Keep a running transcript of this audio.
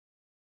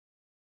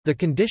The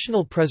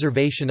conditional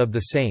preservation of the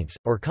saints,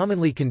 or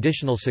commonly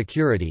conditional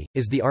security,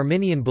 is the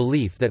Arminian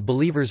belief that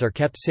believers are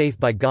kept safe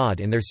by God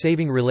in their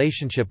saving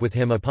relationship with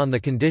Him upon the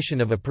condition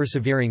of a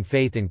persevering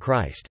faith in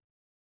Christ.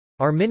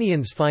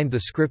 Arminians find the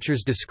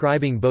Scriptures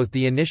describing both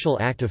the initial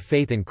act of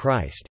faith in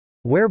Christ,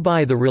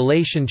 whereby the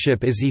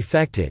relationship is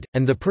effected,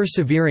 and the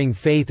persevering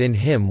faith in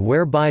Him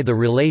whereby the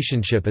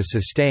relationship is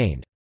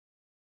sustained.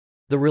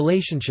 The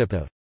relationship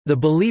of the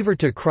believer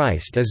to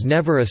Christ is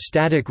never a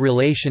static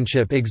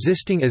relationship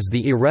existing as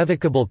the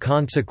irrevocable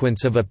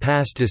consequence of a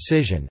past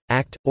decision,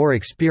 act, or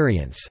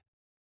experience.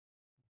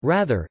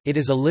 Rather, it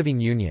is a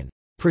living union,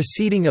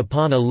 proceeding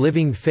upon a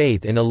living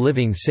faith in a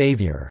living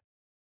Savior.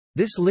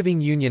 This living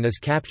union is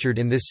captured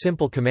in this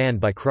simple command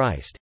by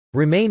Christ,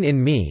 "Remain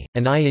in me,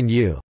 and I in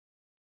you."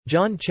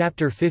 John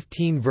chapter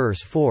 15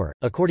 verse 4.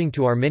 According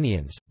to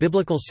Arminians,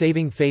 biblical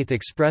saving faith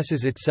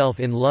expresses itself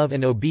in love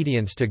and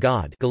obedience to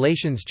God.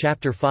 Galatians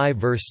chapter 5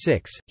 verse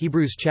 6,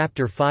 Hebrews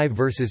chapter 5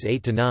 verses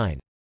 8 to 9.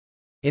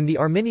 In the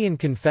Arminian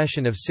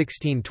Confession of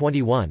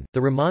 1621,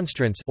 the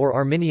Remonstrants or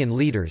Arminian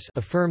leaders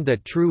affirmed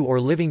that true or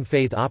living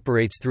faith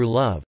operates through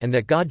love, and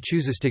that God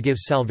chooses to give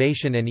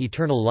salvation and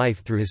eternal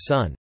life through His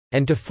Son,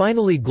 and to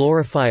finally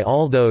glorify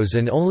all those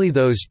and only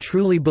those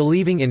truly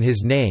believing in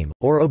His name,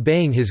 or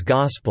obeying His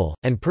gospel,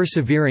 and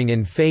persevering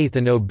in faith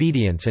and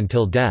obedience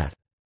until death.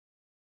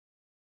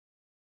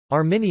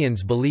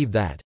 Arminians believe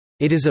that,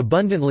 "It is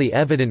abundantly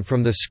evident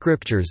from the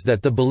Scriptures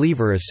that the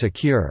believer is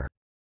secure."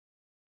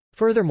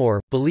 Furthermore,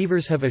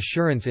 believers have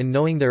assurance in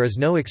knowing there is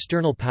no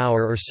external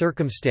power or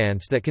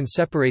circumstance that can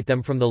separate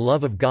them from the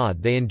love of God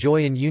they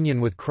enjoy in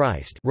union with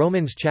Christ.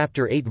 Romans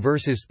chapter 8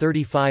 verses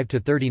 35 to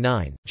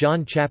 39,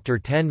 John chapter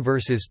 10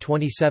 verses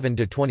 27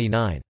 to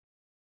 29.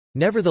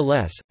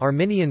 Nevertheless,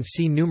 Arminians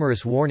see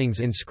numerous warnings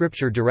in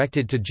Scripture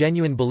directed to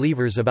genuine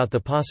believers about the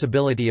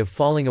possibility of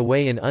falling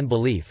away in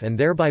unbelief and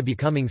thereby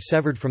becoming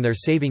severed from their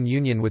saving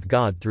union with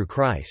God through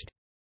Christ.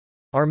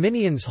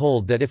 Arminians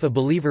hold that if a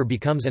believer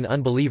becomes an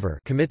unbeliever,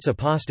 commits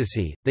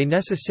apostasy, they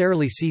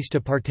necessarily cease to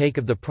partake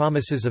of the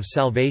promises of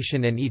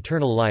salvation and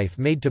eternal life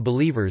made to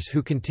believers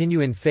who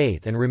continue in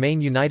faith and remain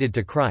united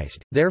to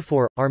Christ.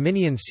 Therefore,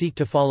 Arminians seek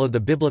to follow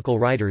the biblical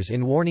writers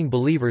in warning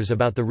believers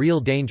about the real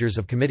dangers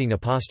of committing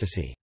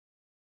apostasy.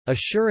 A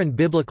sure and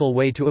biblical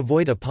way to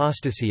avoid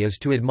apostasy is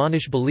to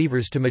admonish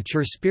believers to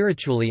mature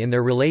spiritually in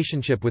their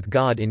relationship with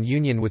God in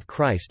union with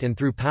Christ and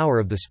through power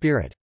of the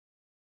Spirit.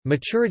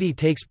 Maturity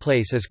takes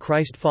place as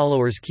Christ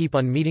followers keep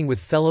on meeting with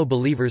fellow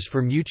believers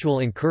for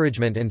mutual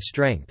encouragement and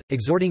strength,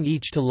 exhorting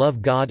each to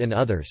love God and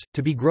others,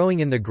 to be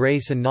growing in the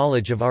grace and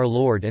knowledge of our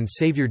Lord and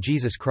Savior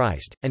Jesus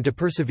Christ, and to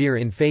persevere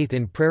in faith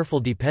in prayerful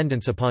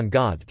dependence upon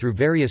God through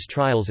various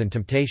trials and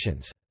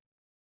temptations.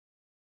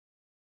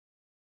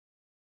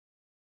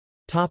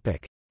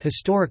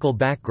 Historical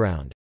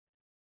background.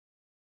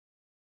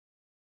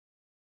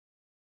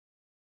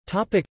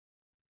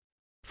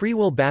 Free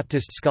Will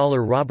Baptist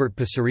scholar Robert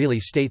Passerilli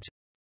states,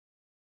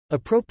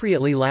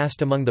 appropriately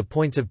last among the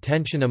points of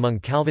tension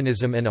among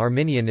Calvinism and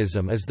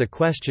Arminianism is the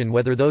question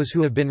whether those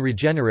who have been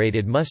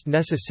regenerated must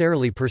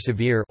necessarily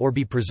persevere or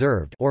be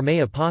preserved or may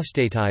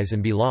apostatize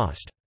and be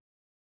lost.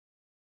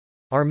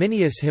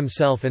 Arminius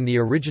himself and the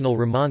original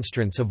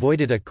Remonstrants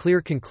avoided a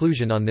clear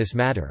conclusion on this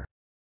matter.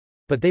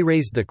 But they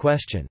raised the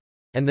question.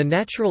 And the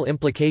natural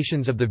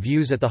implications of the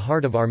views at the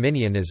heart of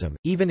Arminianism,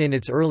 even in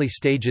its early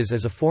stages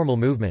as a formal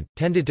movement,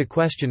 tended to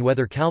question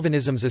whether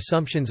Calvinism's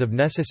assumptions of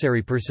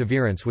necessary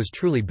perseverance was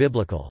truly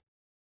biblical.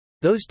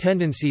 Those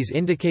tendencies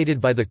indicated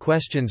by the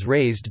questions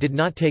raised did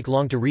not take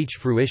long to reach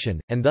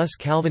fruition, and thus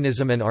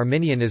Calvinism and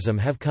Arminianism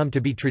have come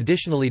to be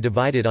traditionally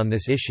divided on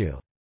this issue.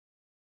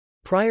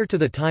 Prior to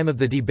the time of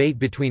the debate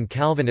between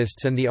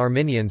Calvinists and the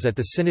Arminians at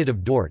the Synod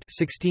of Dort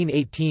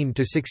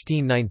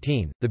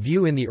 1618–1619, the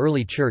view in the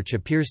early Church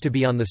appears to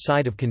be on the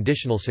side of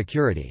conditional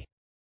security.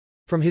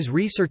 From his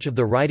research of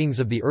the writings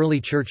of the early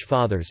Church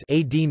Fathers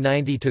AD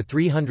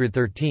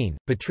 90–313,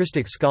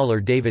 patristic scholar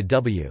David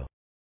W.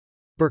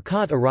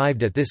 Burkott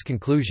arrived at this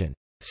conclusion.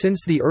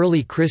 Since the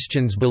early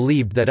Christians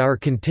believed that our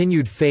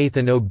continued faith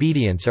and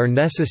obedience are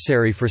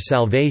necessary for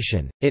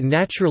salvation, it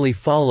naturally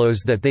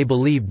follows that they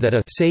believed that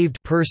a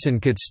saved person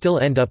could still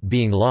end up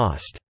being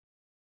lost.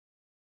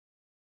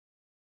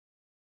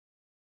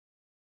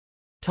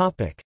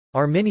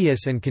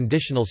 Arminius and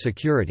conditional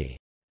security.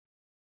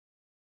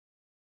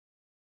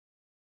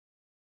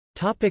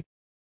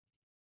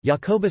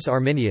 Jacobus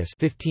Arminius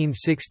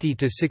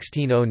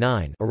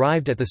 (1560–1609)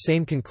 arrived at the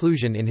same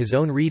conclusion in his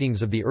own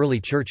readings of the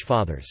early Church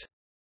Fathers.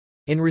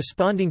 In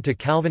responding to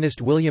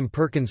Calvinist William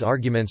Perkins'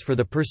 arguments for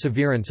the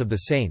perseverance of the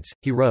saints,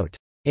 he wrote,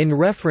 "In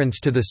reference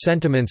to the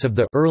sentiments of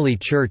the early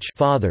Church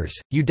Fathers,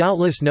 you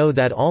doubtless know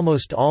that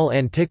almost all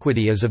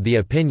antiquity is of the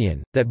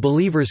opinion, that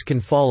believers can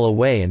fall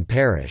away and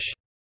perish."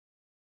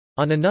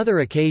 On another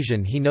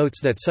occasion he notes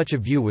that such a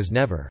view was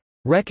never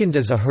reckoned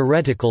as a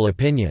heretical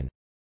opinion,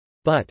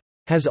 but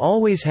has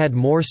always had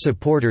more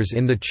supporters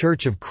in the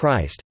Church of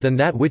Christ, than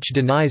that which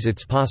denies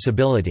its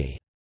possibility.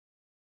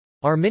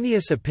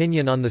 Arminius'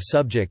 opinion on the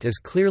subject is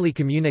clearly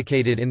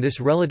communicated in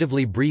this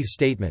relatively brief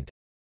statement.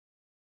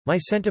 My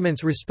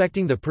sentiments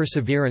respecting the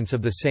perseverance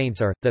of the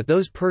saints are, that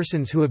those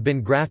persons who have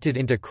been grafted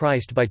into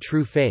Christ by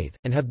true faith,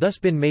 and have thus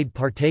been made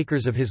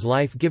partakers of his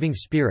life-giving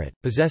Spirit,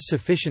 possess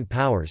sufficient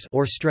powers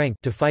or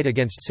strength to fight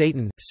against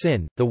Satan,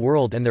 sin, the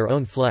world and their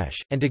own flesh,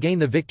 and to gain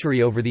the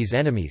victory over these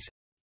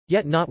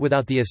enemies—yet not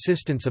without the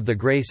assistance of the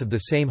grace of the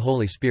same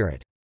Holy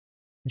Spirit.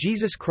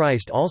 Jesus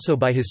Christ also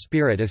by his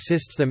Spirit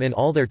assists them in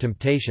all their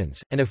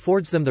temptations, and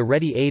affords them the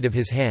ready aid of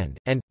his hand,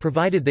 and,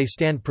 provided they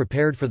stand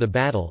prepared for the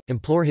battle,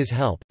 implore his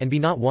help, and be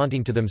not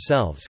wanting to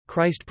themselves,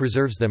 Christ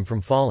preserves them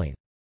from falling.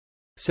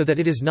 So that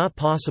it is not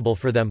possible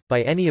for them,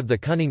 by any of the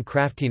cunning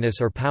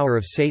craftiness or power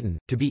of Satan,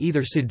 to be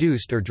either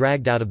seduced or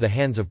dragged out of the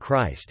hands of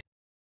Christ.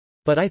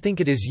 But I think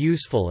it is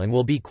useful and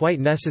will be quite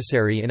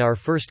necessary in our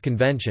first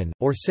convention,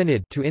 or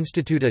synod, to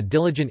institute a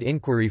diligent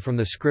inquiry from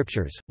the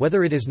Scriptures,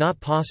 whether it is not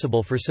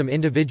possible for some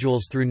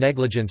individuals through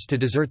negligence to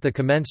desert the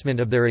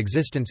commencement of their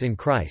existence in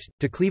Christ,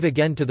 to cleave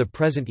again to the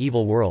present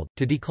evil world,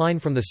 to decline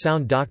from the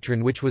sound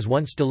doctrine which was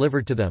once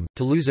delivered to them,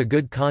 to lose a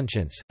good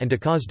conscience, and to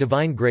cause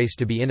divine grace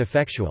to be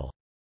ineffectual.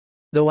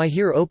 Though I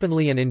here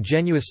openly and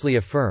ingenuously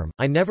affirm,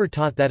 I never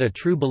taught that a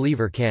true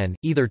believer can,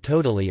 either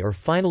totally or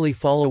finally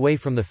fall away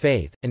from the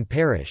faith, and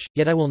perish,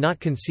 yet I will not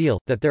conceal,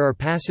 that there are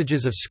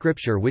passages of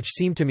Scripture which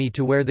seem to me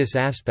to wear this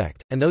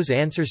aspect, and those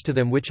answers to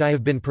them which I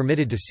have been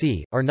permitted to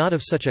see, are not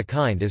of such a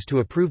kind as to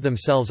approve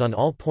themselves on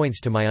all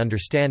points to my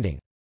understanding.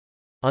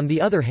 On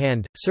the other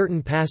hand,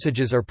 certain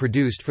passages are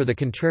produced for the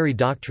contrary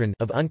doctrine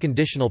of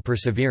unconditional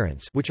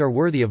perseverance which are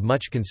worthy of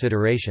much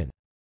consideration.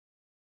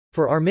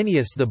 For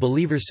Arminius the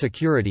believer's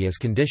security is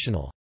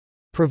conditional.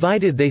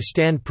 Provided they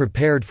stand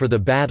prepared for the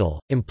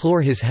battle,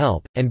 implore his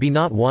help, and be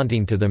not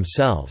wanting to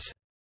themselves.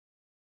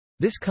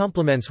 This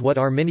complements what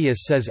Arminius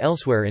says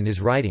elsewhere in his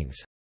writings.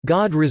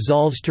 God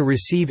resolves to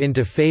receive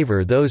into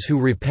favor those who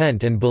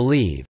repent and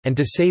believe, and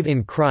to save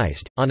in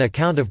Christ, on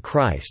account of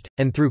Christ,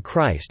 and through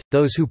Christ,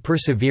 those who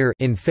persevere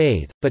in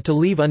faith, but to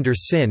leave under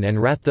sin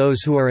and wrath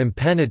those who are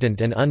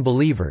impenitent and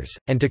unbelievers,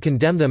 and to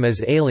condemn them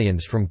as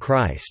aliens from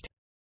Christ.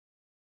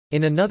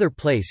 In another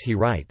place he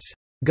writes,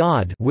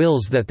 God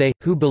wills that they,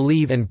 who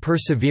believe and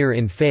persevere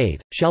in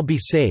faith, shall be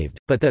saved,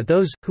 but that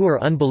those, who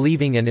are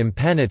unbelieving and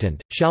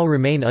impenitent, shall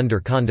remain under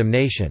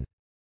condemnation.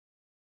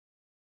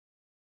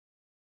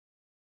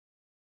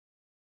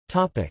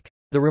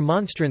 The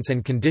Remonstrance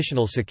and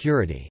conditional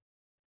security.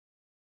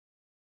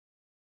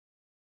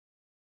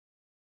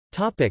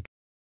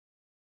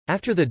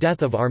 After the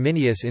death of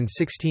Arminius in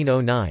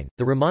 1609,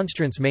 the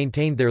Remonstrants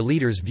maintained their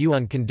leader's view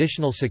on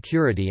conditional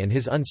security and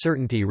his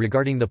uncertainty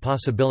regarding the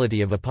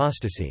possibility of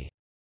apostasy.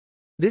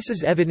 This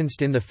is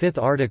evidenced in the fifth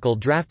article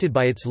drafted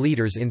by its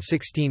leaders in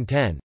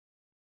 1610.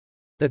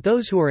 That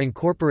those who are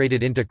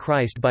incorporated into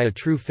Christ by a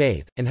true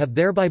faith, and have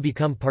thereby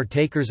become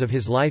partakers of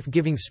his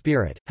life-giving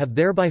Spirit, have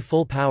thereby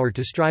full power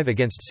to strive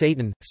against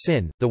Satan,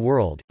 sin, the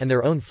world, and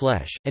their own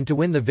flesh, and to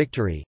win the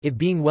victory, it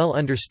being well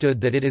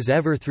understood that it is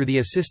ever through the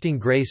assisting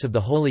grace of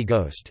the Holy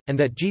Ghost, and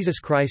that Jesus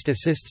Christ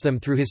assists them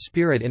through his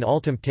Spirit in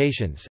all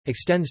temptations,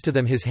 extends to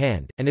them his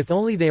hand, and if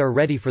only they are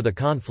ready for the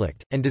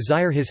conflict, and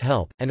desire his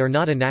help, and are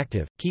not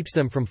inactive, keeps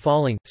them from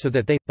falling, so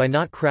that they, by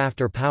not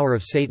craft or power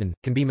of Satan,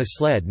 can be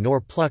misled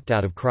nor plucked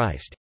out of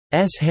Christ's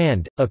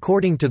hand,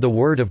 according to the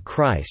word of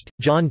Christ,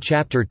 John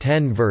chapter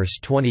 10 verse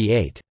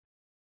 28.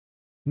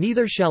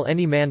 Neither shall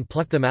any man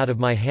pluck them out of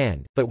my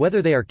hand, but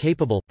whether they are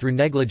capable, through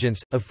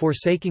negligence, of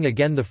forsaking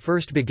again the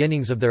first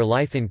beginnings of their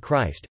life in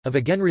Christ, of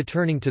again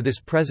returning to this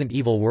present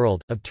evil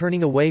world, of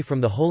turning away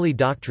from the holy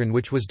doctrine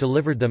which was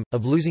delivered them,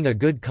 of losing a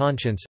good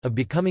conscience, of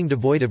becoming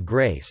devoid of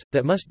grace,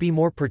 that must be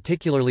more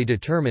particularly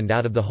determined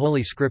out of the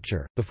Holy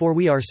Scripture, before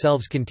we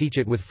ourselves can teach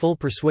it with full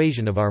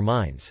persuasion of our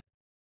minds.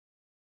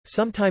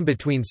 Sometime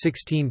between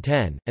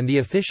 1610, and the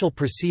official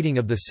proceeding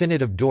of the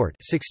Synod of Dort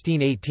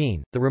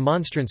 1618, the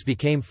Remonstrants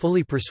became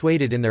fully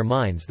persuaded in their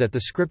minds that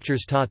the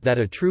Scriptures taught that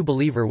a true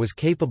believer was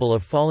capable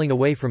of falling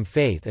away from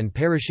faith and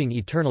perishing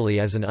eternally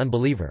as an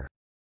unbeliever.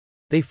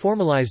 They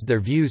formalized their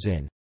views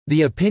in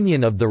the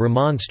Opinion of the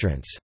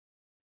Remonstrants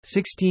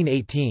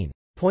 1618.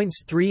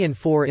 Points 3 and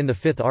 4 in the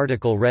fifth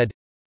article read,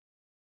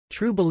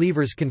 True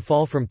believers can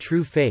fall from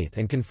true faith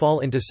and can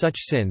fall into such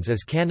sins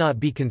as cannot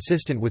be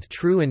consistent with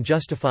true and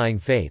justifying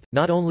faith.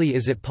 Not only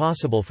is it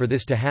possible for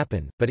this to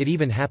happen, but it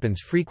even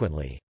happens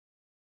frequently.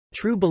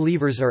 True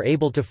believers are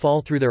able to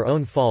fall through their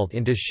own fault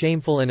into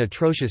shameful and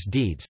atrocious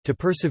deeds, to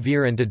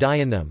persevere and to die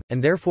in them,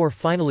 and therefore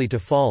finally to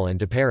fall and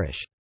to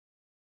perish.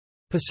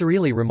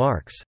 Passerilli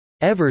remarks,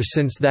 Ever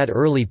since that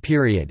early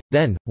period,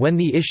 then, when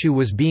the issue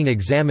was being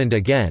examined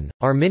again,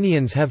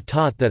 Arminians have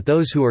taught that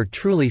those who are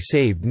truly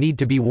saved need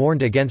to be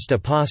warned against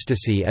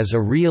apostasy as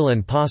a real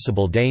and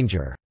possible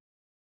danger.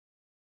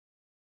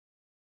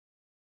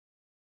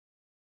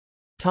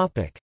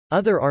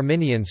 Other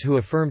Arminians who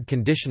affirmed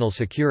conditional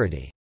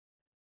security.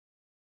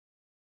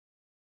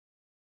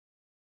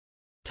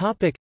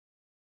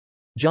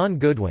 John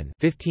Goodwin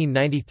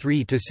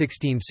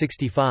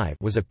 (1593–1665)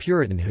 was a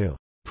Puritan who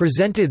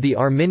presented the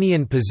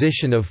Arminian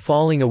position of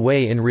falling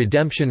away in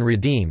Redemption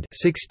Redeemed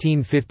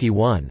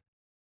 1651,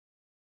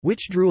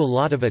 which drew a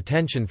lot of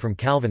attention from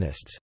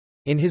Calvinists.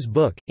 In his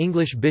book,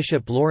 English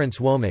Bishop Lawrence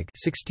Womack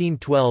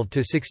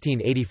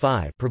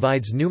 (1612–1685)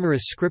 provides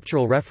numerous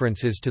scriptural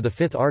references to the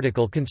fifth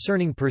article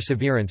concerning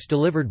perseverance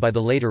delivered by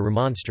the later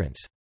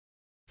Remonstrants.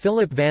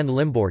 Philip van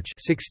Limborch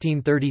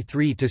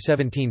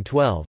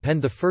 (1633–1712)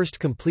 penned the first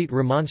complete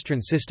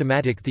Remonstrant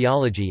systematic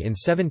theology in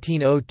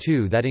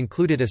 1702 that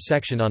included a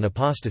section on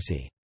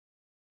apostasy.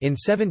 In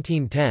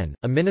 1710,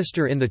 a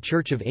minister in the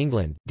Church of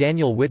England,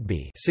 Daniel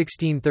Whitby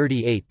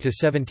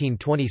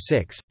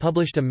 (1638–1726),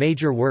 published a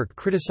major work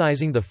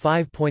criticizing the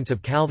 5 points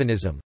of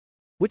Calvinism,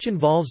 which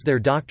involves their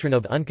doctrine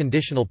of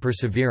unconditional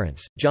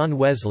perseverance. John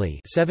Wesley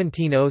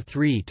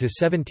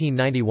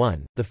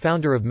 (1703–1791), the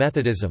founder of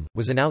Methodism,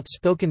 was an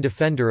outspoken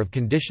defender of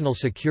conditional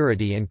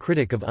security and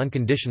critic of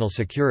unconditional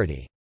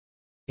security.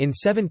 In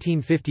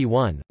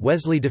 1751,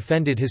 Wesley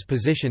defended his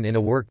position in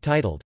a work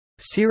titled,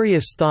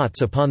 "Serious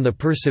Thoughts upon the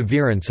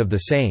Perseverance of the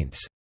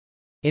Saints."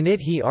 In it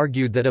he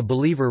argued that a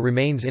believer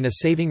remains in a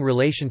saving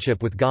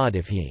relationship with God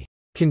if he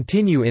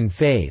 "continue in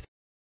faith,"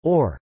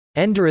 or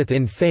 "endereth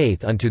in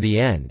faith unto the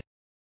end."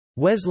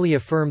 Wesley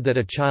affirmed that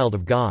a child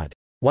of God,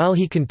 while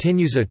he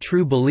continues a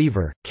true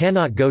believer,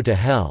 cannot go to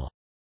hell.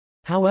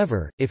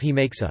 However, if he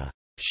makes a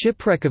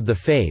shipwreck of the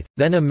faith,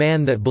 then a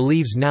man that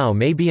believes now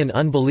may be an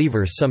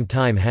unbeliever some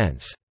time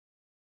hence,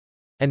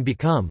 and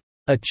become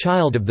a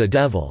child of the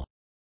devil.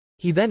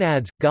 He then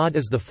adds, God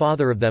is the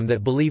father of them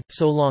that believe,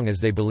 so long as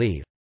they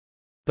believe.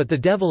 But the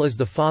devil is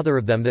the father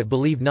of them that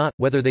believe not,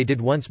 whether they did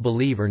once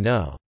believe or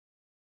no.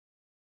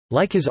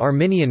 Like his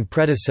Arminian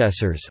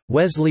predecessors,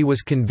 Wesley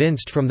was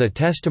convinced from the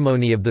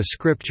testimony of the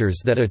Scriptures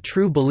that a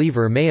true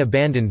believer may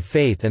abandon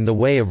faith and the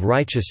way of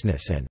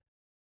righteousness and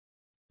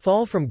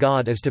fall from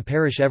God as to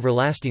perish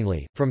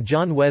everlastingly. From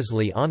John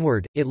Wesley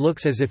onward, it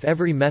looks as if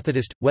every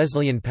Methodist,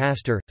 Wesleyan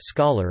pastor,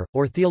 scholar,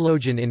 or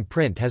theologian in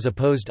print has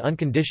opposed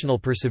unconditional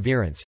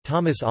perseverance.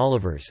 Thomas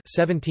Olivers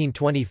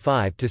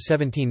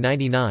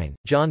 (1725–1799),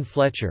 John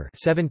Fletcher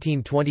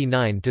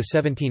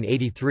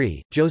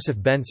 (1729–1783), Joseph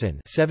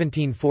Benson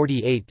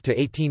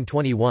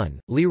 (1748–1821),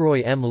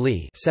 Leroy M.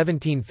 Lee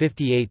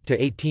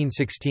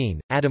 (1758–1816),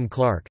 Adam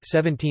Clark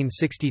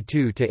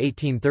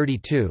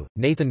 (1762–1832),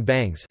 Nathan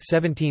Bangs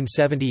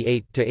 (1770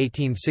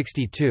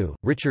 1862,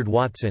 Richard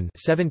Watson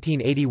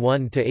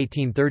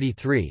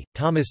 (1781–1833),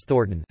 Thomas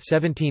Thornton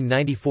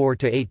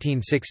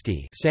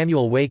 (1794–1860),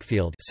 Samuel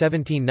Wakefield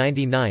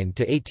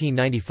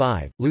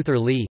 (1799–1895), Luther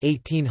Lee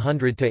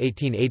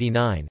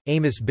 (1800–1889),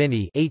 Amos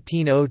Binney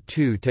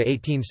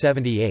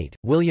 (1802–1878),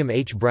 William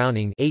H.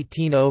 Browning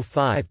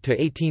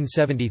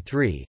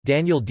 (1805–1873),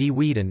 Daniel D.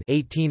 Whedon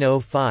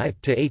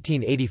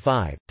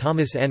 (1805–1885),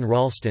 Thomas N.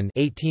 Ralston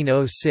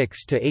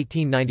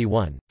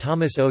 (1806–1891),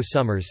 Thomas O.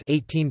 Summers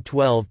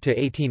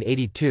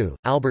 (1812–1882),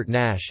 Albert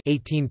Nash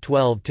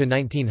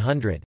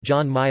 (1812–1900),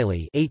 John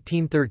Miley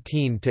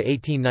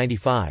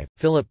 (1813–1895),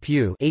 Philip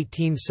Pugh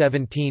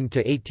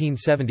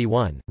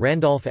 (1817–1871),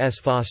 Randolph S.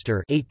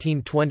 Foster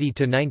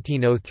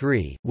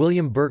 (1820–1903),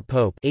 William Burt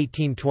Pope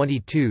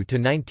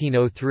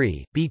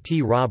 (1822–1903), B.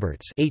 T.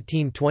 Roberts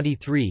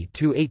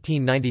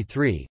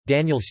 (1823–1893),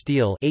 Daniel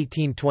Steele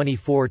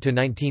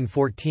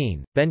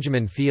 (1824–1914),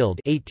 Benjamin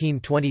Field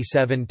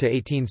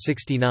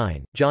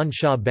 (1827–1869), John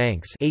Shaw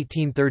Banks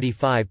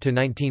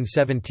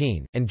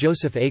 (1835–1917), and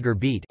Joseph Agar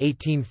Beat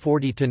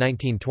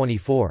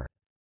 (1840–1924).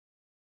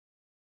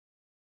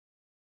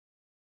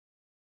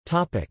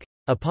 Topic: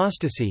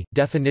 Apostasy,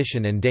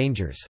 definition and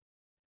dangers.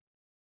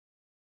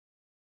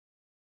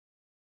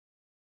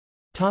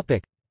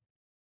 Topic: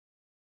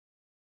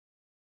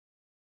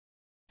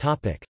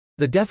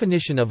 The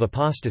definition of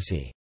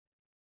apostasy.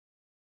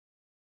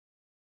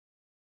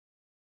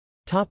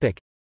 Topic: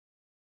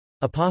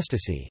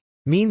 Apostasy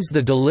means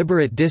the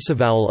deliberate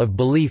disavowal of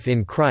belief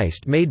in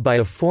Christ made by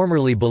a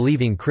formerly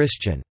believing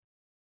Christian.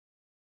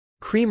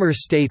 Creamer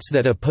states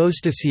that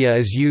apostasia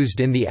is used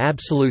in the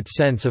absolute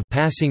sense of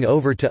passing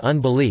over to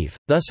unbelief,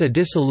 thus a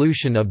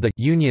dissolution of the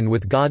union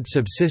with God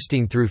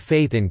subsisting through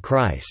faith in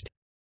Christ.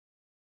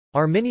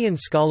 Arminian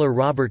scholar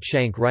Robert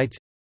Shank writes,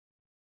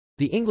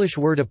 the English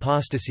word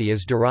apostasy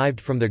is derived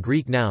from the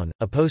Greek noun,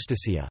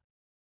 apostasia.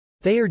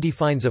 Thayer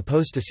defines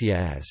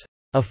apostasia as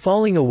a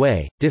falling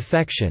away,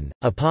 defection,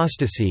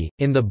 apostasy,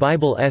 in the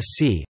Bible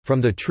sc.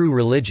 from the true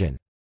religion.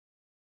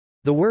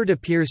 The word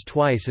appears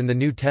twice in the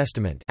New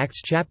Testament,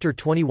 Acts chapter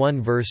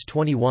 21 verse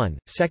 21,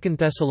 2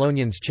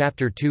 Thessalonians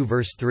chapter 2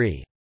 verse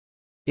 3.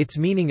 Its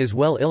meaning is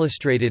well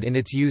illustrated in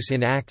its use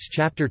in Acts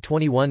chapter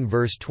 21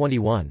 verse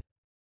 21.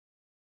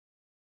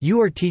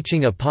 You are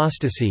teaching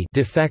apostasy,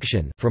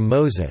 defection from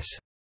Moses.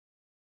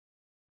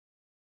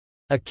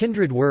 A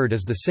kindred word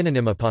is the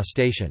synonym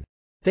apostation.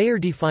 Thayer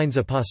defines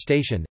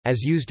apostation,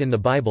 as used in the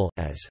Bible,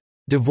 as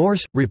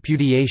divorce,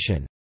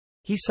 repudiation.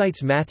 He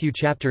cites Matthew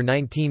chapter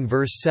 19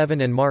 verse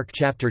 7 and Mark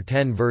chapter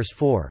 10 verse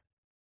 4.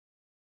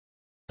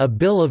 A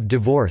bill of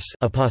divorce,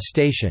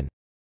 apostation.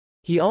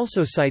 He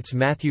also cites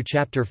Matthew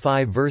chapter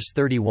 5 verse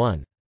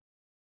 31.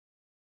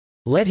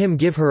 Let him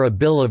give her a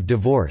bill of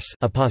divorce,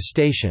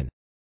 apostation.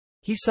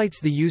 He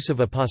cites the use of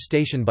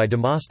apostation by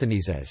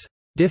Demosthenes as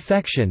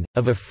defection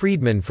of a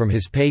freedman from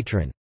his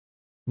patron.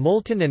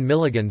 Moulton and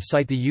Milligan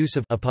cite the use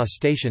of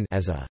apostation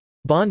as a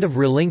bond of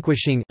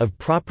relinquishing of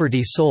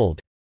property sold,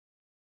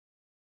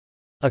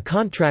 a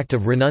contract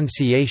of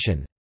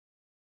renunciation,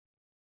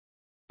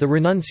 the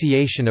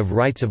renunciation of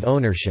rights of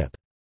ownership.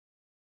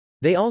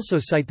 They also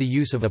cite the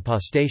use of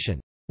apostation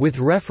with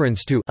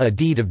reference to a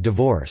deed of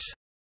divorce.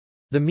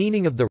 The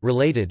meaning of the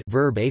related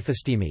verb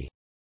aphistemi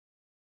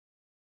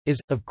is,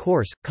 of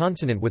course,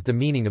 consonant with the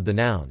meaning of the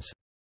nouns.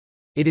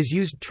 It is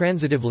used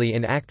transitively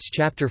in Acts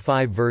chapter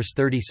 5 verse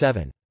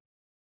 37.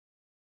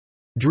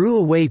 Drew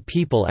away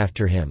people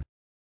after him.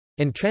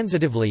 And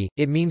transitively,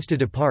 it means to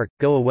depart,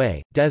 go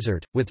away,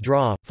 desert,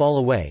 withdraw, fall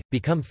away,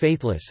 become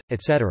faithless,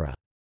 etc.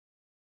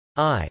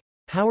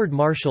 Howard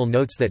Marshall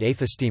notes that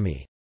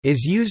aphistemi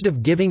is used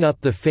of giving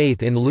up the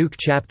faith in Luke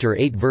chapter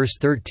 8 verse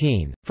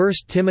 13, 1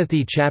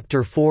 Timothy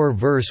chapter 4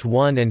 verse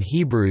 1 and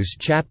Hebrews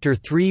chapter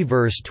 3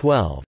 verse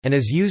 12, and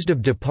is used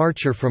of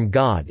departure from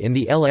God in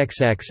the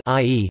LXX,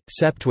 i.e.,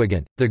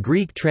 Septuagint, the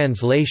Greek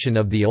translation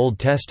of the Old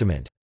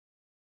Testament.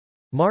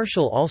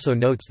 Marshall also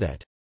notes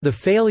that the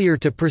failure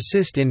to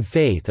persist in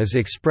faith is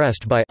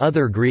expressed by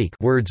other Greek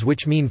words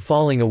which mean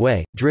falling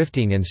away,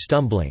 drifting and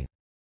stumbling.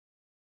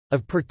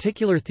 Of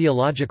particular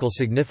theological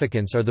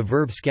significance are the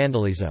verb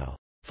scandalizo,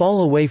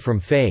 fall away from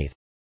faith,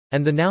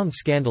 and the noun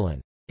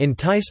scandalon,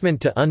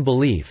 enticement to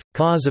unbelief,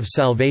 cause of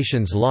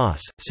salvation's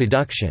loss,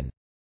 seduction.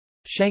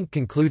 Schenck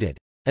concluded,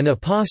 an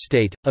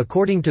apostate,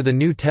 according to the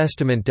New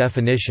Testament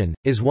definition,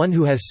 is one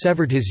who has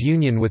severed his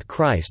union with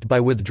Christ by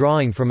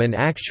withdrawing from an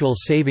actual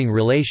saving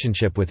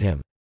relationship with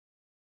him.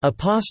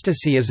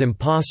 Apostasy is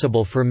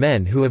impossible for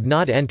men who have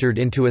not entered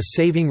into a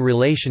saving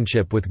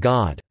relationship with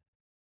God.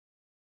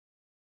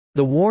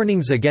 The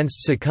warnings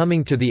against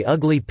succumbing to the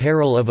ugly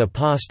peril of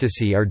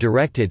apostasy are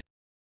directed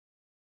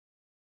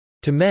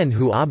to men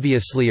who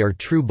obviously are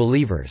true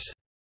believers.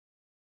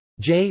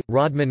 J.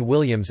 Rodman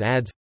Williams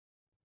adds,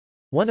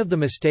 one of the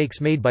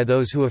mistakes made by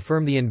those who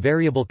affirm the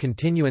invariable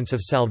continuance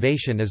of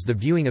salvation is the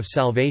viewing of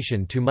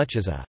salvation too much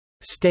as a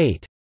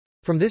state.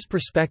 From this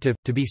perspective,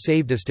 to be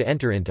saved is to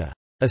enter into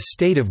a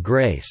state of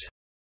grace.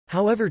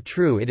 However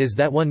true it is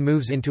that one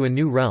moves into a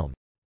new realm,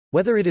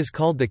 whether it is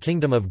called the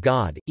kingdom of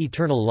God,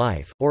 eternal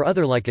life, or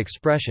other like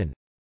expression,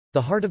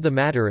 the heart of the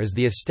matter is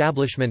the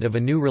establishment of a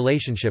new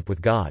relationship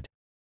with God.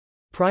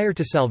 Prior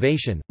to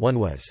salvation, one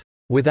was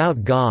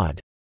without God,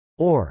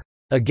 or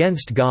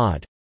against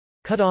God,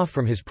 cut off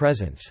from his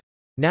presence.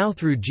 Now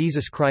through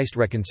Jesus Christ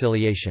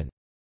reconciliation,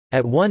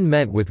 at one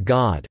meant with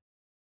God,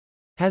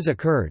 has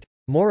occurred.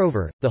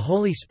 Moreover, the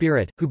Holy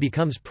Spirit, who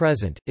becomes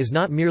present, is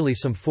not merely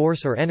some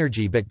force or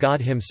energy but God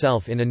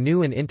himself in a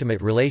new and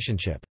intimate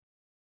relationship.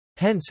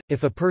 Hence,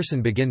 if a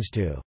person begins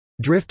to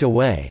drift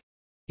away,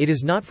 it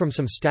is not from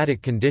some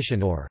static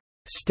condition or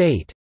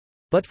state,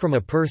 but from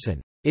a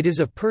person. It is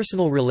a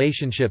personal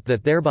relationship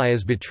that thereby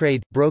is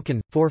betrayed,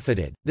 broken,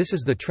 forfeited. This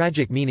is the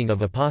tragic meaning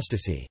of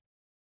apostasy.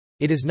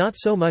 It is not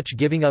so much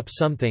giving up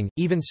something,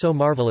 even so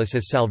marvelous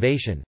as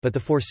salvation, but the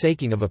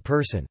forsaking of a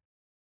person.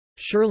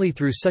 Surely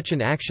through such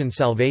an action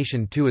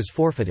salvation too is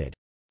forfeited.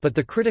 But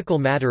the critical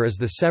matter is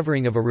the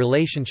severing of a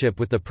relationship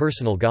with the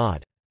personal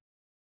God.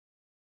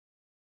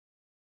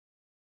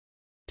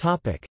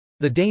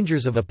 The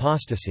dangers of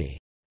apostasy.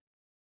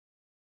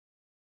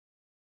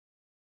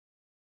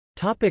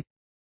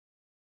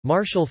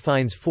 Marshall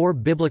finds 4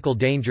 biblical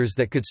dangers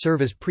that could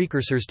serve as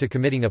precursors to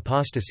committing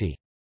apostasy.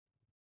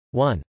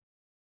 1.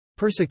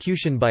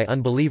 Persecution by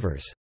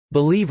unbelievers.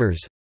 Believers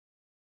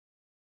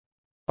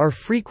are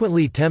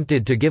frequently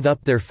tempted to give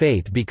up their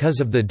faith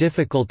because of the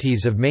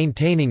difficulties of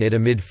maintaining it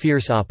amid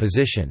fierce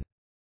opposition.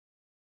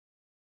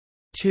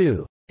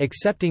 2.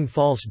 Accepting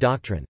false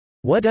doctrine.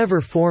 Whatever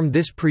form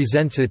this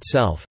presents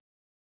itself,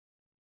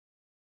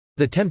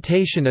 the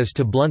temptation is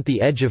to blunt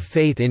the edge of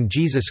faith in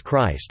Jesus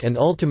Christ and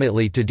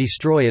ultimately to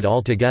destroy it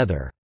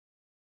altogether.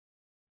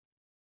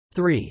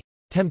 3.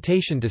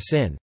 Temptation to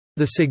sin.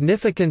 The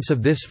significance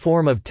of this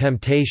form of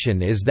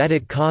temptation is that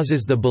it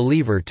causes the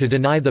believer to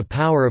deny the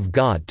power of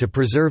God to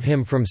preserve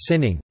him from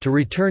sinning, to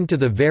return to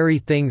the very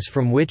things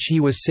from which he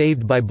was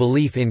saved by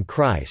belief in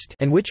Christ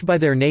and which by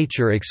their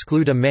nature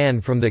exclude a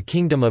man from the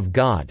kingdom of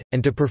God,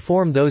 and to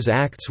perform those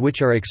acts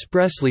which are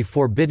expressly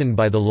forbidden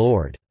by the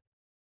Lord.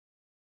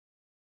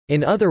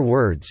 In other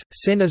words,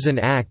 sin is an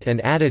act and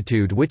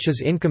attitude which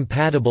is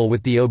incompatible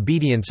with the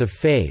obedience of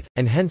faith,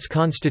 and hence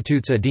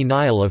constitutes a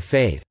denial of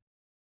faith.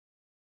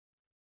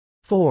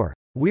 4.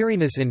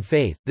 Weariness in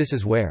faith. This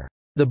is where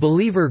the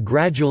believer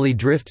gradually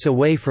drifts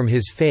away from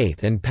his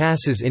faith and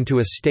passes into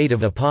a state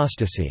of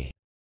apostasy.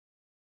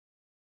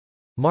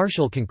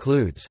 Marshall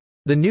concludes,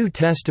 "The New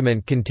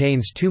Testament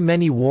contains too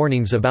many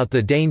warnings about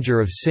the danger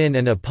of sin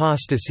and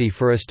apostasy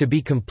for us to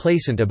be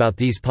complacent about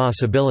these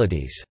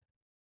possibilities.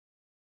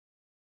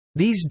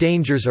 These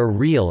dangers are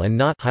real and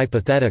not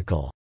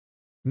hypothetical."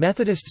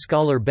 Methodist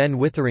scholar Ben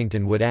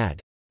Witherington would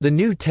add, "The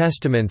New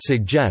Testament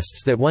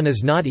suggests that one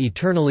is not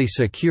eternally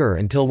secure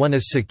until one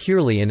is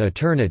securely in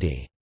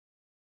eternity.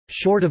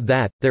 Short of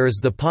that, there is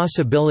the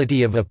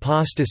possibility of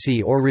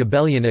apostasy or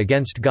rebellion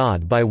against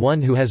God by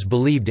one who has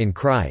believed in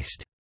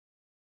Christ."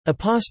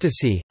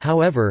 Apostasy,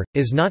 however,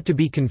 is not to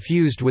be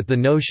confused with the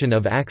notion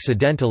of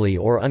accidentally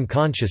or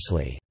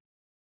unconsciously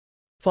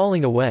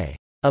falling away.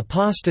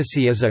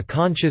 Apostasy is a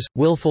conscious,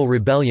 willful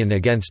rebellion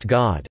against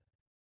God.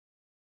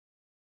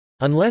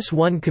 Unless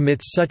one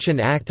commits such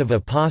an act of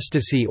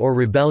apostasy or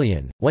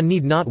rebellion, one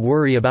need not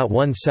worry about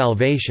one's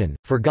salvation,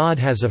 for God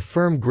has a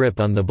firm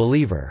grip on the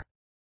believer.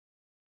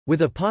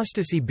 With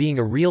apostasy being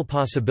a real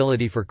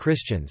possibility for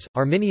Christians,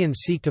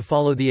 Arminians seek to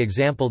follow the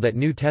example that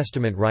New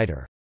Testament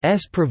writers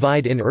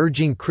provide in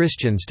urging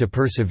Christians to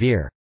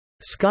persevere.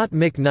 Scott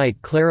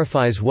McKnight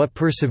clarifies what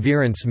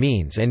perseverance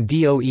means and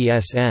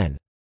doesn't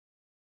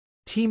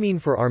mean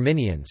for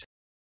Arminians.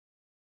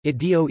 It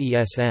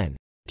doesn't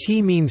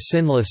mean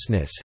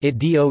sinlessness, it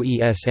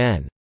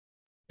doesn't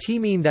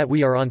mean that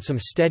we are on some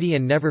steady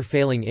and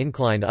never-failing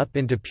incline up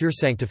into pure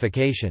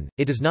sanctification.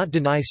 It does not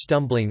deny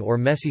stumbling or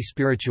messy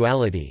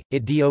spirituality,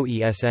 it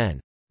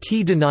doesn't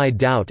deny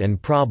doubt and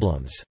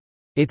problems.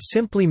 It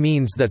simply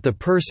means that the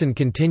person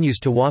continues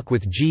to walk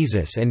with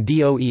Jesus and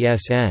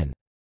doesn't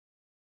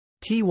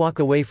walk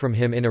away from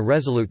him in a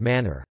resolute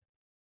manner.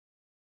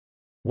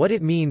 What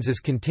it means is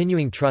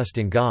continuing trust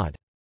in God.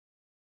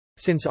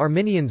 Since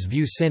Arminians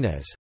view sin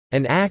as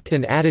an act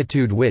and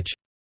attitude which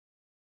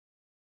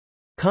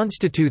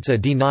constitutes a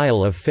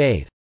denial of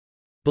faith,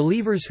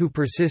 believers who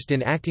persist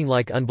in acting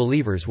like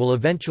unbelievers will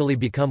eventually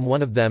become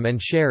one of them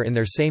and share in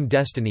their same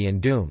destiny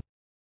and doom.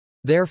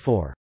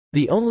 Therefore,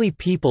 the only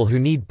people who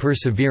need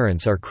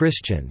perseverance are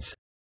Christians,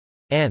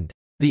 and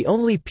the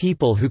only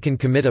people who can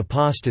commit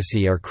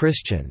apostasy are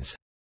Christians.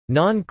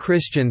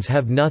 Non-Christians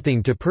have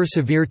nothing to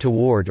persevere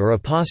toward or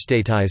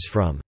apostatize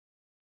from.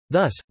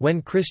 Thus,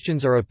 when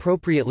Christians are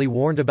appropriately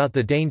warned about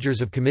the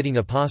dangers of committing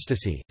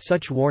apostasy,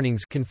 such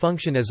warnings can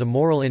function as a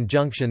moral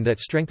injunction that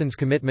strengthens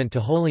commitment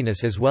to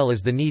holiness as well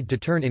as the need to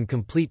turn in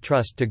complete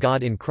trust to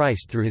God in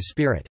Christ through His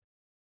Spirit.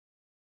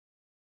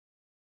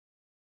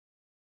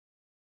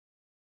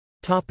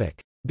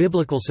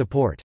 Biblical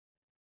support.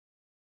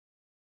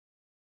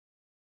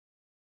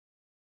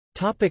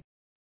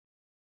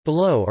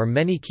 Below are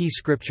many key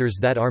scriptures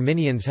that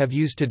Arminians have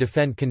used to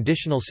defend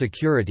conditional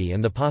security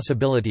and the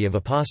possibility of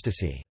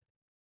apostasy.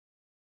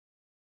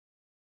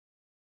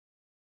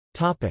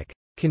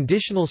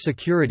 Conditional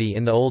security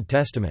in the Old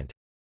Testament.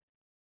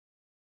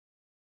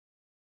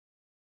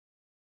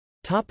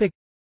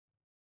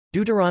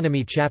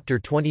 Deuteronomy chapter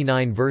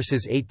 29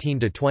 verses 18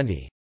 to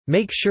 20.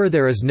 Make sure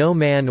there is no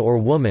man or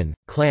woman,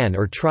 clan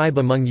or tribe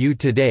among you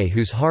today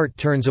whose heart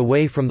turns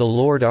away from the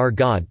Lord our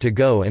God to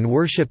go and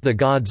worship the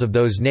gods of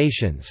those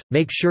nations.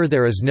 Make sure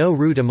there is no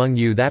root among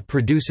you that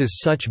produces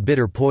such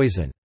bitter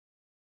poison.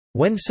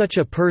 When such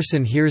a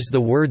person hears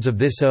the words of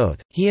this oath,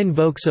 he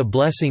invokes a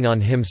blessing on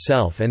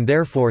himself and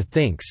therefore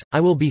thinks, I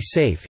will be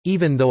safe,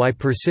 even though I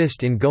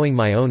persist in going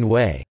my own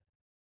way.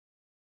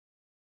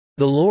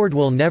 The Lord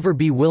will never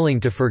be willing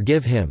to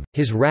forgive him,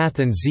 his wrath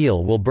and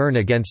zeal will burn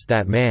against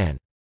that man.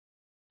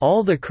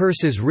 All the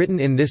curses written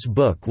in this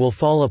book will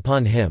fall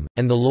upon him,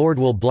 and the Lord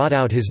will blot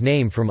out his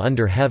name from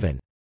under heaven.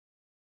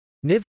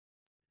 Niv.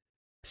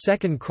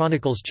 2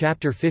 Chronicles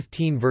chapter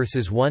 15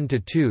 verses 1 to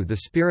 2. The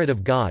Spirit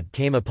of God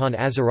came upon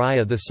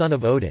Azariah the son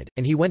of Oded,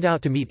 and he went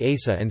out to meet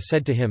Asa and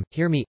said to him,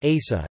 Hear me,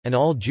 Asa, and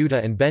all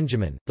Judah and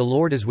Benjamin, the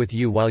Lord is with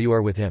you while you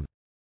are with him.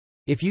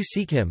 If you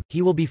seek him,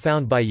 he will be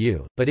found by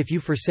you, but if you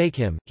forsake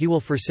him, he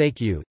will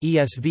forsake you.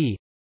 ESV.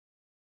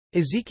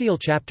 Ezekiel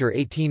chapter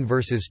 18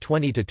 verses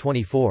 20 to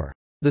 24.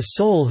 The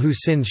soul who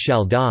sins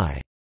shall die.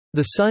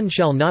 The son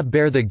shall not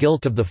bear the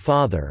guilt of the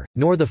father,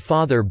 nor the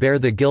father bear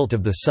the guilt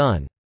of the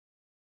son.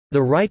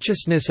 The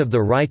righteousness of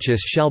the righteous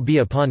shall be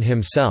upon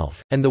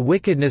himself, and the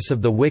wickedness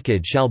of the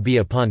wicked shall be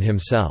upon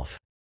himself.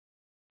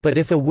 But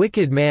if a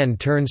wicked man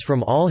turns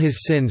from all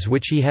his sins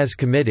which he has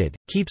committed,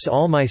 keeps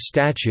all my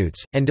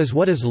statutes, and does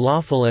what is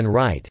lawful and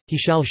right, he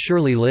shall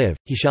surely live,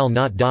 he shall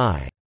not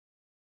die.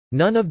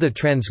 None of the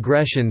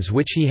transgressions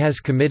which he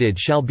has committed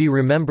shall be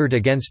remembered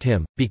against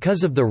him,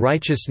 because of the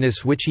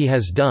righteousness which he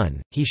has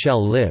done, he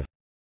shall live.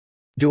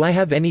 Do I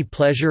have any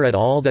pleasure at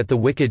all that the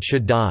wicked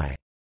should die?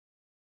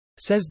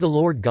 Says the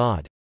Lord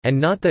God. And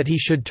not that he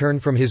should turn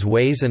from his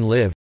ways and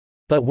live.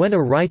 But when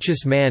a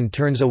righteous man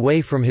turns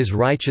away from his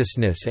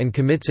righteousness and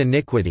commits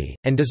iniquity,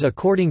 and does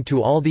according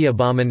to all the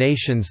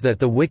abominations that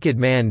the wicked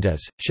man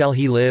does, shall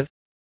he live?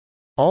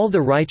 All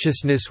the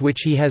righteousness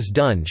which he has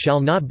done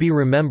shall not be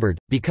remembered,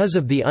 because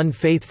of the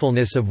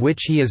unfaithfulness of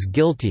which he is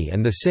guilty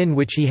and the sin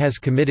which he has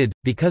committed,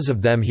 because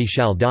of them he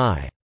shall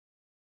die.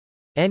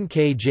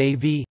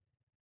 NKJV.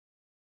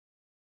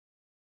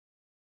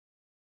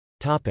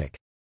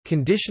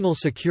 Conditional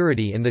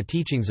security in the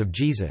teachings of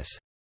Jesus.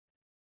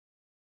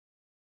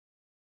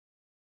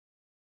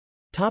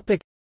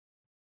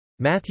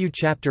 Matthew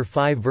chapter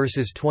 5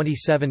 verses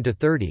 27 to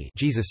 30.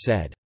 Jesus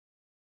said,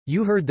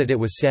 You heard that it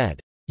was said,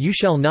 You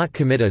shall not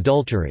commit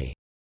adultery.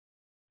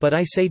 But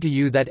I say to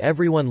you that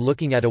everyone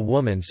looking at a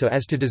woman so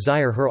as to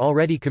desire her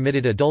already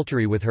committed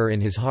adultery with her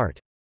in his heart.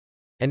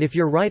 And if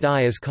your right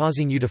eye is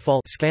causing you to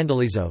fall,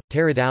 scandalizo,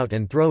 tear it out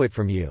and throw it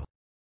from you.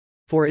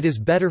 For it is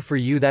better for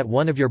you that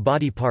one of your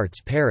body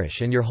parts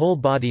perish and your whole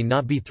body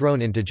not be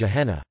thrown into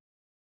Gehenna.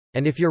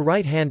 And if your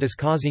right hand is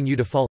causing you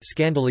to fall,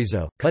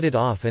 scandalizo, cut it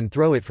off and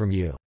throw it from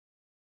you.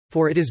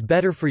 For it is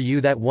better for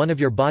you that one of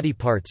your body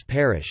parts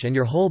perish and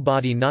your whole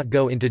body not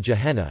go into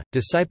Gehenna.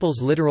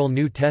 Disciples Literal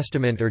New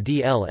Testament or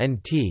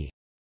DLNT.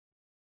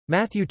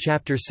 Matthew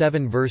chapter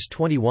 7 verse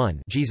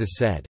 21, Jesus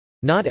said,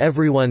 "Not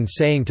everyone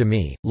saying to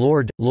me,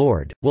 Lord,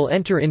 Lord, will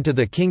enter into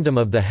the kingdom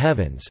of the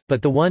heavens,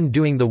 but the one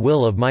doing the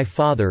will of my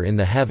Father in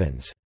the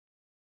heavens."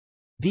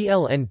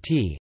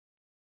 DLNT.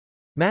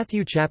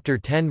 Matthew chapter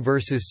 10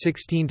 verses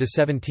 16 to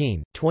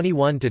 17,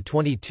 21 to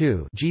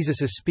 22.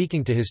 Jesus is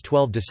speaking to his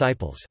 12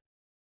 disciples.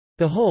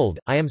 "Behold,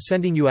 I am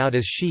sending you out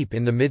as sheep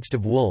in the midst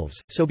of wolves,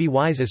 so be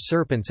wise as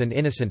serpents and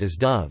innocent as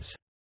doves.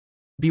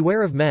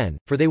 Beware of men,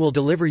 for they will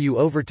deliver you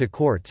over to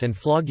courts and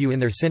flog you in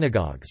their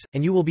synagogues,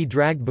 and you will be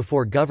dragged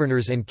before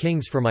governors and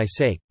kings for my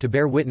sake, to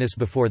bear witness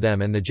before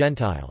them and the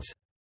Gentiles.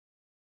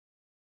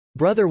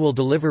 Brother will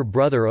deliver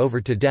brother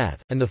over to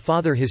death, and the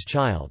father his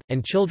child,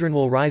 and children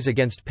will rise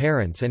against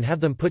parents and have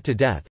them put to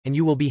death, and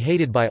you will be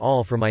hated by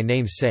all for my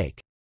name's sake.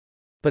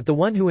 But the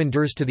one who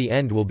endures to the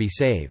end will be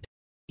saved."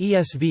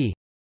 ESV.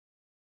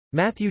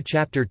 Matthew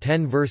chapter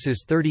 10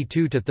 verses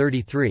 32 to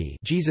 33.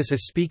 Jesus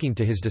is speaking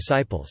to his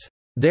disciples.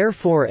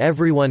 "Therefore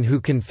everyone who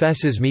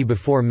confesses me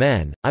before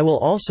men, I will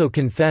also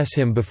confess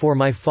him before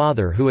my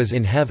Father who is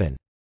in heaven.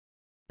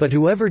 But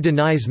whoever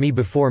denies me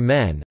before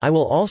men, I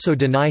will also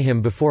deny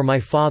him before my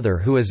Father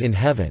who is in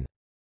heaven."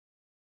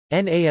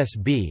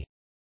 NASB.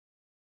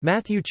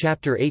 Matthew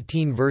chapter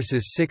 18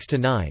 verses 6 to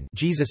 9.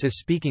 Jesus is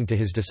speaking to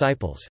his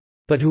disciples.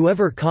 "But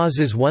whoever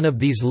causes one of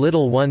these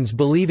little ones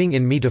believing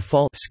in me to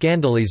fall,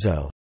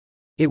 scandalizo,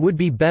 it would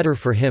be better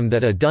for him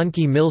that a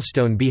donkey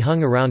millstone be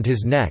hung around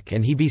his neck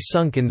and he be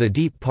sunk in the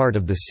deep part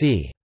of the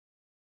sea.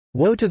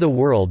 Woe to the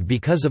world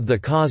because of the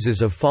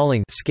causes of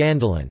falling,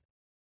 scandalon.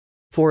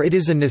 For it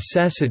is a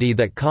necessity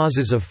that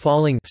causes of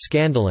falling,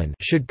 scandalon,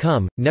 should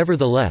come,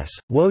 nevertheless,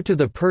 woe to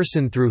the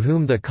person through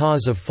whom the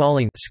cause of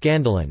falling,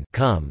 scandalon,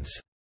 comes.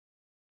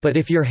 But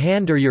if your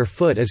hand or your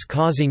foot is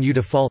causing you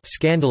to fall,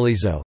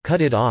 scandalizo,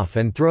 cut it off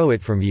and throw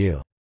it from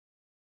you.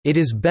 It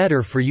is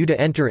better for you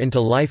to enter into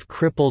life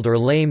crippled or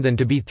lame than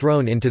to be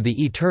thrown into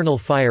the eternal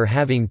fire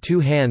having 2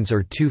 hands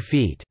or 2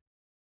 feet.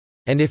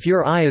 And if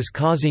your eye is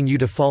causing you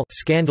to fall,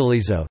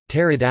 scandalizo,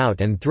 tear it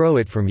out and throw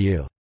it from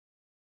you.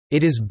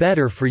 It is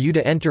better for you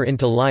to enter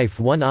into life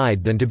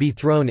one-eyed than to be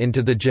thrown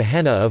into the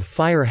Gehenna of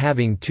fire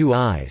having 2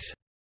 eyes."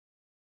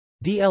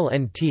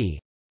 DLNT.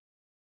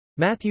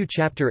 Matthew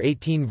chapter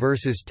 18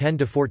 verses 10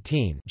 to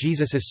 14.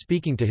 Jesus is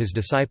speaking to his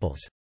disciples.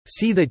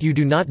 "See that you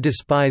do not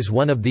despise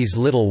one of these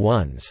little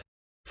ones.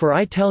 For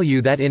I tell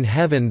you that in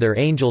heaven their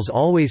angels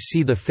always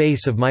see the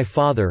face of my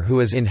Father who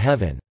is in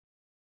heaven.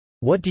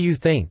 What do you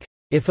think?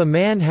 If a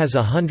man has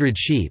 100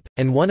 sheep,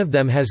 and one of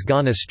them has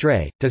gone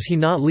astray, does he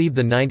not leave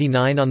the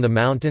 99 on the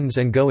mountains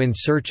and go in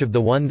search of the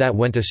one that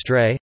went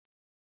astray?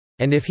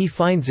 And if he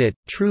finds it,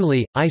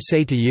 truly, I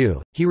say to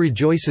you, he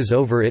rejoices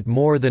over it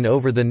more than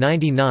over the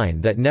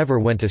 99 that never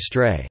went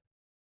astray.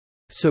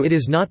 So it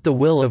is not the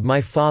will of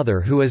my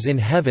Father who is in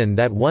heaven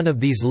that one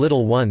of these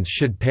little ones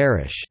should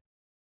perish."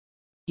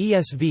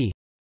 ESV.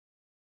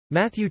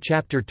 Matthew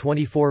chapter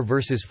 24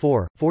 verses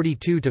 4,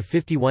 42 to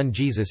 51.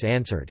 Jesus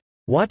answered,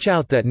 "Watch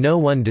out that no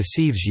one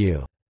deceives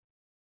you.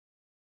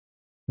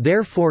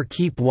 Therefore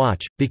keep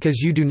watch, because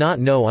you do not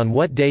know on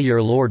what day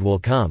your Lord will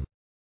come.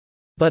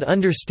 But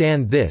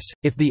understand this,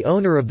 if the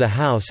owner of the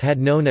house had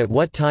known at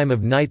what time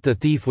of night the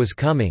thief was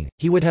coming,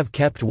 he would have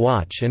kept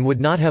watch and would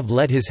not have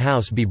let his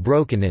house be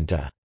broken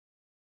into.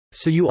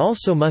 So you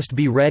also must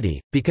be ready,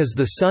 because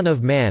the Son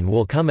of Man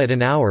will come at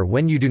an hour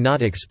when you do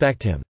not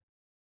expect him.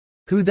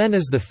 Who then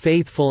is the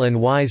faithful and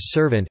wise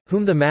servant,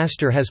 whom the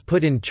master has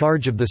put in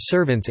charge of the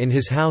servants in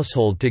his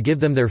household to give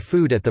them their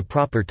food at the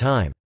proper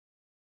time?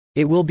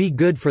 It will be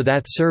good for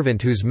that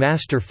servant whose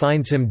master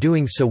finds him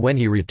doing so when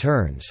he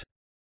returns.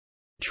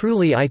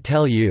 Truly I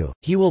tell you,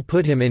 he will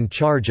put him in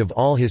charge of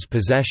all his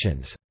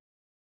possessions.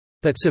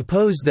 But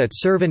suppose that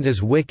servant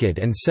is wicked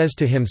and says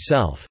to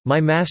himself,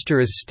 my master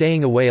is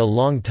staying away a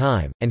long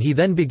time, and he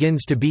then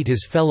begins to beat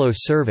his fellow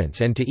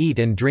servants and to eat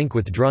and drink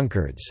with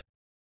drunkards.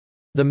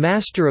 The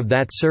master of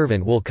that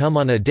servant will come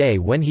on a day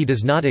when he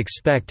does not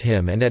expect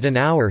him and at an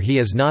hour he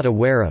is not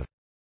aware of.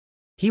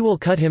 He will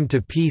cut him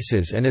to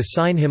pieces and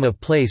assign him a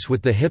place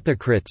with the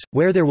hypocrites,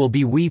 where there will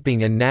be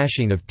weeping and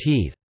gnashing of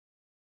teeth."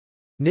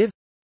 Niv.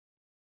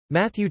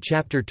 Matthew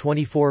chapter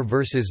 24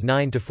 verses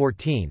 9 to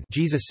 14.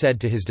 Jesus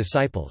said to his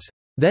disciples,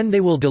 "Then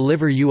they will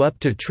deliver you up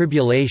to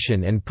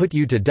tribulation and put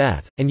you to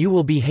death, and you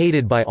will be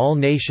hated by all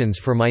nations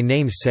for my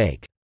name's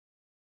sake.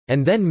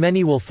 And then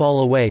many will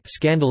fall away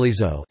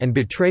scandalizo and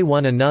betray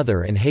one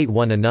another and hate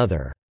one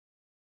another.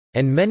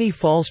 And many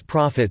false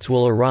prophets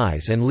will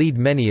arise and lead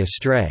many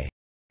astray.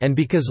 And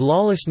because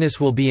lawlessness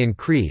will be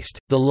increased,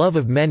 the love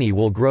of many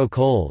will grow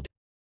cold.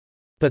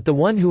 But the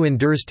one who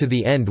endures to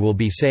the end will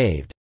be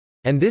saved.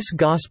 And this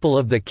gospel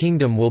of the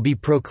kingdom will be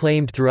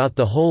proclaimed throughout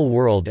the whole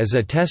world as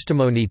a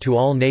testimony to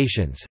all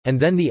nations, and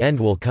then the end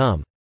will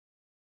come."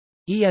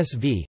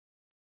 ESV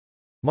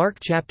Mark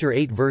chapter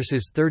 8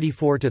 verses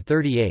 34 to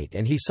 38.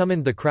 And he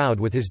summoned the crowd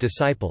with his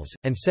disciples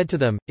and said to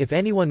them, If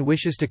anyone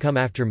wishes to come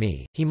after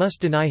me, he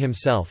must deny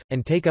himself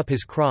and take up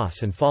his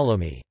cross and follow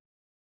me.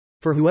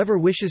 For whoever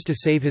wishes to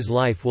save his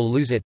life will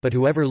lose it, but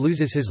whoever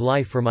loses his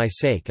life for my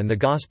sake and the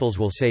gospel's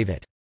will save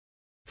it.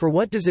 For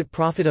what does it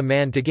profit a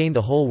man to gain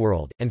the whole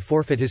world, and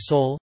forfeit his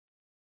soul?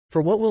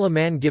 For what will a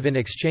man give in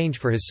exchange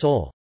for his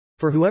soul?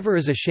 For whoever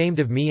is ashamed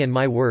of me and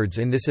my words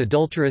in this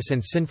adulterous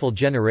and sinful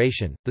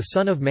generation, the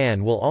Son of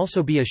Man will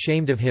also be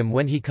ashamed of him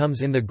when he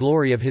comes in the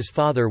glory of his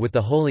Father with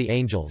the holy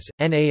angels.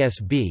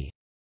 NASB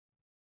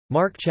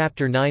Mark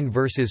chapter 9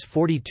 verses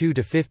 42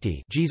 to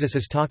 50. Jesus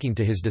is talking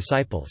to his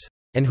disciples.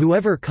 And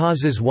whoever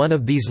causes one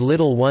of these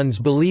little ones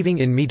believing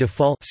in me to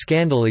fall,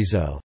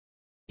 scandalizo.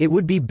 It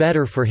would be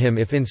better for him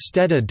if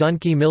instead a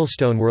donkey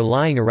millstone were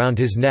lying around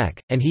his neck,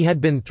 and he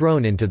had been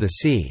thrown into the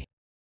sea.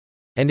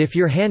 And if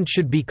your hand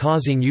should be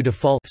causing you to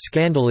fall,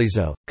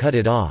 scandalizo, cut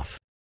it off.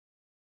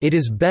 It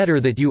is better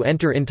that you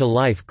enter into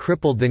life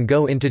crippled than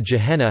go into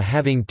Gehenna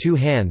having two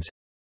hands,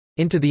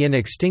 into the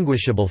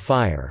inextinguishable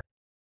fire.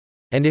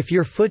 And if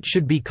your foot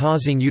should be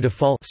causing you to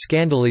fall,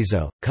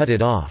 scandalizo, cut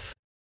it off.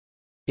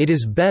 It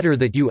is better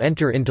that you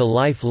enter into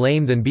life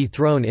lame than be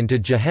thrown into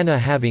Gehenna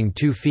having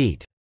 2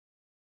 feet.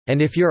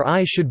 And if your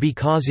eye should be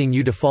causing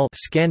you to fall,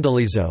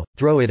 scandalizo,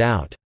 throw it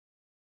out.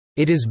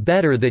 It is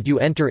better that you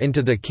enter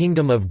into the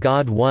kingdom of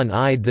God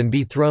one-eyed than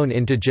be thrown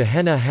into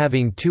Gehenna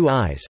having 2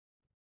 eyes,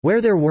 where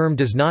their worm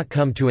does not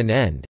come to an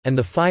end, and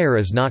the fire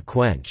is not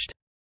quenched.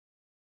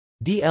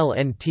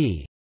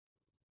 DLNT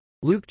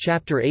Luke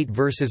chapter 8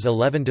 verses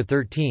 11 to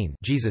 13.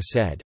 Jesus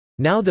said,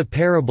 Now the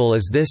parable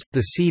is this: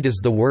 the seed is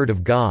the word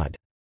of God.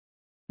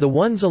 The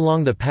ones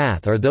along the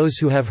path are those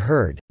who have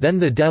heard, then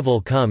the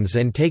devil comes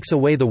and takes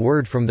away the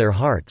word from their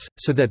hearts,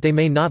 so that they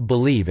may not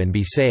believe and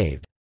be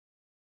saved.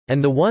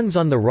 And the ones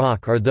on the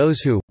rock are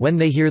those who, when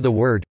they hear the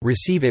word,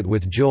 receive it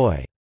with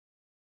joy.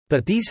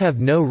 But these have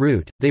no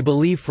root, they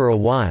believe for a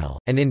while,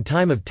 and in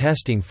time of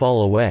testing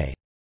fall away.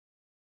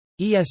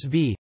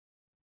 ESV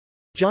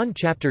John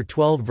chapter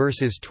 12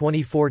 verses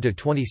 24 to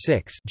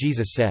 26.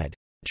 Jesus said,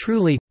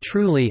 Truly,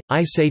 truly,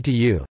 I say to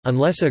you,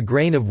 unless a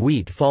grain of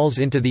wheat falls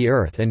into the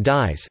earth and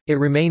dies, it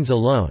remains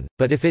alone,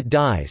 but if it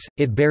dies,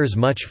 it bears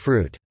much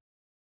fruit.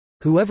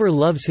 Whoever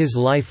loves his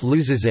life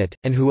loses it,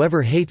 and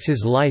whoever hates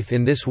his life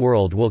in this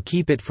world will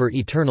keep it for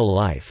eternal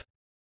life.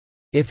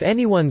 If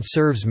anyone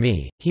serves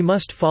me, he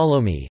must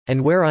follow me,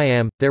 and where I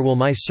am, there will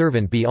my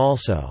servant be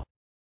also.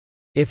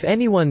 If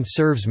anyone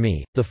serves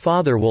me, the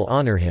Father will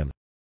honor him.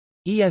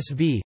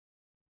 ESV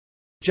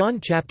John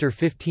chapter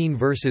 15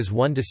 verses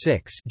 1 to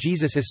 6.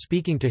 Jesus is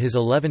speaking to his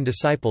 11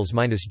 disciples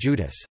minus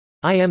Judas.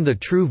 I am the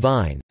true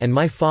vine, and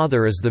my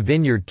Father is the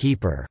vineyard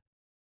keeper.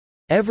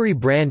 Every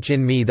branch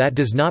in me that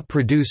does not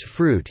produce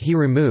fruit he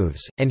removes,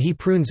 and he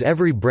prunes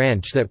every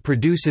branch that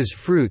produces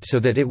fruit so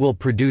that it will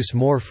produce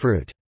more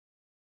fruit.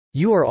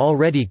 You are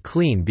already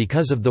clean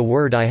because of the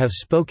word I have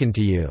spoken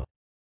to you.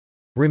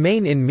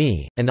 Remain in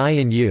me, and I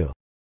in you.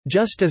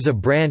 Just as a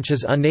branch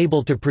is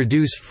unable to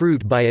produce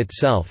fruit by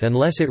itself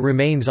unless it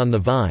remains on the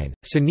vine,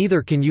 so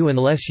neither can you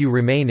unless you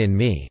remain in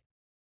me.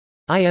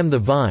 I am the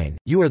vine,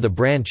 you are the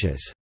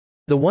branches.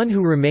 The one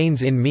who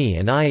remains in me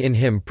and I in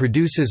him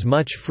produces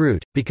much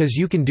fruit, because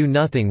you can do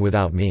nothing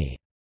without me.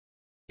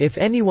 If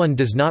anyone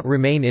does not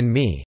remain in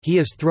me, he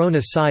is thrown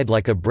aside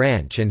like a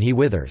branch and he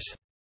withers.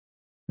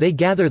 They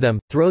gather them,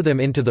 throw them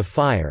into the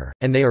fire,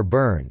 and they are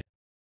burned.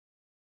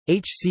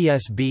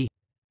 HCSB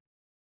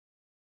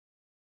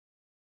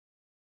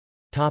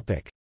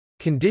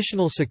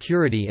Conditional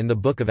security in the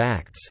Book of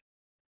Acts.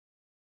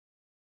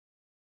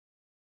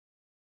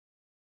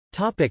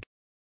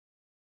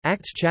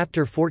 Acts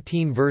chapter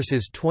 14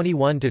 verses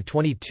 21 to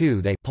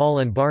 22. They, Paul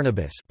and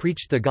Barnabas,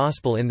 preached the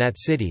gospel in that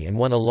city and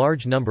won a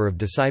large number of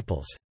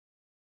disciples.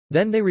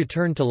 Then they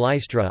returned to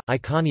Lystra,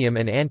 Iconium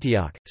and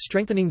Antioch,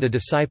 strengthening the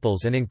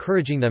disciples and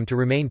encouraging them to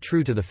remain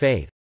true to the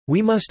faith.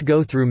 We must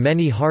go through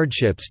many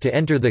hardships to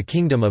enter the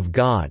kingdom of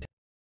God,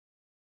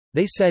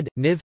 they said.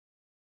 Niv.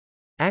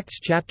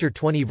 Acts chapter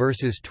 20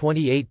 verses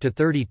 28 to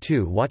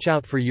 32. Watch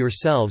out for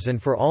yourselves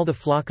and for all the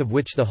flock of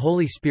which the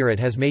Holy Spirit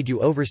has made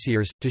you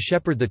overseers, to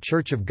shepherd the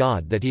church of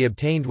God that he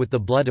obtained with the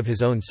blood of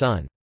his own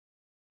Son.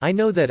 I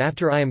know that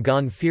after I am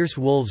gone fierce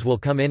wolves will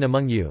come in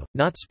among you,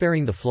 not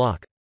sparing the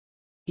flock.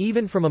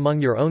 Even from among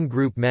your own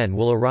group men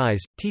will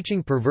arise,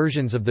 teaching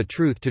perversions of the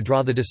truth to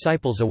draw the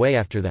disciples away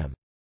after them.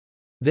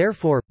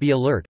 Therefore, be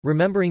alert,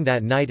 remembering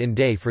that night and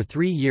day for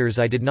 3 years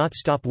I did not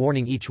stop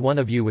warning each one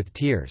of you with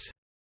tears.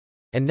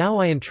 And now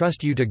I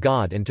entrust you to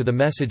God and to the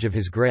message of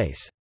his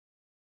grace.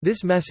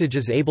 This message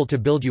is able to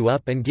build you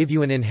up and give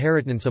you an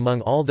inheritance among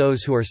all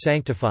those who are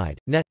sanctified.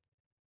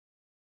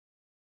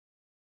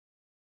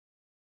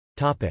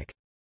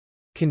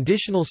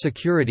 Conditional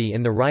security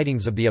in the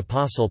writings of the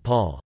Apostle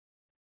Paul.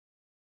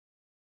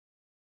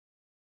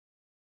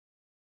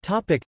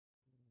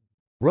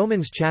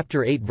 Romans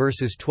chapter 8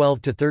 verses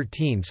 12 to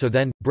 13. So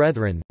then,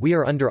 brethren, we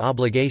are under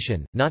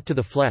obligation, not to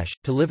the flesh,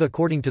 to live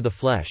according to the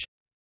flesh.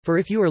 For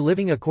if you are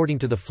living according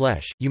to the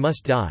flesh, you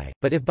must die,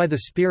 but if by the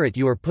Spirit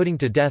you are putting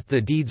to death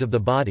the deeds of the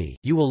body,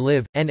 you will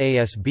live.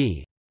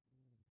 NASB.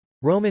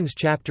 Romans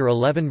chapter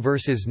 11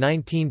 verses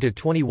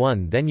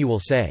 19–21. Then you will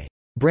say,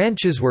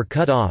 "Branches were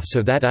cut off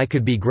so that I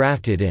could be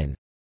grafted in."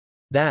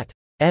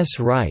 That's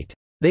right.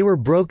 They were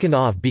broken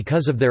off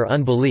because of their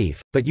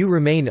unbelief, but you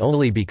remain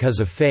only because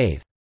of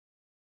faith.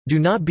 Do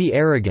not be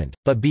arrogant,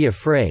 but be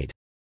afraid.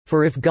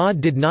 For if God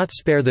did not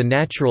spare the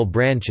natural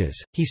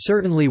branches, he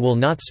certainly will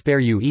not spare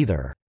you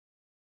either.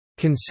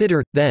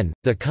 Consider, then,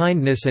 the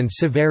kindness and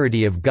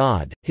severity of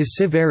God, his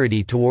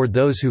severity toward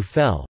those who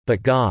fell,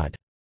 but God's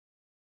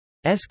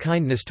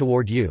kindness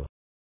toward you,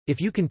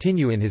 if you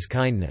continue in his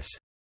kindness.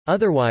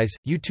 Otherwise,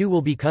 you too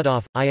will be cut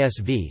off.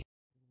 ISV.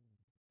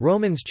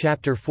 Romans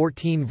chapter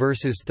 14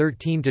 verses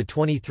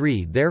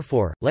 13–23.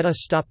 Therefore, let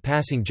us stop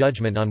passing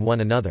judgment on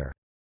one another.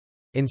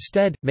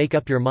 Instead, make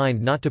up your mind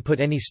not to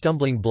put any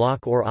stumbling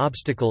block or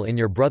obstacle in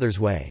your brother's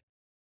way.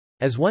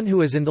 As one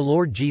who is in the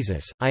Lord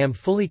Jesus, I am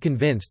fully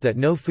convinced that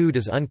no food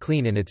is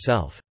unclean in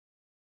itself.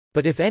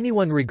 But if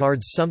anyone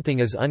regards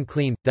something as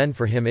unclean, then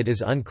for him it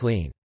is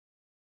unclean.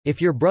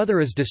 If your brother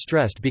is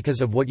distressed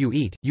because of what you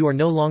eat, you are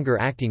no longer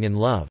acting in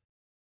love.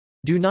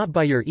 Do not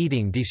by your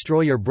eating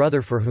destroy your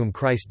brother for whom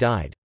Christ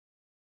died.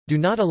 Do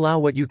not allow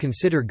what you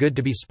consider good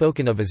to be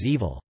spoken of as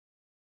evil.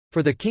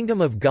 For the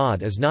kingdom of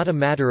God is not a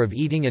matter of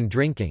eating and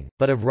drinking,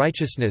 but of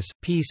righteousness,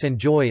 peace and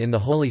joy in the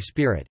Holy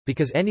Spirit,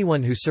 because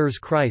anyone who serves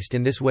Christ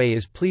in this way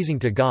is pleasing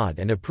to God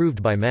and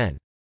approved by men.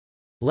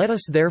 Let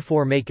us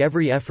therefore make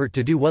every effort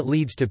to do what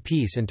leads to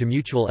peace and to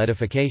mutual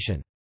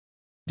edification.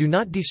 Do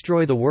not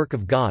destroy the work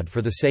of God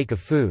for the sake of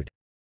food.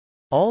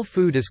 All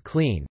food is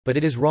clean, but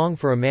it is wrong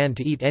for a man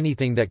to eat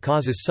anything that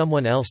causes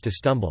someone else to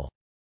stumble.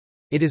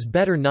 It is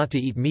better not to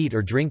eat meat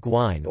or drink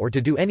wine or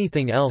to do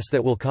anything else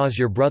that will cause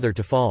your brother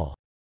to fall.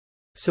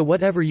 So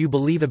whatever you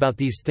believe about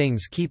these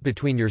things keep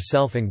between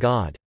yourself and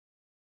God.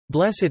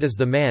 Blessed is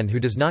the man who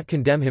does not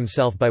condemn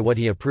himself by what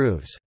he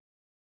approves.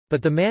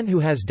 But the man who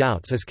has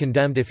doubts is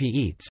condemned if he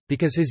eats,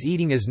 because his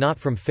eating is not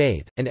from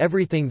faith, and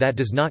everything that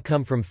does not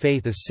come from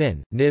faith is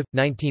sin. Niv.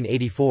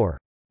 1984.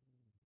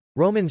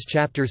 Romans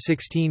chapter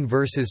 16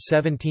 verses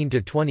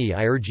 17–20.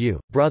 I urge you,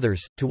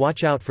 brothers, to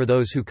watch out for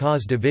those who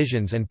cause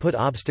divisions and put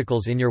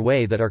obstacles in your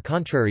way that are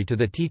contrary to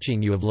the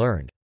teaching you have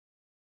learned.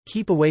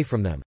 Keep away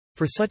from them.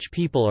 For such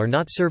people are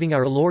not serving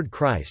our Lord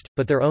Christ,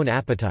 but their own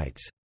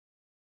appetites.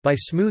 By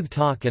smooth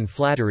talk and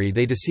flattery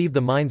they deceive the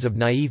minds of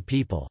naive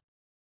people.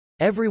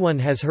 Everyone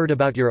has heard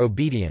about your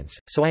obedience,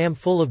 so I am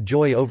full of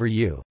joy over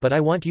you, but I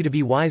want you to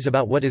be wise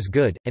about what is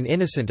good, and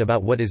innocent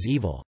about what is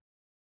evil.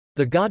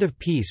 The God of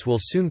peace will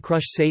soon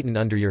crush Satan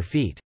under your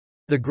feet.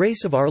 The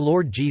grace of our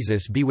Lord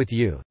Jesus be with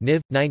you.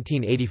 Niv.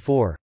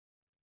 1984.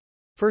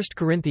 1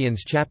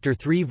 Corinthians chapter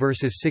 3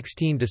 verses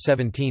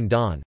 16–17.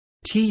 Don.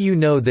 You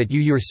know that you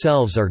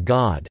yourselves are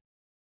God's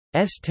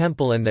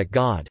temple and that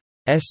God's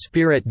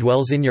Spirit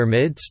dwells in your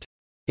midst?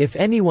 If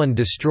anyone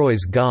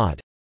destroys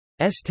God's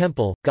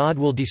temple, God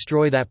will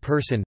destroy that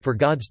person, for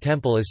God's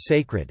temple is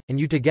sacred, and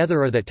you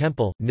together are that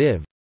temple.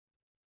 Niv.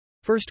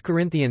 1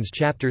 Corinthians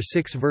chapter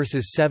 6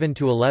 verses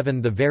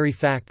 7–11. The very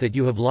fact that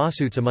you have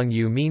lawsuits among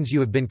you means you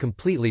have been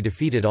completely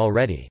defeated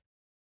already.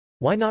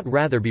 Why not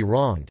rather be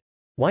wronged?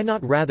 Why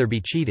not rather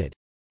be cheated?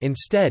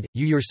 Instead,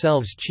 you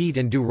yourselves cheat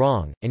and do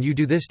wrong, and you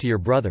do this to your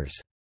brothers.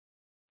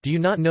 Do you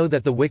not know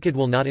that the wicked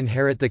will not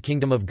inherit the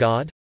kingdom of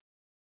God?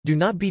 Do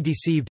not be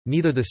deceived,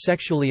 neither the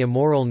sexually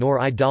immoral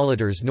nor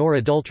idolaters nor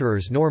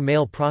adulterers nor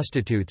male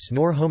prostitutes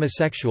nor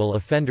homosexual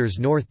offenders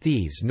nor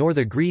thieves nor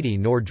the greedy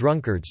nor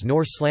drunkards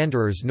nor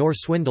slanderers nor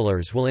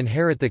swindlers will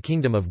inherit the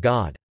kingdom of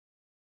God.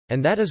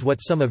 And that is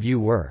what some of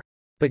you were.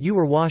 But you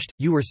were washed,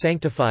 you were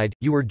sanctified,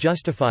 you were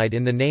justified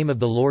in the name of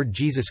the Lord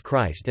Jesus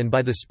Christ and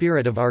by the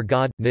Spirit of our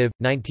God. Niv.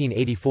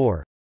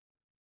 1984.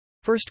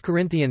 1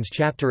 Corinthians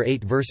chapter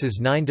 8 verses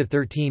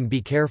 9–13.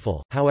 Be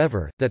careful,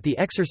 however, that the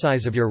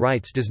exercise of your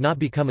rights does not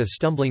become a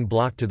stumbling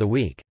block to the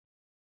weak.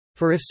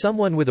 For if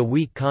someone with a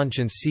weak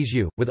conscience sees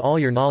you, with all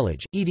your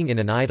knowledge, eating in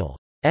an idol's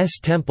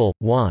temple,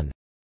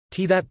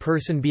 that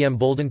person be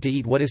emboldened to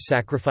eat what is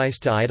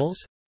sacrificed to idols?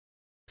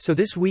 So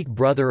this weak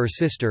brother or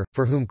sister,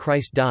 for whom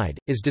Christ died,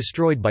 is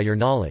destroyed by your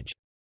knowledge.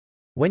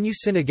 When you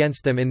sin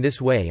against them in this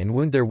way and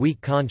wound their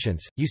weak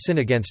conscience, you sin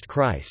against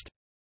Christ.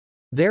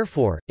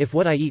 Therefore, if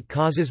what I eat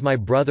causes my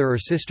brother or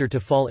sister to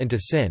fall into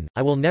sin,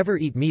 I will never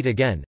eat meat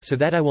again, so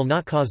that I will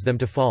not cause them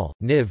to fall.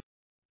 Niv.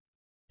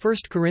 1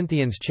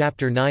 Corinthians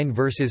chapter 9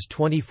 verses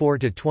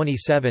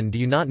 24–27. Do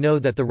you not know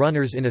that the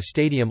runners in a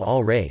stadium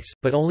all race,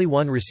 but only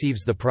one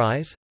receives the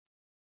prize?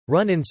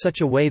 Run in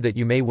such a way that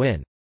you may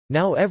win.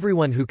 Now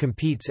everyone who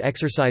competes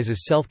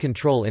exercises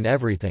self-control in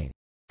everything.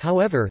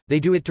 However, they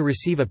do it to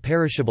receive a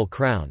perishable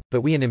crown,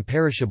 but we an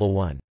imperishable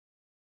one.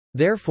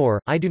 Therefore,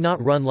 I do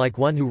not run like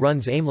one who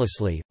runs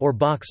aimlessly, or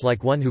box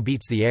like one who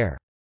beats the air.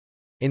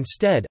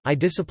 Instead, I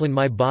discipline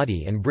my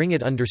body and bring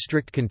it under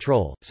strict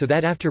control, so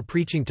that after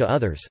preaching to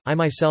others, I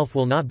myself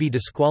will not be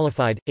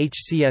disqualified.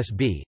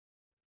 HCSB.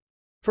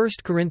 1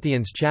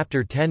 Corinthians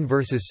chapter 10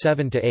 verses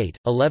 7 to 8,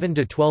 11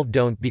 to 12.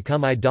 Don't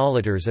become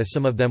idolaters as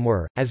some of them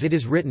were, as it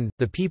is written,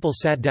 the people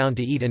sat down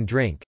to eat and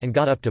drink, and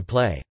got up to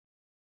play.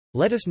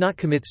 Let us not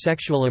commit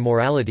sexual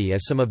immorality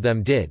as some of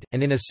them did,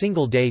 and in a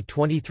single day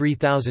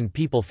 23,000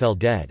 people fell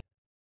dead.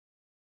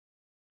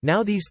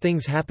 Now these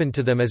things happened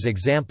to them as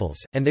examples,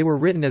 and they were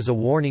written as a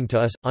warning to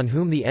us, on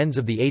whom the ends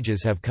of the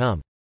ages have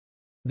come.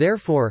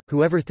 Therefore,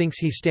 whoever thinks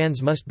he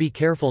stands must be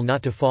careful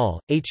not to fall.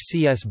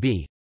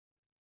 HCSB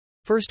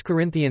 1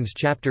 Corinthians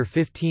chapter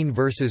 15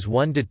 verses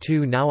 1 to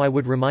 2. Now I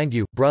would remind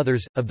you,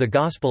 brothers, of the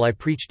gospel I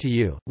preached to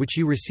you, which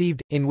you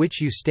received, in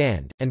which you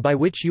stand, and by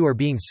which you are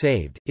being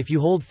saved, if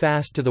you hold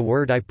fast to the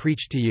word I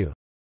preached to you,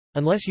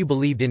 unless you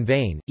believed in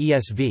vain.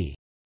 ESV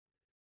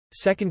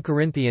 2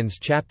 Corinthians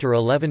chapter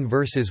 11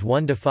 verses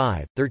 1 to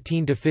 5,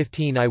 13 to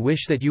 15. I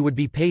wish that you would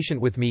be patient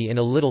with me in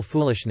a little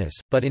foolishness,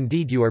 but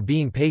indeed you are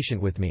being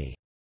patient with me.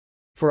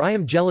 For I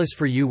am jealous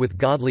for you with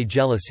godly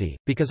jealousy,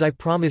 because I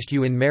promised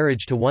you in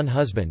marriage to one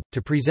husband,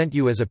 to present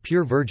you as a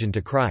pure virgin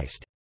to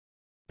Christ.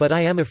 But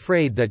I am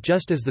afraid that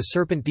just as the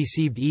serpent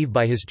deceived Eve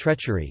by his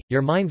treachery,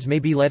 your minds may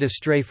be led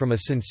astray from a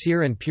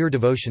sincere and pure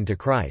devotion to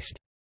Christ.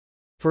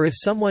 For if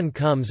someone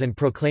comes and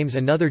proclaims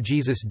another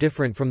Jesus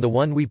different from the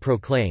one we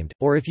proclaimed,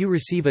 or if you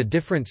receive a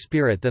different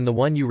spirit than the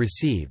one you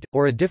received,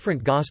 or a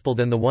different gospel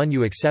than the one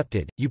you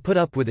accepted, you put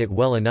up with it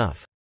well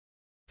enough.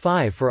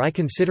 5 For I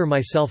consider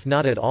myself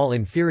not at all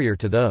inferior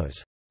to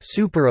those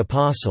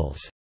super-apostles.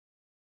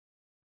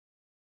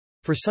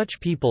 For such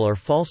people are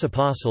false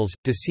apostles,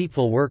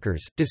 deceitful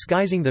workers,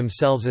 disguising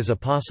themselves as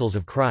apostles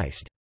of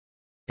Christ.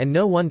 And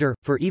no wonder,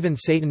 for even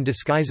Satan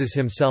disguises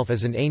himself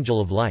as an angel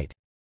of light.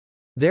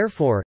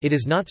 Therefore, it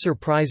is not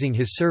surprising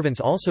his servants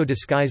also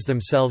disguise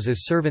themselves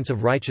as servants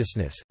of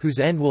righteousness, whose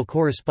end will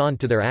correspond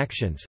to their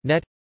actions.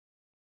 Net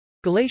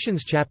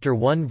Galatians chapter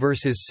 1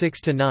 verses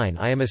 6 to 9.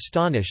 I am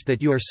astonished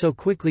that you are so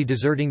quickly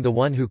deserting the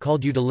one who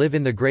called you to live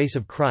in the grace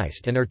of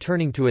Christ and are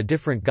turning to a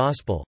different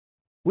gospel,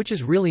 which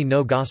is really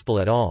no gospel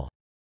at all.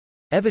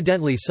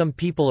 Evidently some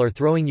people are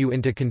throwing you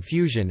into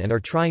confusion and are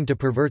trying to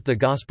pervert the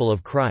gospel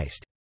of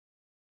Christ.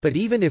 But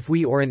even if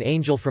we or an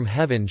angel from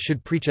heaven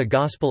should preach a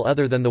gospel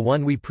other than the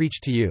one we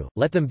preach to you,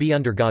 let them be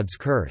under God's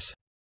curse.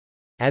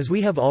 As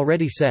we have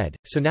already said,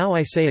 so now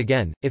I say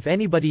again, if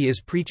anybody is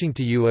preaching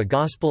to you a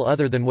gospel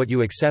other than what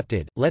you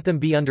accepted, let them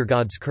be under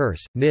God's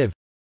curse. Niv.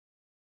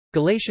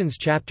 Galatians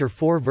chapter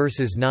 4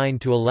 verses 9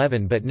 to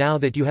 11. But now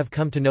that you have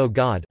come to know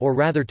God, or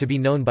rather to be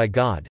known by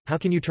God, how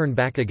can you turn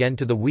back again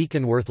to the weak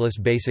and worthless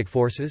basic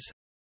forces?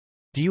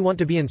 Do you want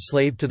to be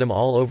enslaved to them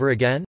all over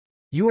again?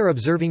 You are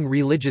observing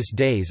religious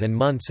days and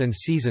months and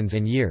seasons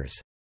and years.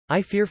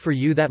 I fear for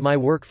you that my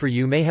work for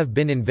you may have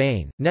been in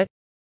vain. Net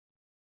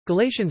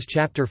Galatians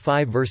chapter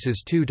 5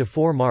 verses 2 to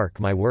 4.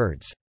 Mark my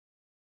words.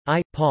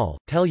 I, Paul,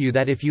 tell you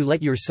that if you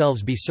let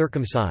yourselves be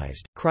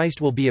circumcised, Christ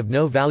will be of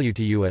no value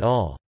to you at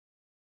all.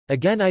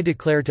 Again I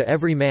declare to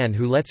every man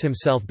who lets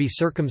himself be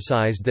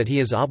circumcised that he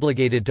is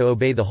obligated to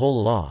obey the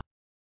whole law.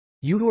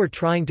 You who are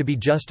trying to be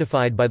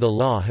justified by the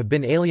law have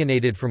been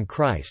alienated from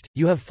Christ,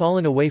 you have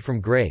fallen away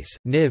from grace.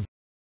 Niv.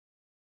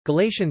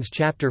 Galatians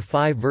chapter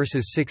 5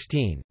 verses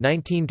 16,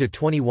 19 to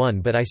 21.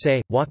 But I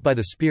say, walk by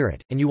the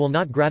Spirit, and you will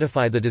not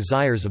gratify the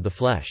desires of the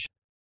flesh.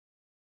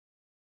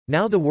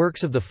 Now the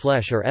works of the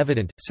flesh are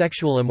evident: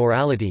 sexual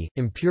immorality,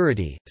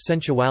 impurity,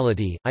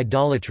 sensuality,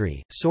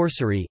 idolatry,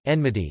 sorcery,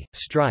 enmity,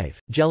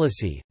 strife,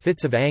 jealousy,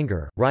 fits of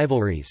anger,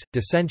 rivalries,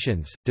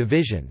 dissensions,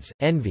 divisions,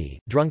 envy,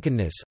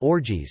 drunkenness,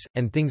 orgies,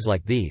 and things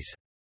like these.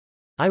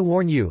 I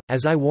warn you,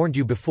 as I warned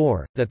you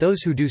before, that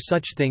those who do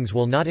such things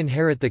will not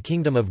inherit the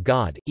kingdom of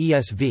God.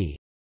 ESV.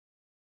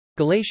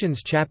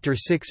 Galatians chapter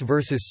 6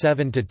 verses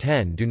 7 to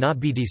 10. Do not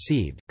be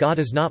deceived, God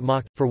is not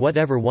mocked, for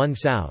whatever one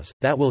sows,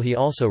 that will he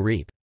also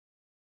reap.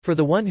 For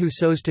the one who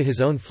sows to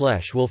his own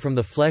flesh will from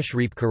the flesh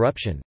reap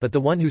corruption, but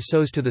the one who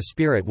sows to the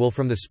Spirit will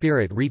from the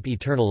Spirit reap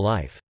eternal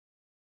life.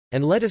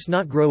 And let us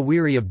not grow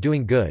weary of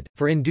doing good,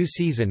 for in due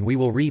season we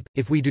will reap,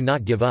 if we do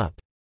not give up.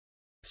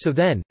 So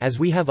then, as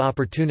we have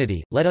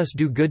opportunity, let us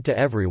do good to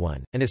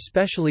everyone, and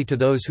especially to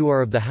those who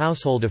are of the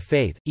household of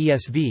faith.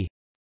 ESV.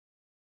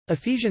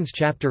 Ephesians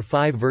chapter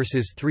 5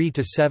 verses 3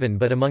 to 7.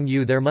 But among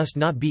you there must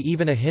not be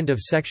even a hint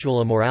of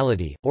sexual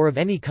immorality, or of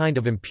any kind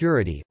of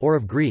impurity, or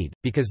of greed,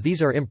 because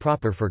these are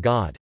improper for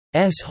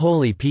God's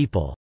holy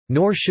people.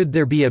 Nor should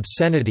there be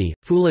obscenity,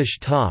 foolish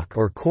talk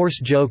or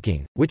coarse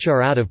joking, which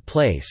are out of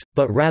place,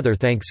 but rather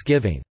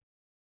thanksgiving.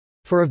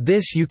 For of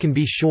this you can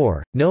be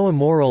sure, no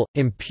immoral,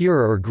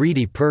 impure or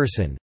greedy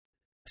person,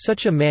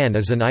 such a man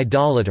is an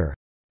idolater,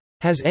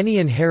 has any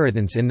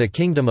inheritance in the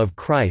kingdom of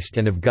Christ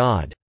and of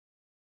God.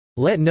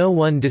 Let no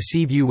one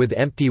deceive you with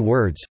empty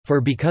words,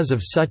 for because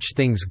of such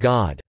things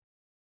God's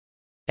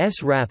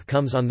wrath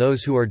comes on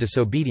those who are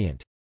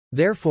disobedient.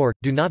 Therefore,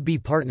 do not be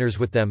partners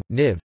with them.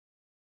 Niv.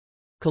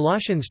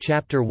 Colossians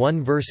chapter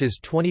 1 verses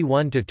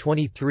 21 to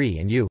 23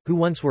 And you, who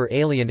once were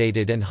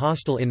alienated and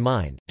hostile in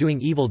mind,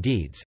 doing evil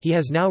deeds, he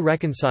has now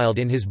reconciled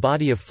in his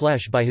body of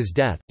flesh by his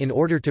death, in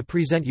order to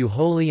present you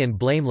holy and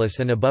blameless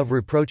and above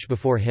reproach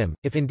before him,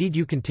 if indeed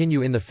you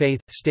continue in the faith,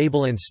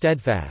 stable and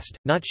steadfast,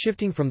 not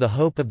shifting from the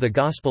hope of the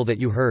gospel that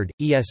you heard.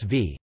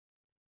 ESV.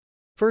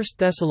 1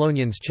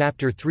 Thessalonians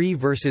chapter 3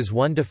 verses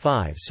 1 to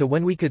 5 So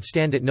when we could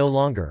stand it no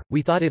longer,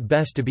 we thought it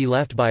best to be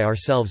left by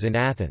ourselves in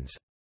Athens.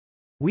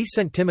 We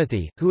sent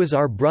Timothy, who is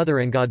our brother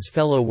and God's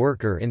fellow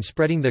worker in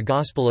spreading the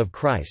gospel of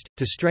Christ,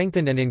 to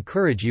strengthen and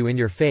encourage you in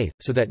your faith,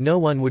 so that no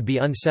one would be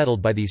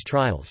unsettled by these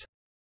trials.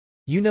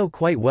 You know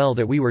quite well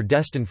that we were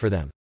destined for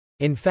them.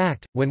 In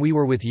fact, when we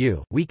were with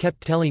you, we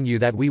kept telling you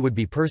that we would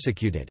be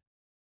persecuted.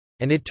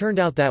 And it turned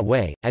out that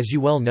way, as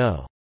you well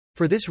know.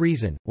 For this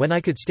reason, when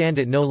I could stand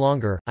it no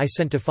longer, I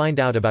sent to find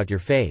out about your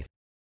faith.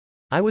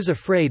 I was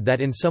afraid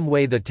that in some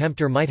way the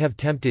tempter might have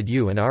tempted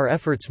you and our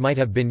efforts might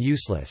have been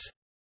useless.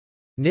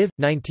 Niv.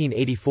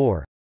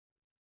 1984.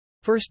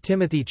 1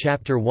 Timothy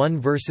chapter 1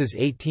 verses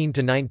 18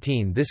 to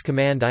 19 This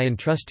command I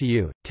entrust to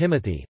you,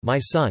 Timothy, my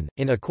son,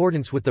 in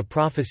accordance with the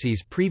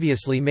prophecies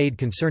previously made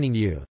concerning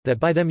you, that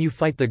by them you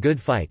fight the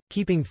good fight,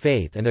 keeping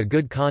faith and a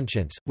good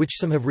conscience, which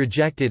some have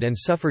rejected and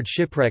suffered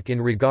shipwreck in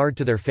regard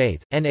to their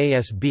faith.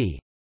 NASB.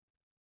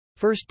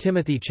 1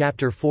 Timothy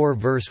chapter 4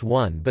 verse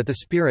 1 But the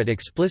Spirit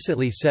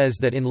explicitly says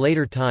that in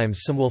later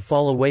times some will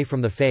fall away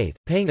from the faith,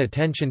 paying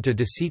attention to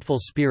deceitful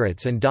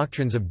spirits and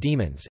doctrines of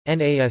demons.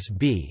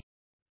 NASB.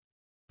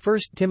 1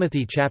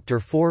 Timothy chapter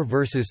 4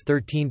 verses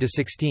 13 to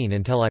 16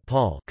 Until I,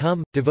 Paul,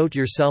 come, devote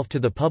yourself to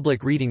the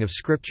public reading of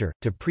Scripture,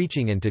 to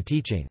preaching and to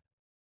teaching.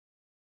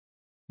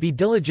 Be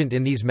diligent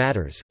in these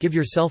matters, give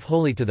yourself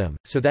wholly to them,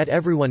 so that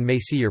everyone may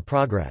see your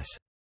progress.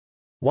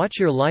 Watch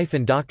your life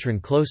and doctrine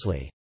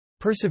closely.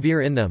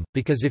 Persevere in them,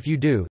 because if you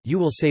do, you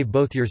will save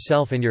both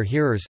yourself and your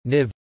hearers.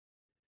 Niv.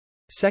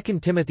 2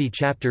 Timothy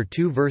chapter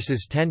 2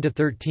 verses 10 to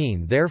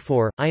 13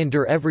 Therefore, I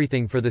endure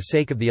everything for the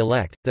sake of the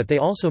elect, that they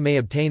also may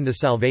obtain the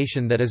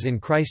salvation that is in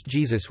Christ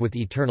Jesus with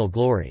eternal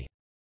glory.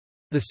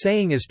 The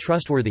saying is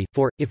trustworthy,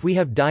 for, if we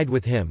have died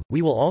with him,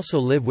 we will also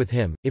live with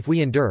him, if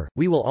we endure,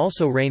 we will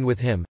also reign with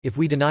him, if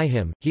we deny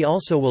him, he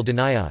also will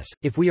deny us,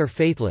 if we are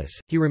faithless,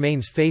 he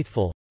remains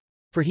faithful,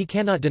 for he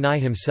cannot deny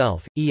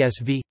himself.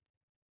 ESV.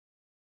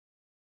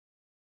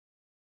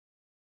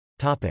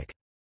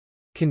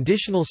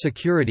 Conditional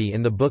security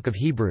in the Book of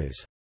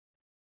Hebrews.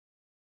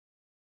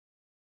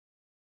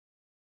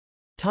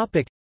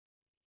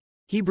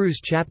 Hebrews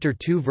chapter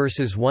 2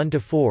 verses 1 to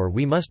 4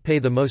 We must pay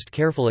the most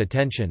careful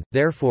attention,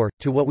 therefore,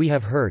 to what we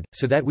have heard,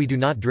 so that we do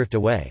not drift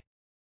away.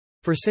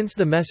 For since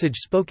the message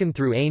spoken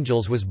through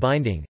angels was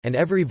binding, and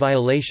every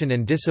violation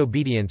and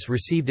disobedience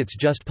received its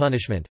just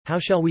punishment, how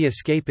shall we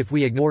escape if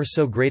we ignore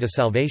so great a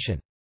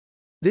salvation?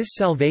 This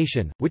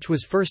salvation, which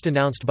was first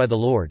announced by the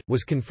Lord,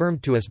 was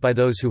confirmed to us by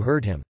those who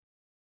heard him.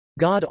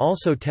 God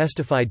also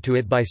testified to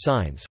it by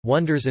signs,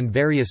 wonders and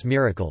various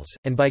miracles,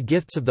 and by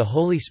gifts of the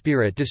Holy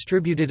Spirit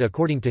distributed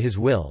according to his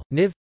will.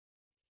 Niv.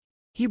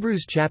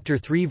 Hebrews chapter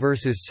 3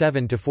 verses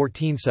 7 to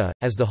 14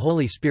 As the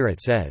Holy Spirit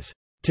says,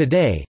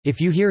 Today,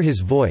 if you hear his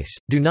voice,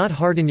 do not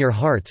harden your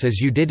hearts as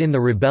you did in the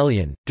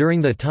rebellion,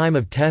 during the time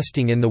of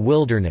testing in the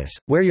wilderness,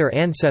 where your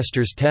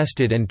ancestors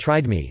tested and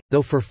tried me,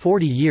 though for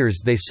 40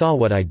 years they saw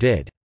what I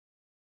did.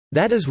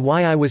 That is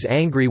why I was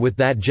angry with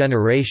that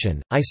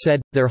generation. I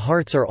said, their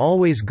hearts are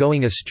always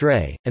going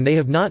astray, and they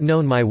have not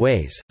known my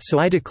ways, so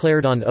I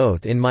declared on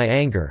oath in my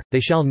anger, they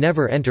shall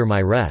never enter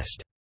my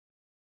rest.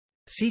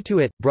 See to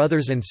it,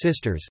 brothers and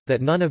sisters,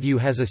 that none of you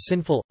has a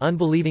sinful,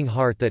 unbelieving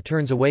heart that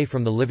turns away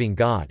from the living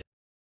God.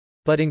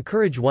 But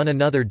encourage one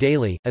another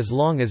daily, as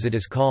long as it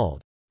is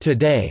called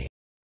today,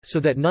 so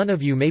that none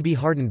of you may be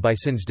hardened by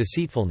sin's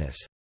deceitfulness.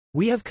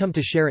 We have come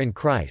to share in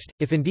Christ,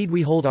 if indeed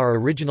we hold our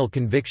original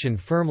conviction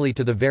firmly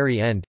to the very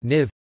end.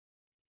 Niv.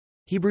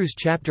 Hebrews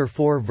chapter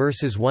 4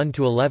 verses 1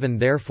 to 11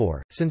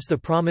 Therefore, since the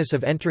promise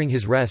of entering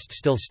his rest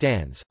still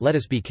stands, let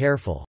us be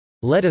careful.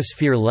 Let us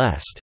fear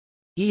lest.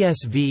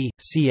 ESV,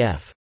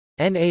 cf.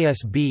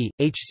 NASB,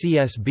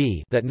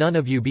 HCSB that none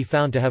of you be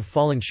found to have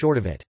fallen short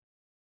of it.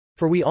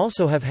 For we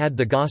also have had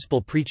the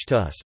gospel preached to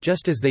us,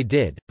 just as they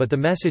did, but the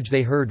message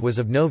they heard was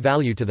of no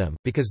value to them,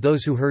 because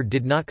those who heard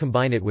did not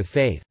combine it with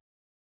faith.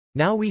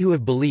 Now we who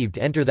have believed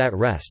enter that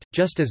rest,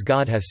 just as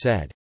God has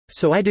said,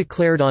 So I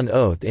declared on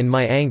oath in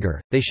my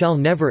anger, they shall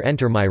never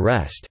enter my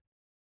rest.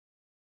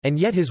 And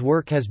yet his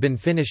work has been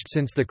finished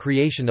since the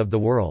creation of the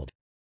world.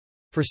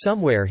 For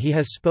somewhere he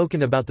has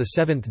spoken about the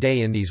seventh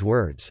day in these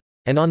words,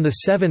 And on the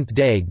seventh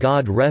day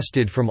God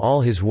rested from all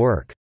his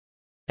work.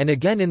 And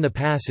again in the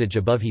passage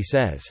above he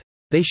says,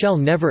 They shall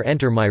never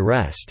enter my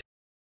rest.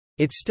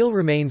 It still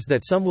remains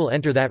that some will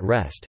enter that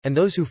rest, and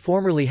those who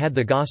formerly had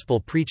the gospel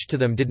preached to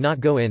them did not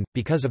go in,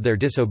 because of their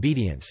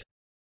disobedience.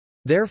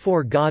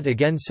 Therefore God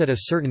again set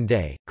a certain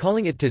day,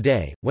 calling it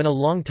today, when a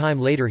long time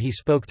later he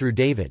spoke through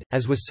David,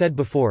 as was said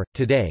before,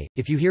 Today,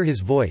 if you hear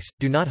his voice,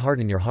 do not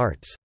harden your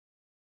hearts.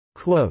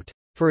 Quote,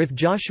 For if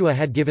Joshua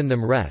had given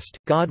them rest,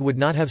 God would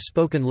not have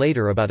spoken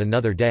later about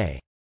another day.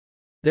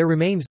 There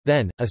remains,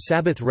 then, a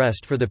Sabbath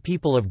rest for the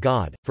people of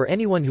God, for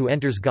anyone who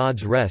enters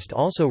God's rest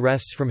also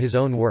rests from his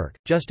own work,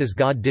 just as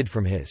God did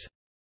from his.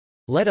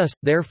 Let us,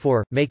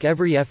 therefore, make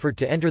every effort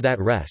to enter that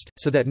rest,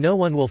 so that no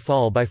one will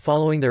fall by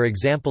following their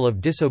example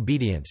of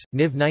disobedience.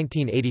 Niv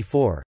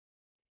 1984.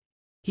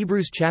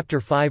 Hebrews chapter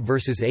 5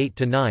 verses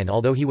 8–9.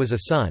 Although he was a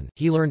son,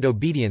 he learned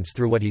obedience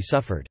through what he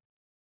suffered.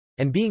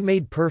 And being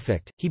made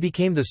perfect, he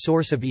became the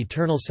source of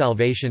eternal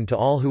salvation to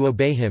all who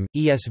obey him.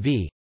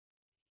 ESV.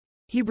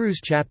 Hebrews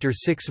chapter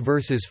 6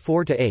 verses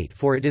 4–8.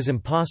 For it is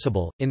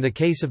impossible, in the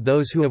case of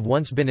those who have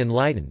once been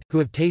enlightened, who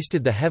have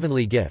tasted the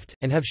heavenly gift,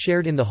 and have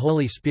shared in the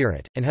Holy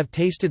Spirit, and have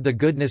tasted the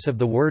goodness of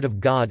the Word of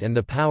God and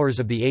the powers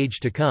of the age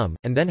to come,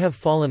 and then have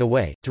fallen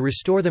away, to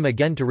restore them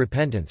again to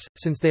repentance,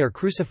 since they are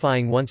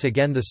crucifying once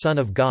again the Son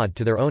of God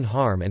to their own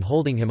harm and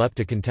holding him up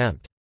to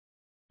contempt.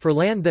 For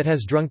land that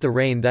has drunk the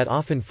rain that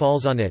often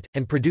falls on it,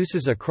 and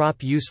produces a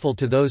crop useful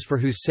to those for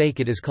whose sake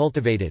it is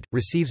cultivated,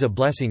 receives a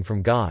blessing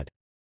from God.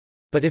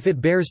 But if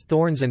it bears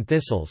thorns and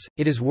thistles,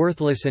 it is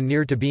worthless and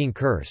near to being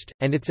cursed,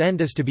 and its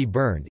end is to be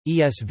burned.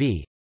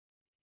 ESV.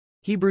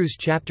 Hebrews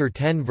chapter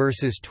 10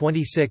 verses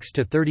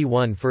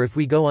 26–31. For if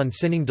we go on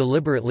sinning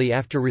deliberately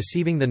after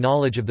receiving the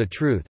knowledge of the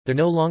truth, there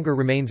no longer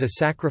remains a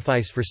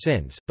sacrifice for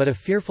sins, but a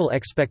fearful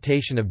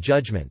expectation of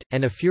judgment,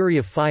 and a fury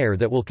of fire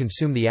that will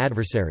consume the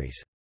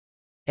adversaries.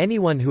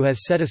 Anyone who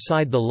has set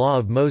aside the law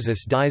of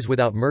Moses dies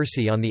without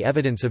mercy on the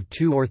evidence of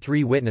 2 or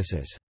 3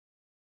 witnesses.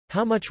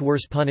 How much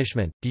worse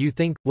punishment, do you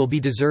think, will be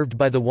deserved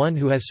by the one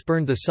who has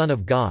spurned the Son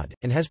of God,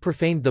 and has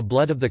profaned the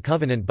blood of the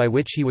covenant by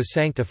which he was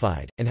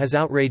sanctified, and has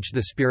outraged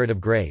the Spirit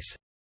of grace?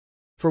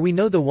 For we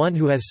know the one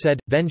who has said,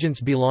 "Vengeance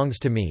belongs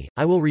to me,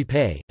 I will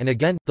repay," and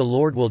again, "The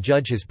Lord will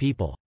judge his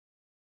people."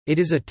 It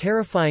is a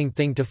terrifying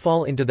thing to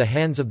fall into the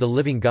hands of the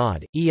living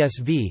God.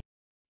 ESV.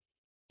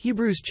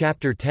 Hebrews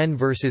chapter 10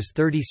 verses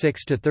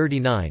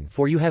 36–39.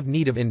 For you have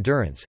need of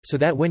endurance, so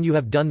that when you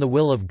have done the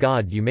will of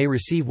God you may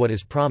receive what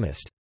is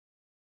promised.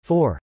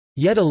 For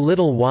yet a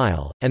little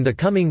while, and the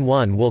coming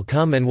one will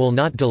come and will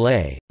not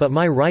delay, but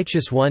my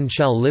righteous one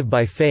shall live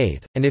by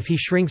faith, and if he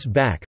shrinks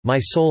back, my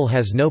soul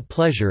has no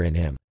pleasure in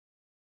him.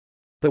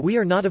 But we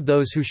are not of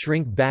those who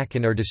shrink back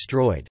and are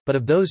destroyed, but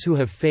of those who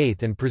have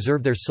faith and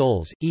preserve their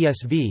souls.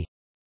 ESV.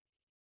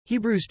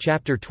 Hebrews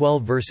chapter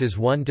 12 verses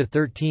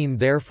 1–13.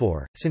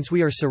 Therefore, since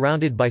we are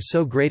surrounded by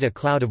so great a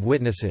cloud of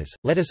witnesses,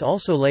 let us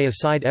also lay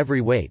aside every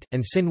weight,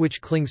 and sin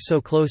which clings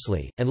so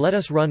closely, and let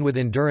us run with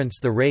endurance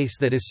the race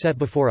that is set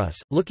before us,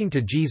 looking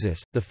to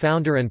Jesus, the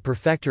founder and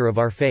perfecter of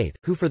our faith,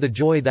 who for the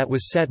joy that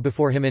was set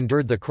before him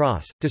endured the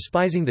cross,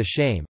 despising the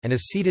shame, and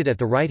is seated at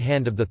the right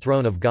hand of the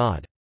throne of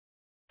God.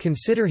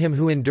 Consider him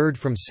who endured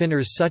from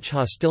sinners such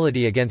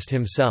hostility against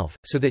himself,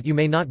 so that you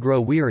may not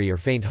grow weary or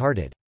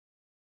faint-hearted.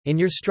 In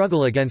your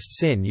struggle against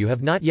sin you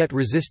have not yet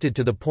resisted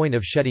to the point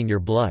of shedding your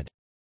blood.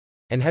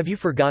 And have you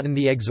forgotten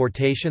the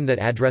exhortation that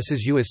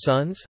addresses you as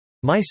sons?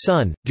 My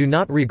son, do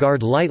not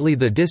regard lightly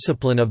the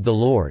discipline of the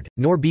Lord,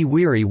 nor be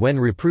weary when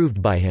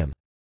reproved by him.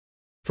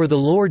 For the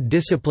Lord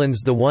disciplines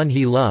the one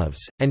he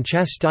loves, and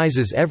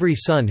chastises every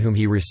son whom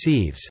he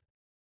receives.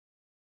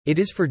 It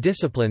is for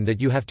discipline that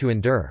you have to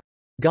endure.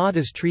 God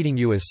is treating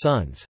you as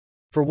sons.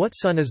 For what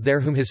son is there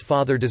whom his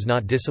father does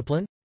not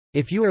discipline?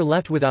 If you are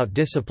left without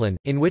discipline,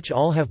 in which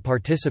all have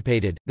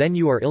participated, then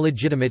you are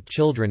illegitimate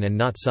children and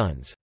not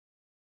sons.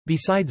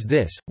 Besides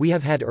this, we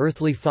have had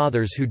earthly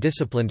fathers who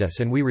disciplined us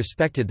and we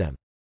respected them.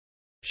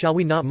 Shall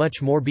we not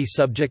much more be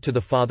subject to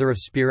the Father of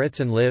spirits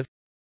and live?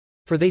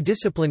 For they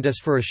disciplined us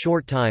for a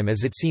short time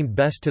as it seemed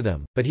best to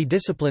them, but he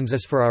disciplines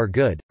us for our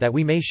good, that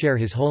we may share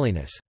his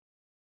holiness.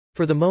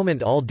 For the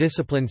moment all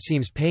discipline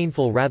seems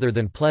painful rather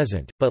than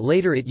pleasant, but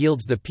later it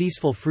yields the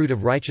peaceful fruit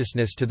of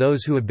righteousness to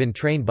those who have been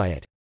trained by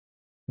it.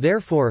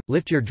 Therefore,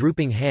 lift your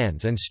drooping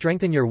hands and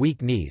strengthen your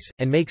weak knees,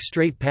 and make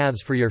straight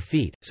paths for your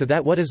feet, so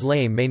that what is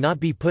lame may not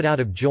be put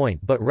out of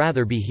joint but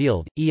rather be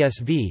healed.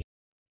 ESV.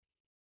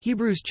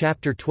 Hebrews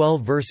chapter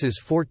 12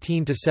 verses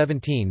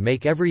 14–17.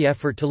 Make every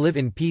effort to live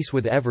in peace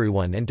with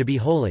everyone and to be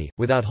holy,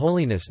 without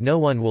holiness no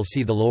one will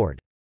see the Lord.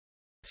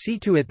 See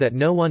to it that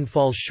no one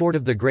falls short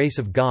of the grace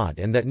of God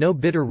and that no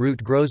bitter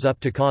root grows up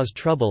to cause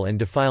trouble and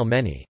defile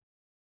many.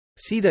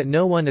 See that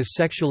no one is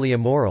sexually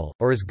immoral,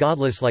 or is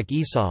godless like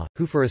Esau,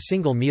 who for a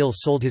single meal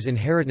sold his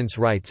inheritance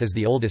rights as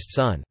the oldest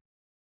son.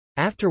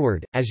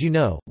 Afterward, as you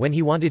know, when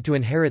he wanted to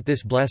inherit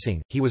this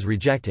blessing, he was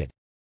rejected.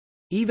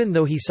 Even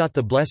though he sought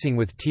the blessing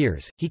with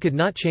tears, he could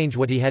not change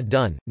what he had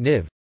done.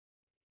 Niv.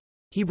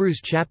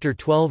 Hebrews chapter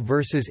 12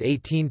 verses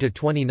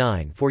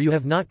 18–29. For you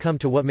have not come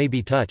to what may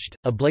be touched,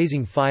 a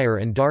blazing fire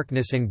and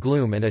darkness and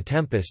gloom and a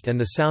tempest and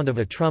the sound of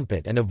a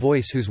trumpet and a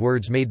voice whose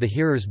words made the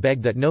hearers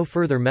beg that no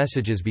further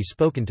messages be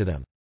spoken to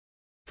them.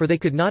 For they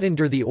could not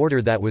endure the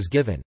order that was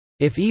given,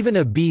 "If even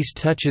a beast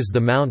touches the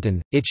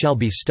mountain, it shall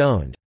be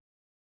stoned."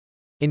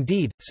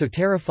 Indeed, so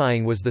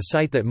terrifying was the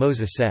sight that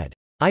Moses said,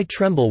 "I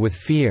tremble with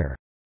fear."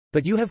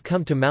 But you have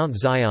come to Mount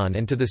Zion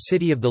and to the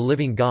city of the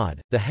living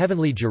God, the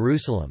heavenly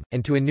Jerusalem,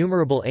 and to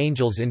innumerable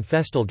angels in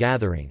festal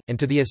gathering, and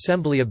to the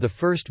assembly of the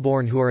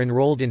firstborn who are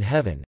enrolled in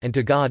heaven, and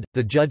to God,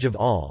 the judge of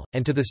all,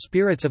 and to the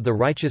spirits of the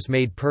righteous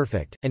made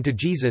perfect, and to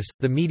Jesus,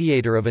 the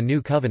mediator of a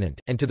new covenant,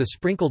 and to the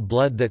sprinkled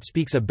blood that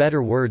speaks a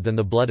better word than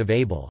the blood of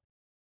Abel.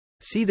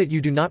 See that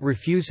you do not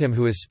refuse him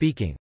who is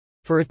speaking.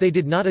 For if they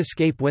did not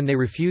escape when they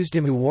refused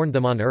him who warned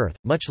them on earth,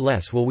 much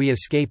less will we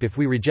escape if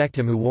we reject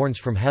him who warns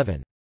from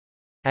heaven.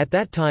 At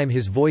that time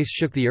his voice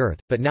shook the earth,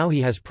 but now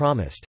he has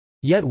promised,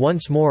 "Yet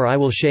once more I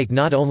will shake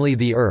not only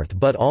the earth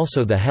but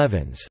also the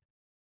heavens."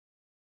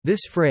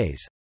 This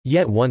phrase,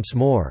 "yet once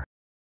more,"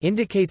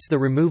 indicates the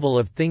removal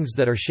of things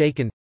that are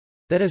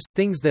shaken—that is,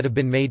 things that have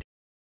been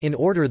made—in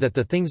order that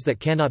the things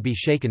that cannot be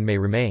shaken may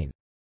remain.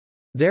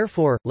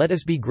 Therefore, let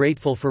us be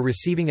grateful for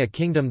receiving a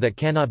kingdom that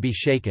cannot be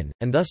shaken,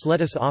 and thus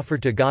let us offer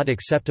to God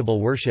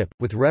acceptable worship,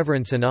 with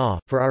reverence and awe,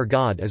 for our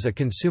God is a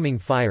consuming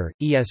fire.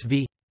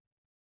 ESV.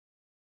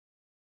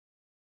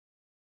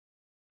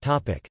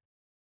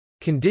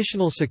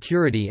 Conditional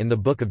security in the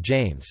Book of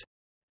James.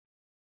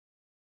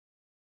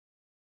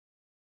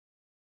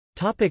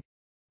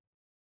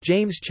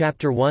 James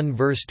chapter 1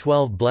 verse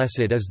 12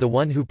 Blessed is the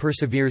one who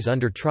perseveres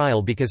under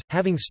trial because,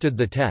 having stood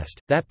the test,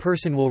 that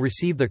person will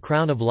receive the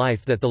crown of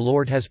life that the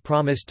Lord has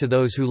promised to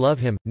those who love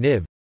him.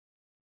 Niv.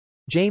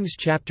 James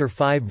chapter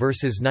 5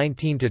 verses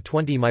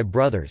 19–20 My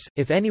brothers,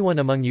 if anyone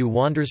among you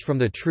wanders from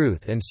the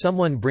truth and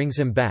someone brings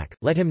him back,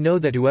 let him know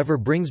that whoever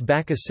brings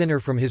back a sinner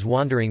from his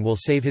wandering will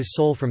save his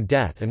soul from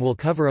death and will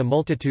cover a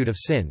multitude of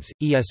sins.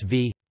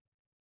 ESV.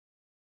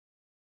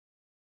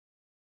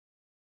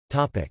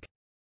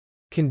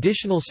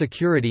 Conditional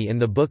security in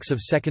the books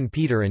of 2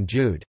 Peter and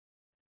Jude.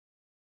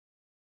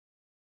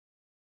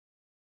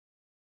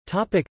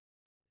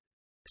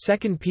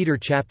 2 Peter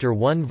chapter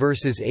 1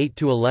 verses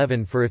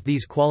 8–11 For if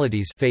these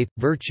qualities faith,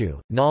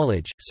 virtue,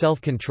 knowledge,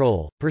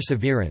 self-control,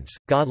 perseverance,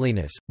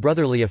 godliness,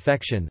 brotherly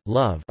affection,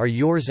 love are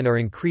yours and are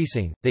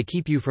increasing, they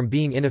keep you from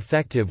being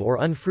ineffective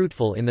or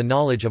unfruitful in the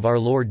knowledge of our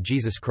Lord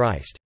Jesus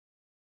Christ.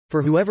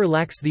 For whoever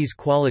lacks these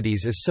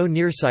qualities is so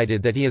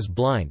nearsighted that he is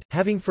blind,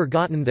 having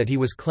forgotten that he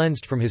was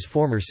cleansed from his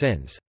former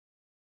sins.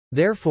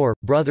 Therefore,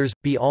 brothers,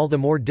 be all the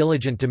more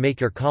diligent to make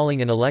your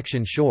calling and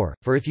election sure,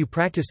 for if you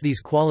practice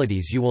these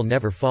qualities you will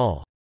never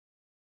fall.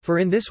 For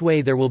in this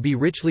way there will be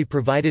richly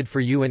provided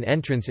for you an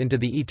entrance into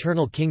the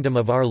eternal kingdom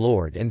of our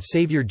Lord and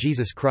Savior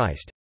Jesus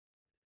Christ.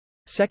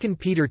 2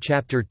 Peter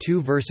chapter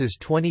 2 verses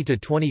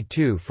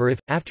 20–22 For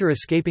if, after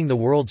escaping the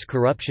world's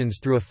corruptions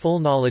through a full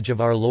knowledge of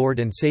our Lord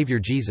and Savior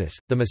Jesus,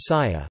 the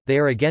Messiah, they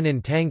are again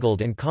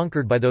entangled and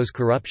conquered by those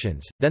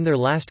corruptions, then their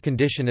last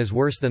condition is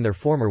worse than their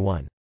former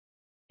one.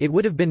 It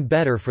would have been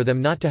better for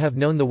them not to have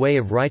known the way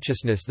of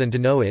righteousness than to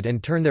know it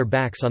and turn their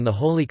backs on the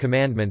holy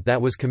commandment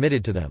that was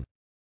committed to them.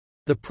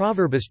 The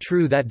proverb is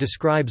true that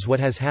describes what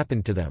has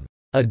happened to them.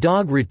 A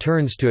dog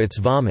returns to its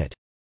vomit,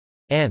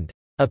 and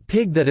a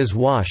pig that is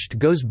washed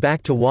goes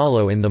back to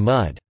wallow in the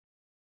mud.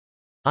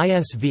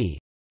 ISV.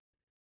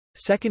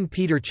 2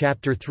 Peter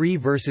chapter 3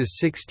 verses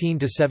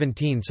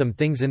 16–17 Some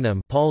things in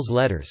them Paul's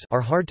letters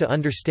are hard to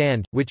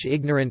understand, which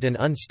ignorant and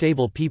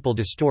unstable people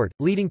distort,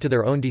 leading to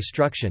their own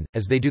destruction,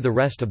 as they do the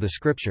rest of the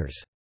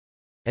Scriptures.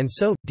 And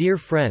so, dear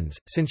friends,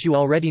 since you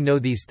already know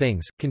these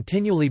things,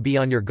 continually be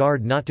on your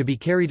guard not to be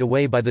carried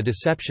away by the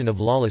deception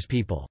of lawless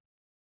people.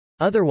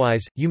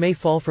 Otherwise, you may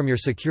fall from your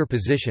secure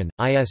position.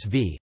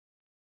 ISV.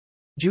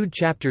 Jude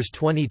chapters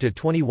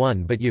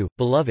 20–21 But you,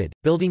 beloved,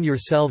 building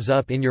yourselves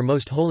up in your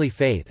most holy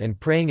faith and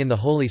praying in the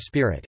Holy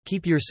Spirit,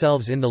 keep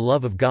yourselves in the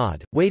love of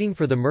God, waiting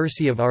for the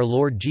mercy of our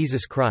Lord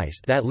Jesus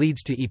Christ that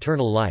leads to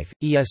eternal life.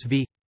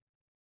 ESV.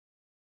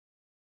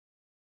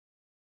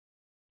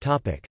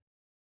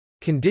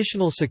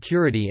 Conditional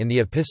security in the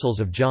epistles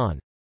of John.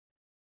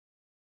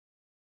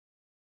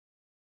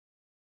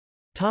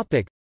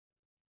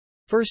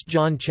 1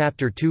 John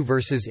chapter 2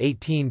 verses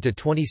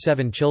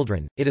 18–27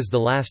 Children, it is the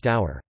last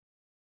hour.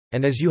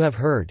 And as you have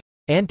heard,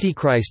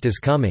 Antichrist is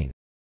coming.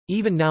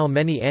 Even now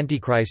many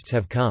antichrists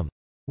have come.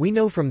 We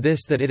know from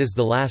this that it is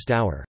the last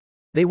hour.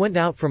 They went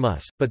out from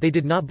us, but they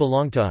did not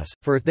belong to us,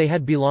 for if they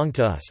had belonged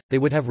to us, they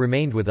would have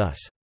remained with us.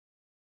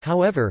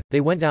 However,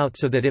 they went out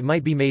so that it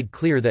might be made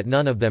clear that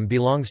none of them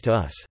belongs to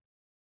us.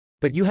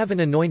 But you have an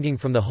anointing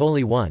from the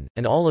Holy One,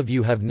 and all of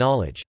you have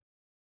knowledge.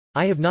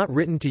 I have not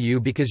written to you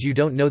because you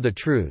don't know the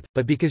truth,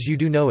 but because you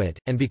do know it,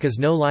 and because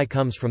no lie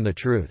comes from the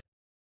truth.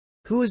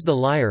 Who is the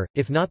liar,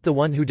 if not the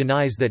one who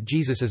denies that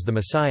Jesus is the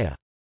Messiah?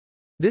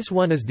 This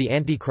one is the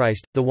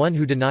Antichrist, the one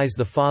who denies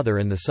the Father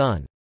and the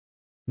Son.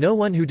 No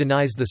one who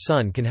denies the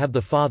Son can have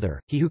the Father,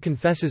 he who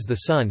confesses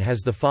the Son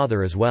has the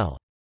Father as well.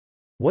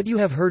 What you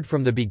have heard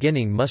from the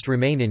beginning must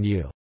remain in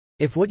you.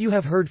 If what you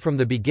have heard from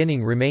the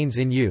beginning remains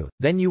in you,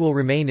 then you will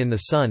remain in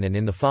the Son and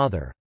in the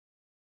Father.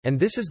 And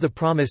this is the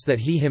promise that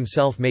he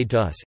himself made to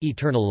us,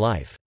 eternal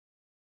life.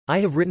 I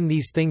have written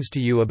these things to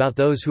you about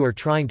those who are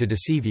trying to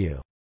deceive you.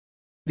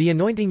 The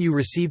anointing you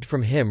received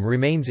from him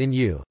remains in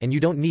you, and you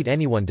don't need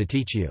anyone to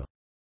teach you.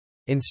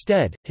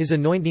 Instead, his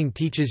anointing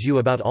teaches you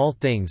about all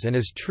things and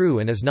is true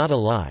and is not a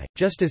lie,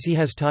 just as he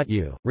has taught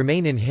you.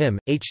 Remain in him.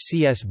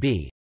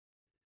 HCSB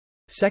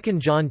 2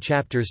 John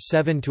chapters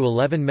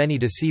 7–11. Many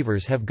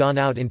deceivers have gone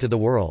out into the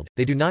world,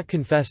 they do not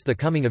confess the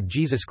coming of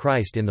Jesus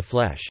Christ in the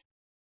flesh.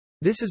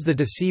 This is the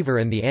deceiver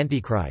and the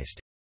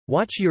Antichrist.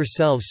 Watch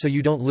yourselves so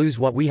you don't lose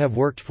what we have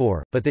worked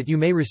for, but that you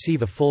may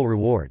receive a full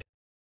reward.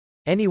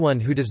 Anyone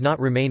who does not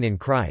remain in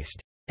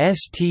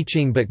Christ's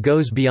teaching but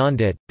goes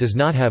beyond it, does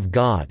not have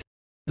God.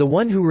 The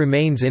one who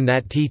remains in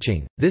that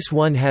teaching, this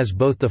one has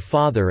both the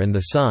Father and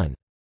the Son.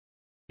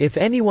 If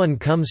anyone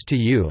comes to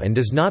you and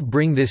does not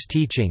bring this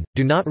teaching,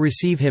 do not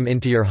receive him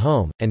into your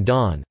home, and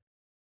don't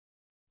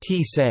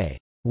say,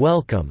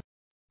 "Welcome,"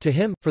 to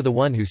him, for the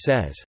one who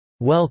says,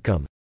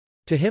 "Welcome,"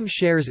 to him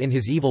shares in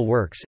his evil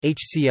works.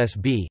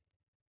 HCSB.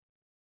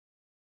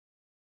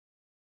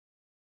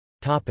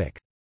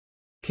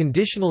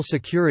 Conditional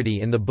security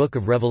in the Book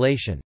of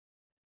Revelation.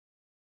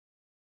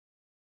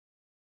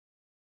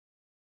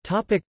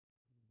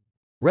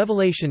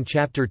 Revelation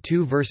chapter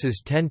 2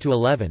 verses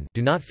 10–11.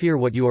 Do not fear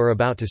what you are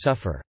about to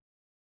suffer.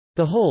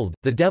 Behold,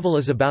 the devil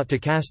is about to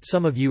cast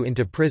some of you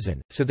into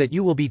prison, so that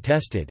you will be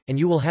tested, and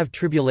you will have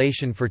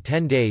tribulation for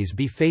 10 days.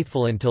 Be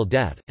faithful until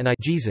death, and I,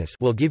 Jesus,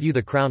 will give you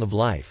the crown of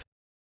life.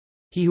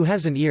 He who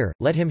has an ear,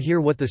 let him hear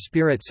what the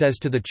Spirit says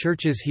to the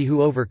churches. He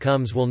who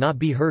overcomes will not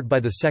be hurt by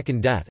the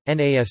second death.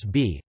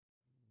 NASB.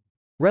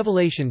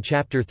 Revelation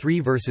chapter 3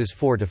 verses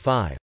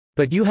 4–5.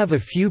 But you have a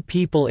few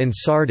people in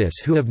Sardis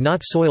who have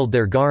not soiled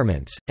their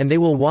garments, and they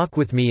will walk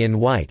with me in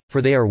white,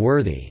 for they are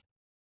worthy.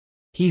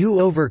 He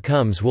who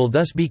overcomes will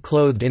thus be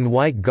clothed in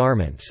white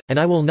garments, and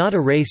I will not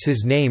erase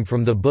his name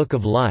from the book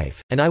of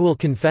life, and I will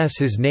confess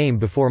his name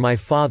before my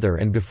Father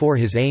and before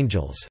his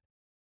angels.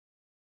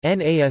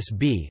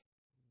 NASB.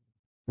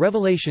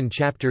 Revelation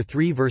chapter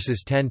 3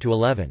 verses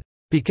 10–11.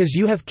 Because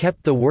you have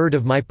kept the word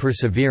of my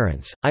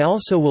perseverance, I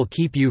also will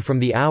keep you from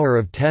the hour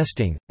of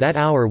testing, that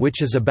hour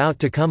which is about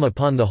to come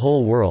upon the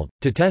whole world,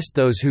 to test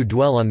those who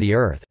dwell on the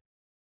earth.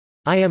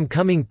 I am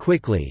coming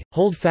quickly,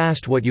 hold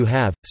fast what you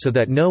have, so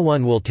that no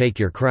one will take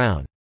your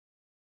crown.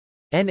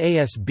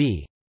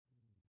 NASB.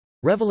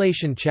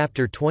 Revelation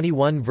chapter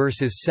 21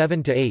 verses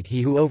 7–8.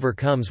 He who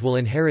overcomes will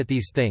inherit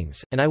these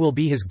things, and I will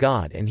be his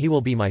God and he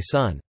will be my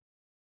son.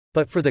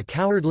 But for the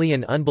cowardly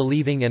and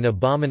unbelieving and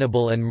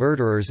abominable and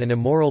murderers and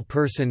immoral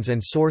persons and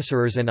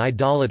sorcerers and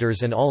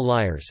idolaters and all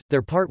liars,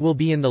 their part will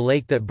be in the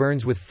lake that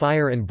burns with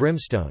fire and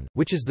brimstone,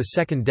 which is the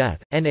second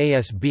death.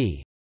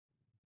 NASB.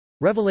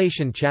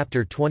 Revelation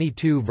chapter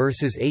 22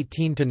 verses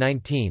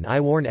 18–19.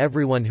 I warn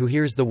everyone who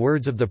hears the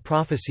words of the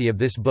prophecy of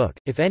this book,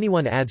 if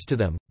anyone adds to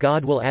them,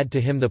 God will add to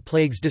him the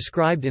plagues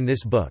described in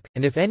this book,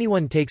 and if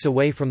anyone takes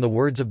away from the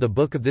words of the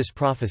book of this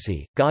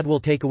prophecy, God will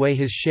take away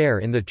his share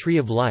in the tree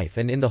of life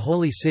and in the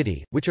holy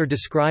city, which are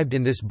described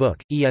in this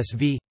book.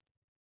 ESV.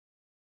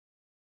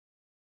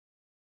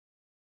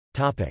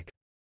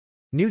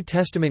 New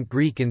Testament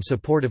Greek in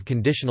support of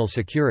conditional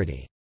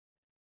security.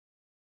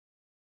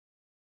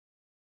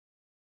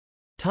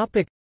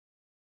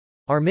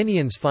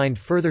 Arminians find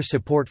further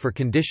support for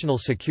conditional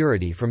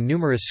security from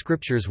numerous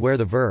scriptures where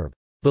the verb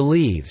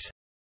believes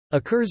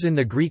occurs in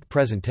the Greek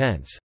present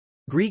tense.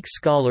 Greek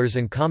scholars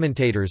and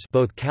commentators,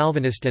 both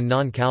Calvinist and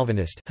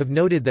non-Calvinist, have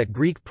noted that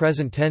Greek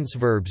present tense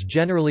verbs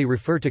generally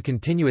refer to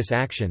continuous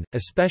action,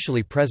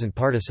 especially present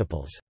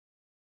participles.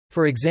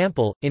 For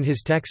example, in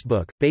his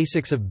textbook,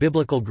 Basics of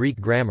Biblical Greek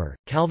Grammar,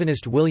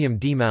 Calvinist William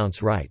D.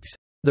 Mounce writes,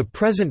 "The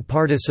present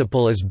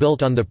participle is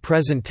built on the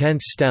present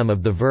tense stem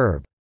of the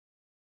verb.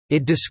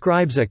 It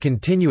describes a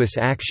continuous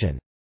action.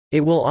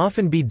 It will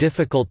often be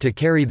difficult to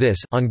carry this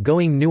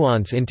ongoing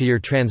nuance into your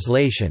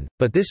translation,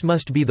 but this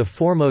must be the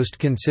foremost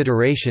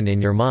consideration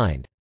in your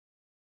mind."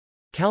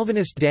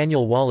 Calvinist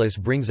Daniel Wallace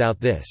brings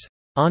out this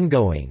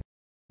ongoing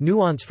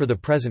nuance for the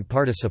present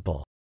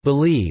participle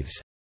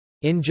believes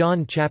in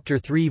John chapter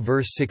 3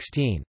 verse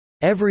 16.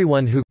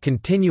 Everyone who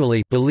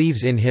continually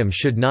believes in him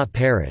should not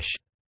perish.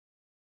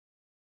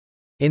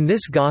 In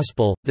this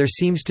gospel, there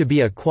seems to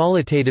be a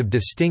qualitative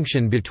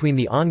distinction between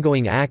the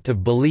ongoing act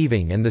of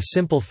believing and the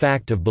simple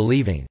fact of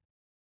believing.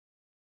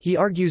 He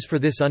argues for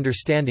this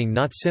understanding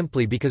not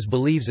simply because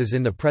believes is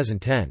in the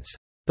present tense,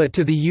 but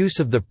to the use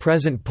of the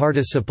present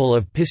participle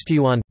of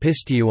pisteuon,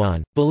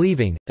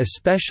 believing,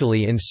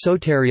 especially in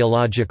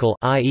soteriological,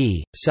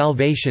 i.e.,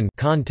 salvation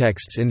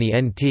contexts in the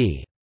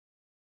NT.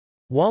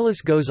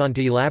 Wallace goes on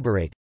to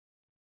elaborate,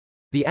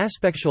 the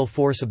aspectual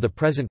force of the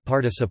present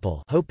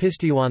participle ho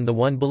pisteuon, the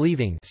one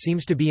believing,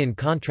 seems to be in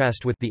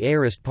contrast with the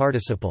aorist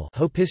participle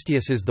ho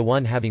pisteus, is the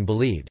one having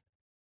believed.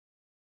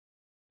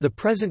 The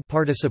present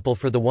participle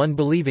for the one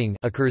believing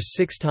occurs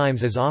 6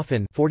 times as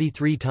often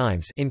 43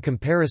 times in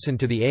comparison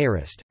to the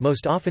aorist,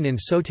 most often in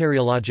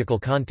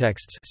soteriological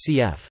contexts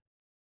cf.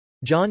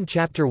 John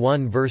chapter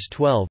 1 verse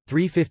 12,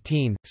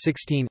 3:15,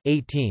 16,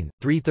 18,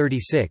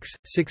 3:36,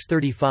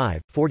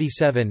 6:35,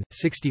 47,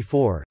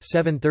 64,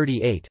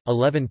 7:38,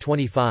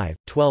 11:25,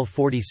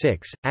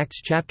 12:46,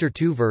 Acts chapter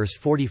 2 verse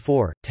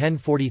 44,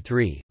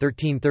 10:43,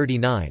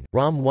 13:39,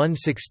 Rom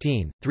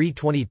 1:16,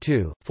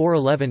 3:22,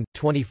 4:11,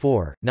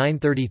 24,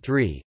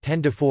 9:33,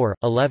 10:4,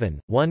 11,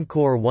 1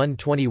 Cor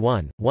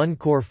 1:21, 1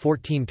 Cor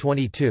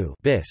 14:22,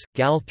 Bis,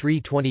 Gal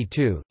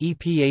 3:22,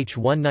 EPH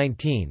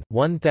 1:19,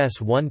 1 Thess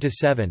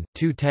 1:7.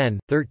 2:10,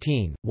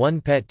 13,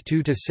 1 Pet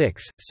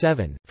 2-6,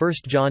 7, 1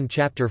 John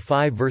chapter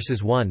 5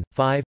 verses 1,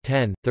 5,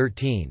 10,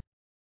 13.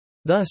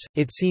 Thus,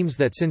 it seems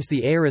that since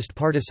the aorist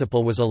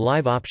participle was a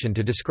live option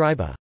to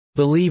describe a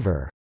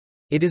believer,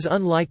 it is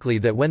unlikely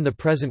that when the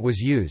present was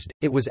used,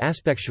 it was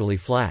aspectually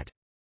flat.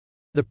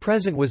 The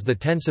present was the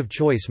tense of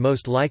choice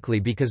most likely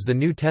because the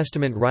New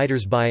Testament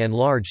writers by and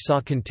large saw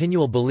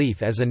continual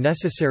belief as a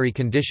necessary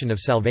condition of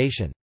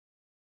salvation.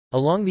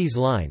 Along these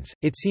lines,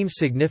 it seems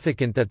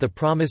significant that the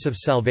promise of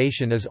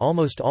salvation is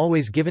almost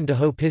always given to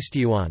ho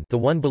pisteuon, the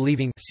one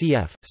believing,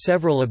 cf.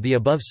 several of the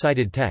above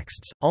cited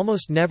texts,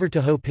 almost never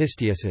to ho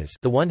pistiouses,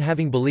 the one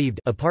having believed,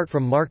 apart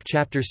from Mark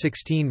chapter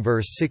 16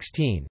 verse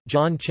 16,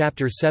 John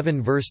chapter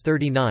 7 verse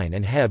 39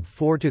 and Heb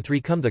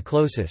 4-3 come the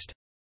closest.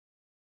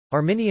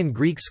 Arminian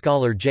Greek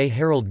scholar J.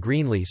 Harold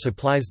Greenlee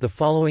supplies the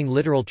following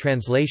literal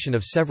translation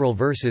of several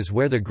verses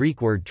where the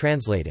Greek word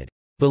translated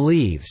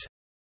believes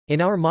in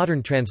our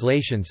modern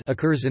translations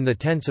occurs in the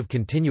tense of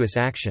continuous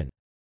action.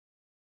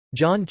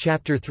 John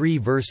chapter 3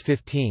 verse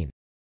 15.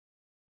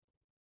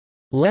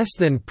 Less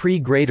than pre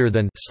greater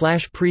than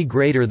 / pre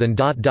greater than ...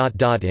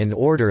 in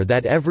order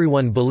that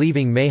everyone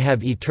believing may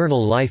have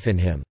eternal life in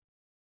him.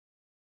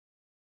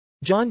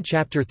 John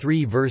chapter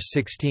 3 verse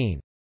 16.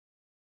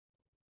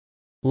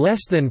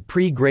 Less than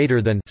pre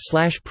greater than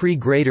 / pre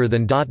greater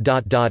than ...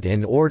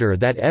 in order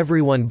that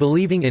everyone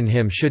believing in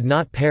him should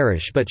not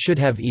perish but should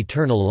have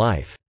eternal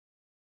life.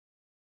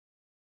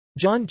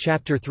 John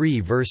chapter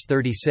 3 verse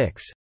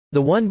 36.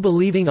 The one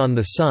believing on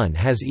the Son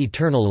has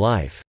eternal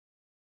life.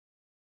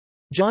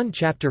 John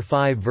chapter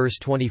 5 verse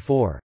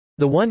 24.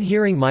 The one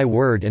hearing my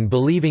word and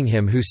believing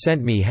him who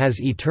sent me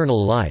has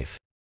eternal life.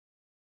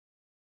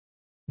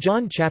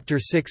 John chapter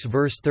 6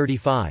 verse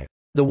 35.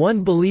 The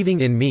one believing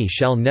in me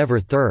shall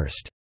never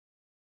thirst.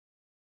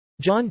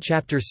 John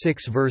chapter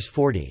 6 verse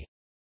 40.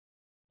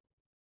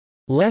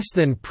 Less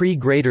than pre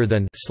greater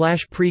than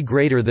 / pre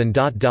greater than ...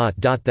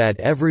 that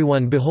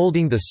everyone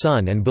beholding the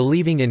Son and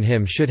believing in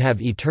him should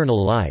have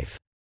eternal life.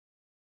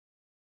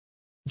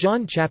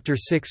 John chapter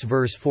 6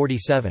 verse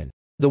 47.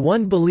 The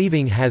one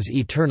believing has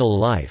eternal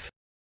life.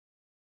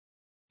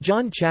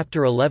 John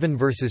chapter 11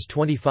 verses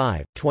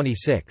 25,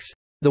 26.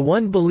 The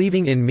one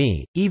believing in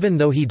me, even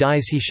though he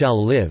dies he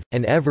shall live,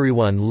 and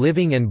everyone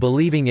living and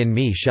believing in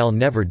me shall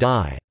never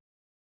die.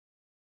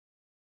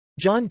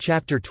 John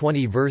chapter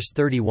 20 verse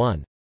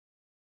 31.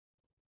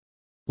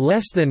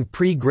 Less than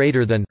pre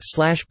greater than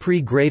 /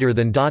 pre greater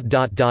than ...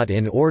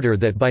 in order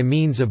that by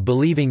means of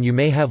believing you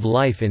may have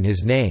life in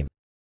his name.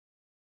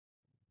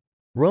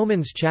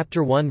 Romans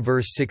chapter 1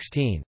 verse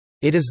 16.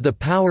 It is the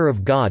power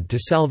of God to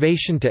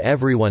salvation to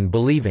everyone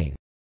believing.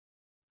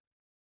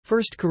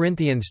 1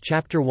 Corinthians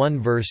chapter 1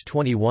 verse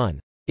 21.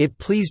 It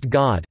pleased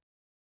God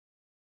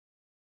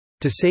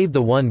to save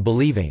the one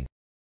believing.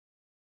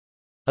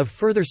 Of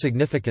further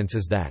significance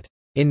is that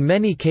in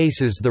many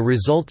cases the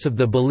results of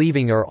the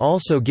believing are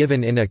also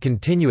given in a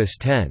continuous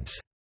tense.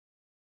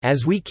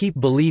 As we keep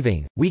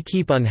believing, we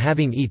keep on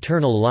having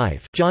eternal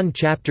life. John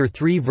chapter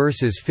 3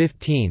 verses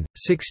 15,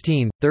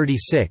 16,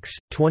 36,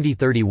 20,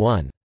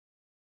 31.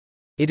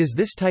 It is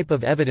this type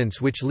of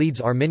evidence which leads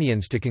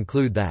Arminians to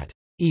conclude that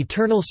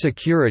eternal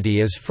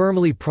security is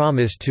firmly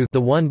promised to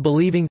the one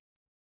believing,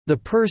 the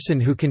person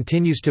who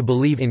continues to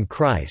believe in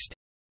Christ,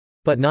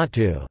 but not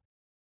to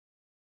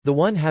the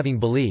one having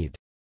believed.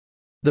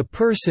 The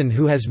person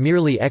who has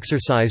merely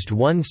exercised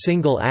one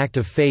single act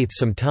of faith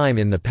some time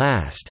in the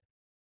past.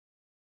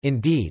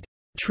 Indeed,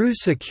 true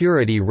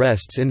security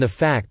rests in the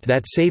fact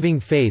that saving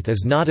faith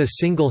is not a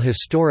single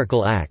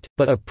historical act,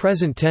 but a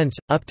present tense,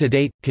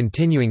 up-to-date,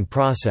 continuing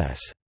process.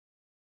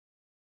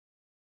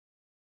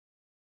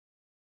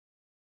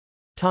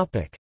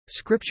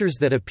 Scriptures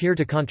that appear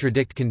to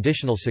contradict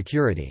conditional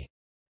security.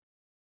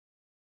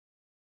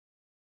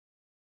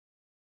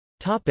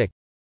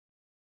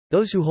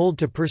 Those who hold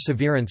to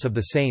perseverance of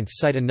the saints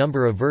cite a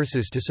number of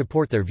verses to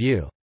support their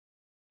view.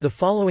 The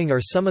following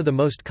are some of the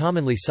most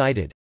commonly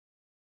cited.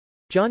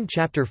 John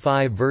chapter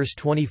 5 verse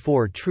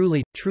 24.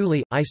 Truly,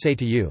 truly, I say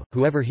to you,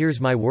 whoever hears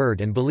my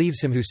word and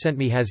believes him who sent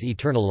me has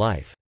eternal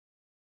life.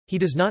 He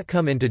does not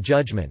come into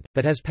judgment,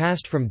 but has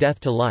passed from death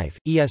to life.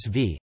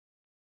 ESV.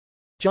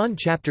 John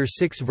chapter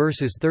 6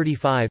 verses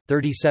 35,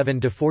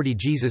 37-40.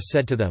 Jesus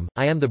said to them,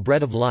 I am the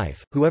bread of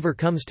life, whoever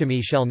comes to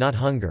me shall not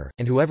hunger,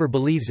 and whoever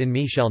believes in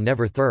me shall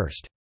never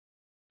thirst.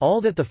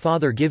 All that the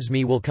Father gives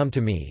me will come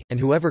to me, and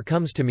whoever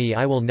comes to me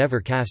I will never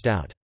cast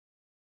out.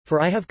 For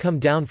I have come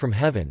down from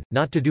heaven,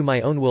 not to do my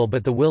own will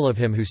but the will of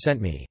him who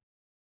sent me.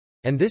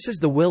 And this is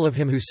the will of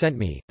him who sent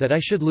me, that I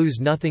should lose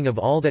nothing of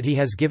all that he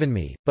has given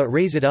me, but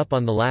raise it up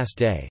on the last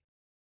day.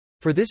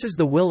 For this is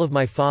the will of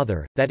my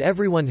Father, that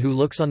everyone who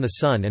looks on the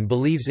Son and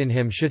believes in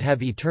him should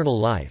have eternal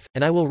life,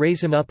 and I will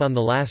raise him up on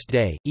the last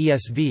day.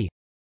 ESV.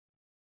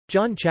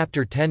 John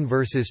chapter 10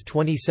 verses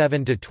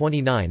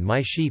 27–29.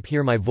 My sheep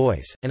hear my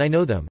voice, and I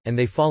know them, and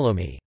they follow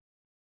me.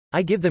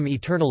 I give them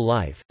eternal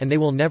life, and they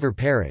will never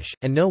perish,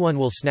 and no one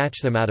will snatch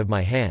them out of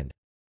my hand.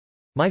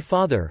 My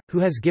Father, who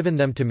has given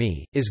them to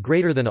me, is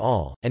greater than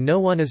all, and no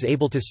one is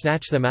able to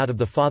snatch them out of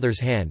the Father's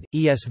hand.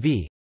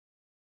 ESV.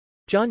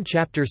 John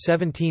chapter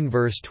 17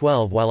 verse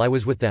 12. While I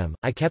was with them,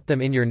 I kept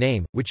them in your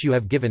name, which you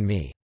have given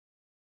me.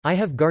 I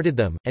have guarded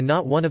them, and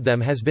not one of them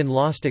has been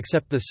lost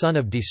except the son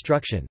of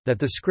destruction, that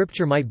the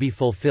scripture might be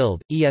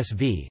fulfilled.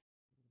 ESV.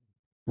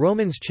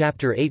 Romans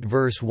chapter 8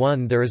 verse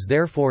 1. There is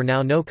therefore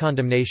now no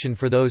condemnation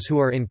for those who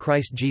are in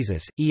Christ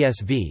Jesus.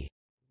 ESV.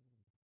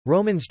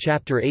 Romans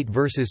chapter 8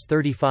 verses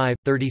 35,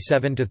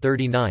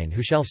 37–39.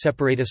 Who shall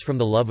separate us from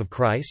the love of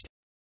Christ?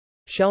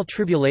 Shall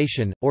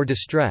tribulation, or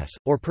distress,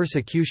 or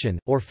persecution,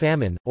 or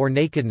famine, or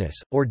nakedness,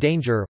 or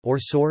danger, or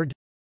sword?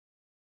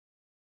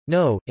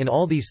 No, in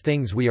all these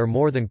things we are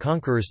more than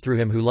conquerors through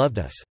him who loved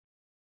us.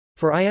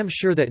 For I am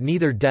sure that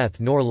neither death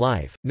nor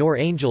life, nor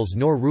angels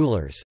nor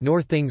rulers,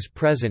 nor things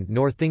present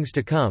nor things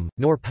to come,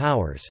 nor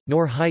powers,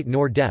 nor height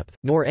nor depth,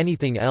 nor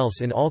anything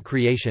else in all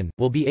creation,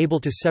 will be able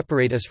to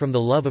separate us from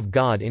the love of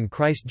God in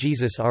Christ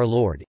Jesus our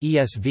Lord.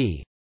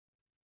 ESV.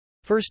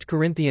 1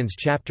 Corinthians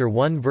chapter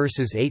 1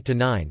 verses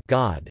 8–9.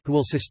 God, who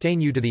will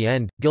sustain you to the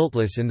end,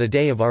 guiltless in the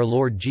day of our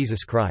Lord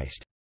Jesus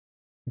Christ.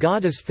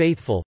 God is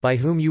faithful, by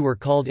whom you were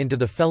called into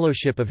the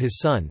fellowship of his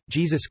Son,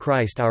 Jesus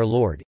Christ our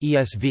Lord.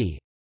 ESV.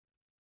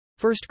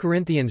 1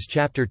 Corinthians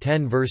chapter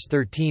 10 verse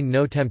 13.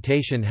 No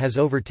temptation has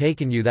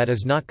overtaken you that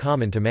is not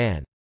common to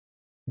man.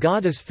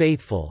 God is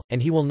faithful,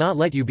 and he will not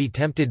let you be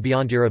tempted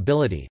beyond your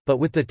ability, but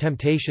with the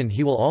temptation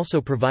he will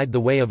also provide the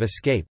way of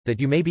escape, that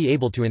you may be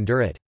able to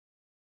endure it.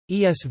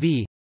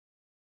 ESV.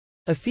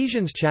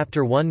 Ephesians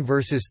chapter 1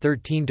 verses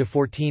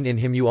 13–14. In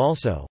him you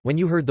also, when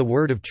you heard the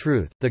word of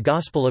truth, the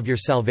gospel of your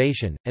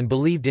salvation, and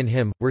believed in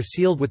him, were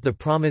sealed with the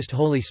promised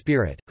Holy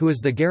Spirit, who is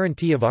the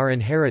guarantee of our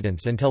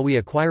inheritance until we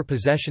acquire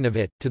possession of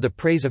it, to the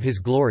praise of his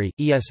glory.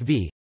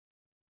 ESV.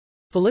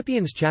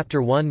 Philippians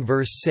chapter 1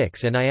 verse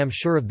 6. And I am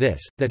sure of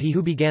this, that he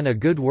who began a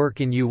good work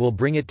in you will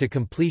bring it to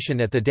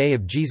completion at the day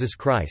of Jesus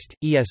Christ.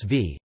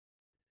 ESV.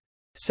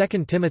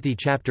 2 Timothy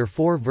chapter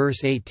 4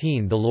 verse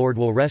 18. The Lord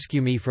will rescue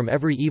me from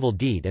every evil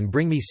deed and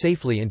bring me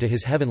safely into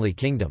his heavenly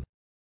kingdom.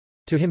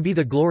 To him be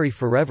the glory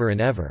forever and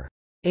ever.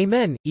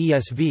 Amen.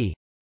 ESV.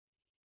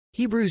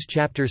 Hebrews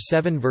chapter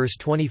 7 verse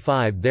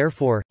 25.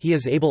 Therefore, he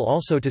is able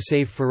also to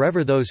save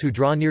forever those who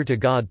draw near to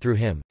God through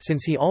him,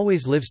 since he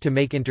always lives to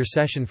make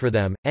intercession for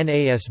them.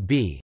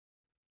 NASB.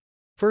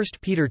 1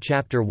 Peter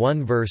chapter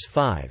 1 verse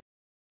 5.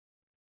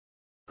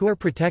 Who are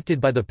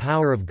protected by the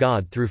power of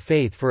God through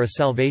faith for a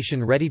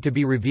salvation ready to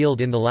be revealed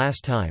in the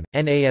last time.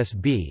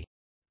 NASB.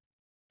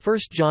 1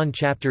 John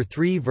chapter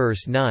 3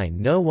 verse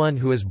 9. No one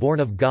who is born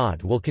of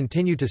God will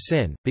continue to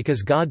sin,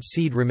 because God's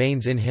seed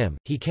remains in him.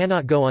 He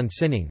cannot go on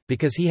sinning,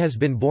 because he has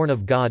been born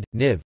of God.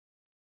 Niv.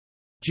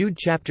 Jude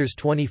chapters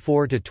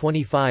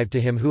 24–25. To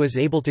him who is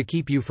able to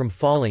keep you from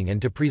falling and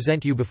to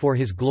present you before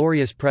his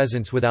glorious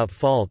presence without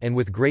fault and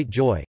with great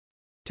joy.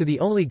 To the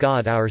only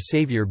God our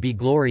Saviour be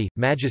glory,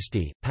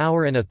 majesty,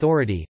 power and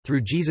authority,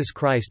 through Jesus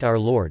Christ our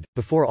Lord,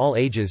 before all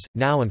ages,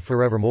 now and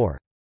forevermore.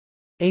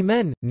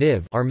 Amen.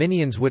 Niv.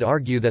 Arminians would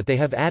argue that they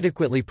have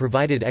adequately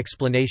provided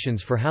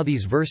explanations for how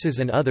these verses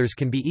and others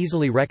can be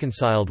easily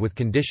reconciled with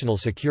conditional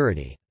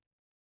security.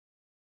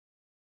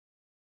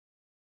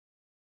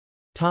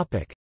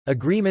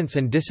 Agreements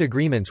and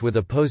disagreements with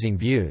opposing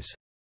views.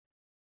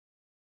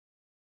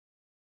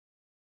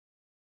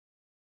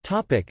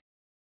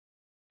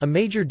 A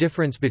major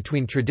difference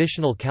between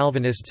traditional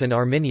Calvinists and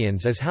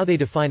Arminians is how they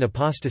define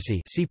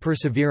apostasy. See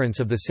Perseverance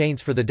of the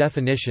Saints for the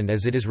definition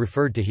as it is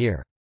referred to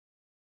here.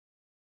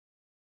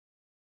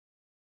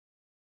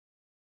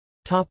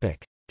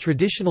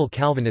 Traditional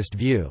Calvinist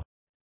view.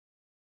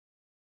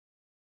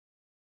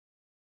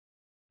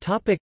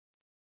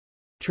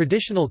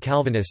 Traditional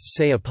Calvinists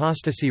say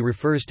apostasy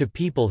refers to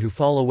people who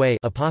fall away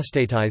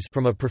apostatize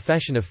from a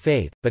profession of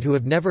faith, but who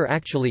have never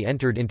actually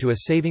entered into a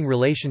saving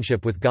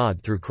relationship with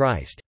God through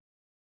Christ.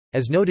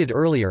 As noted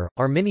earlier,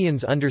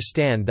 Arminians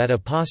understand that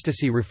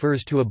apostasy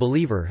refers to a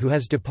believer who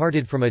has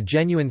departed from a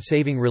genuine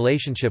saving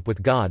relationship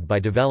with God by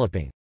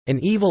developing an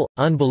evil,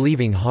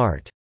 unbelieving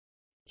heart.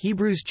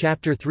 Hebrews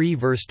chapter 3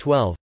 verse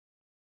 12.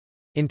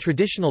 In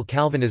traditional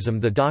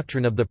Calvinism, the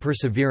doctrine of the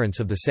perseverance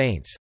of the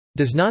saints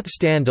does not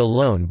stand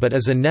alone but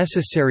is a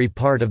necessary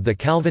part of the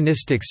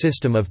Calvinistic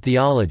system of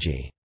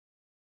theology.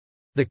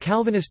 The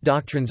Calvinist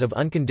doctrines of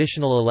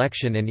unconditional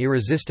election and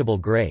irresistible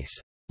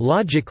grace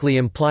logically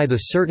imply the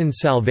certain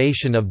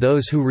salvation of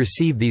those who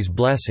receive these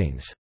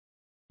blessings,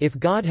 If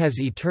God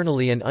has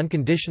eternally and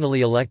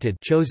unconditionally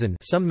chosen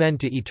some men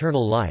to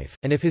eternal life,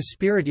 and if His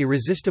Spirit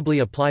irresistibly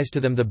applies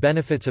to them the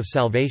benefits of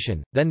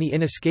salvation, then the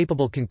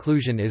inescapable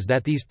conclusion is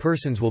that these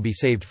persons will be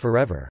saved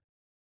forever.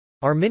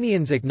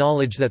 Arminians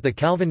acknowledge that the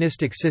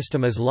Calvinistic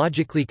system is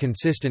logically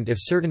consistent if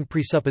certain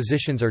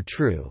presuppositions are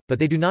true, but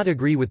they do not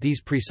agree with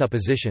these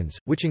presuppositions,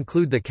 which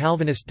include the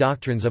Calvinist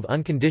doctrines of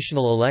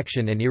unconditional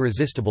election and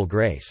irresistible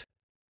grace.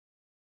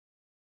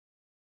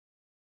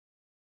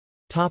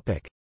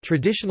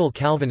 Traditional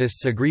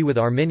Calvinists agree with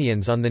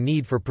Arminians on the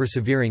need for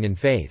persevering in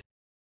faith.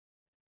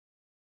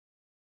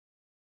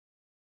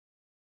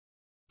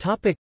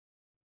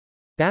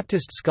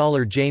 Baptist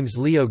scholar James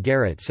Leo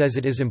Garrett says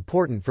it is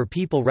important for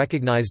people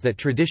recognize that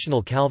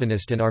traditional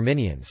Calvinist and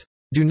Arminians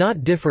do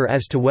not differ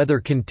as to whether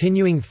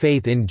continuing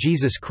faith in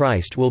Jesus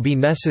Christ will be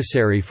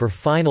necessary for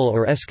final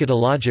or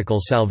eschatological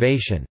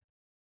salvation.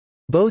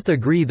 Both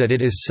agree that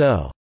it is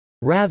so.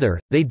 Rather,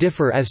 they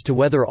differ as to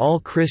whether all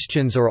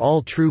Christians or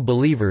all true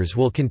believers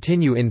will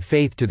continue in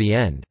faith to the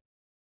end.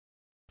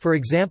 For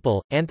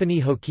example,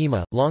 Anthony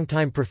Hoekema,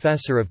 longtime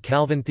professor of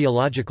Calvin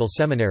Theological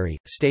Seminary,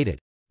 stated,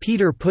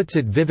 "Peter puts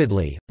it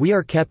vividly, we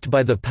are kept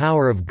by the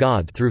power of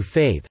God through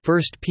faith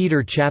 1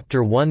 Peter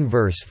 1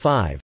 verse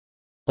 5.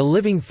 A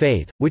living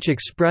faith, which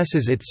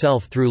expresses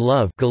itself through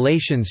love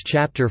Galatians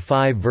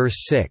 5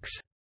 verse 6.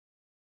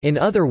 In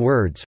other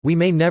words, we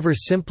may never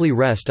simply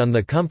rest on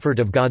the comfort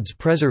of God's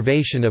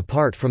preservation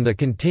apart from the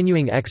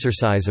continuing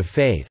exercise of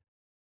faith."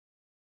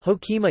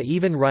 Hoekema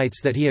even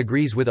writes that he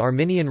agrees with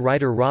Arminian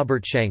writer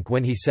Robert Schenck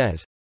when he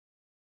says,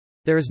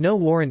 "There is no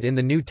warrant in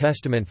the New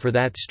Testament for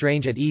that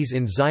strange at ease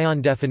in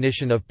Zion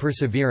definition of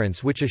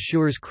perseverance which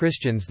assures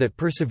Christians that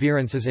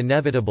perseverance is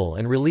inevitable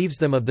and relieves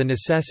them of the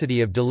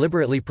necessity of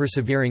deliberately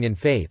persevering in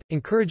faith,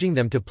 encouraging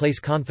them to place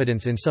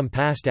confidence in some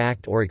past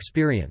act or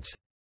experience."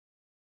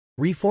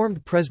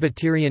 Reformed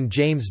Presbyterian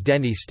James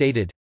Denny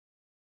stated,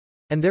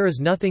 "And there is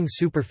nothing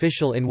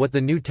superficial in what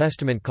the New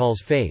Testament calls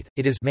faith,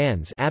 it is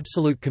man's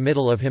absolute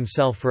committal of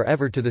himself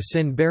forever to the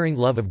sin-bearing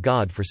love of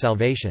God for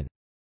salvation.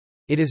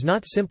 It is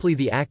not simply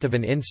the act of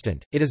an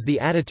instant, it is the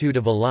attitude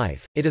of a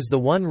life, it is the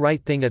one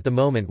right thing at the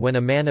moment when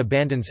a man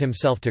abandons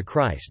himself to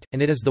Christ,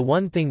 and it is the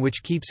one thing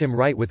which keeps him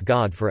right with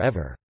God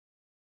forever.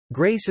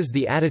 Grace is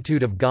the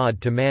attitude of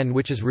God to man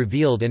which is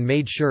revealed and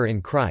made sure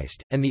in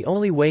Christ, and the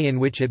only way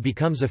in which it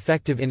becomes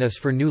effective in us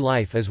for new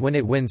life is when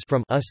it wins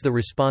from us the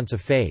response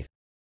of faith.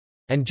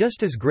 And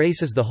just as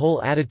grace is the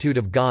whole attitude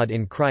of God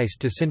in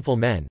Christ to sinful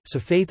men, so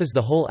faith is the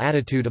whole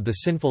attitude of the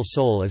sinful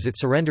soul as it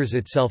surrenders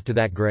itself to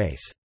that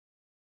grace.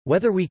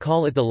 Whether we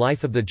call it the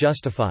life of the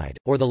justified,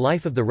 or the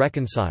life of the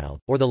reconciled,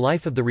 or the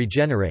life of the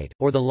regenerate,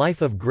 or the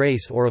life of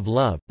grace or of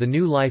love, the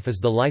new life is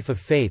the life of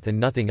faith and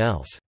nothing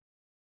else.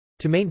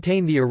 To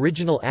maintain the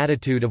original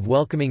attitude of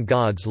welcoming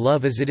God's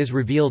love as it is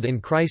revealed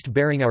in Christ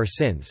bearing our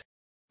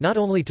sins—not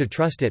only to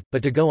trust it,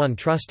 but to go on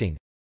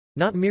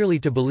trusting—not merely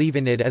to believe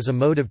in it as a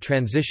mode of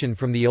transition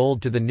from the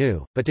old to the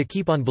new, but to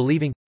keep on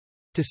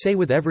believing—to say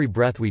with every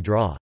breath we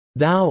draw,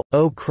 "Thou,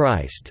 O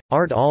Christ,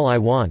 art all I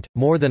want,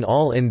 more than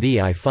all in Thee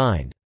I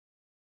find,"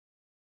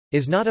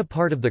 is not a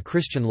part of the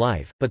Christian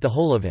life, but the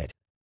whole of it.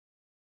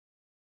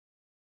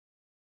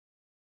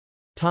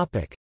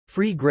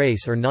 Free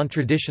grace or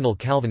non-traditional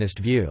Calvinist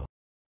view.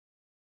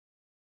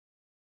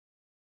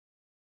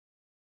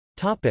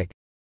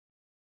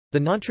 The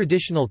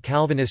non-traditional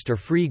Calvinist or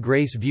free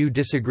grace view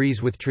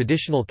disagrees with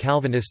traditional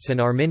Calvinists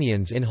and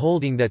Arminians in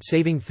holding that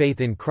saving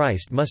faith in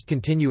Christ must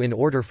continue in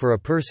order for a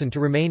person to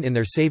remain in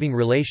their saving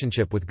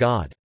relationship with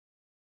God.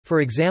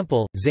 For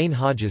example, Zane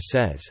Hodges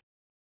says,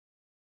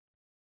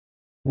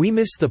 "We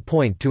miss the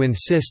point to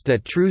insist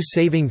that true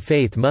saving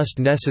faith must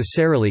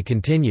necessarily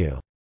continue.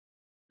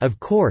 Of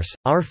course,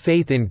 our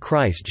faith in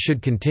Christ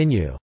should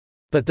continue.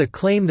 But the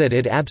claim that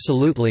it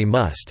absolutely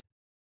must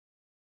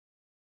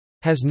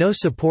has no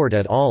support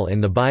at all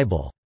in the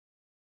Bible."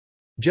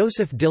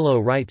 Joseph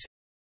Dillow writes,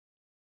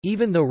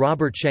 "Even though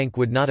Robert Schenck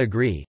would not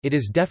agree, it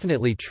is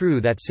definitely true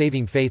that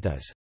saving faith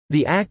is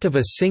the act of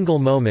a single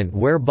moment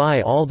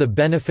whereby all the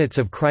benefits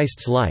of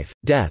Christ's life,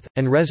 death,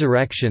 and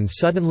resurrection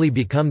suddenly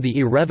become the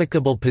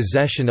irrevocable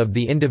possession of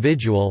the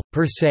individual,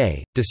 per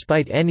se,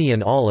 despite any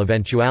and all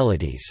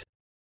eventualities."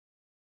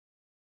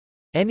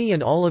 Any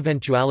and all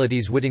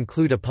eventualities would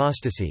include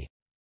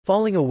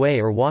apostasy—falling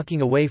away or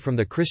walking away from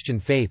the Christian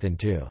faith and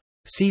to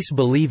cease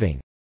believing.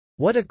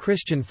 What a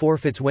Christian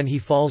forfeits when he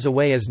falls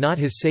away is not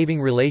his saving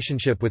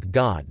relationship with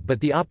God but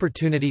the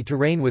opportunity to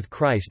reign with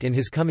Christ in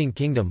his coming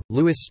kingdom.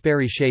 Louis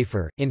Sperry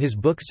Schaeffer, in his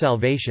book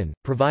Salvation,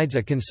 provides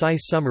a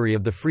concise summary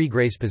of the free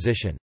grace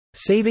position.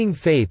 "Saving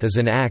faith is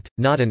an act,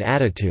 not an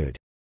attitude.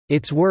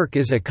 Its work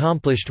is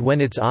accomplished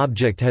when its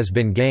object has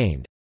been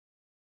gained."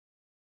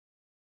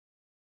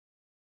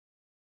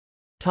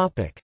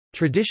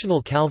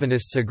 Traditional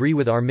Calvinists agree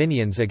with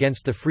Arminians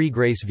against the free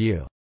grace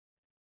view.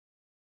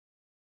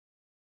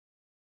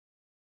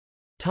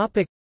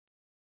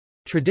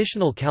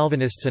 Traditional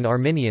Calvinists and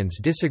Arminians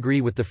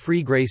disagree with the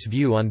free grace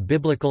view on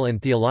biblical and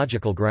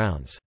theological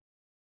grounds.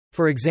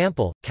 For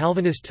example,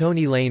 Calvinist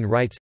Tony Lane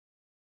writes,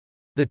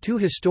 The two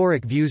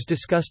historic views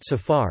discussed so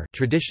far,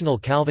 traditional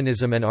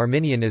Calvinism and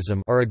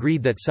Arminianism, are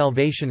agreed that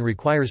salvation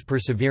requires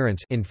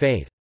perseverance in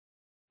faith.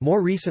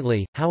 More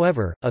recently,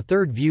 however, a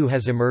third view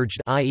has emerged,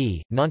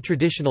 i.e.,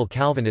 non-traditional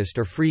Calvinist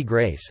or free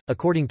grace,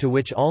 according to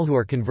which all who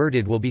are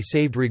converted will be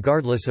saved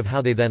regardless of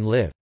how they then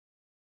live.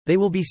 They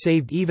will be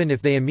saved even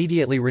if they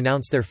immediately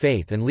renounce their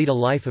faith and lead a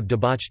life of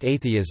debauched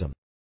atheism.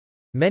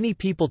 Many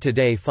people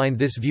today find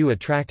this view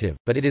attractive,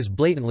 but it is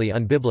blatantly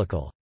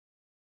unbiblical.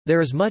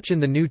 There is much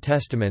in the New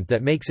Testament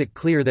that makes it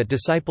clear that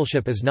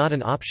discipleship is not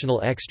an optional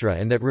extra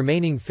and that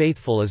remaining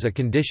faithful is a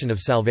condition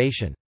of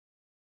salvation.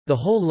 The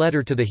whole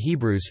letter to the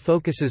Hebrews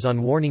focuses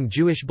on warning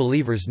Jewish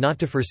believers not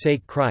to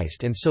forsake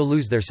Christ and so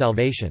lose their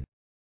salvation.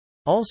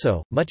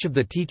 Also, much of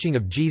the teaching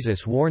of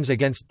Jesus warns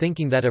against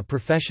thinking that a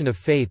profession of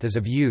faith is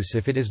of use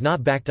if it is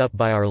not backed up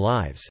by our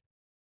lives.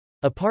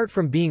 Apart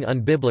from being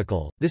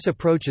unbiblical, this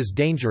approach is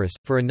dangerous,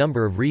 for a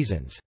number of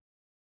reasons.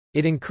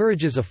 It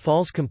encourages a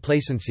false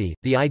complacency,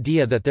 the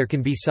idea that there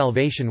can be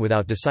salvation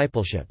without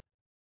discipleship.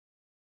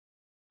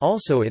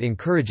 Also, it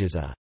encourages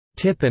a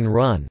tip and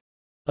run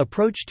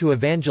approach to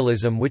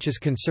evangelism, which is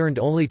concerned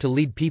only to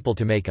lead people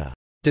to make a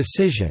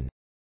decision,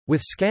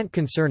 with scant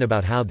concern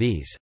about how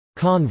these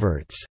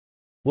converts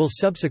will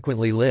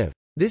subsequently live.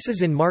 This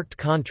is in marked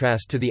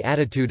contrast to the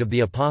attitude of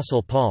the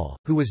Apostle Paul,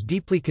 who was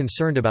deeply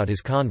concerned about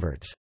his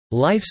converts'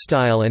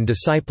 lifestyle and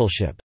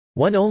discipleship.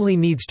 One only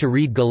needs to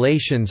read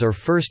Galatians or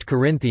 1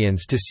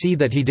 Corinthians to see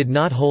that he did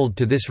not hold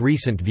to this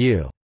recent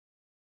view.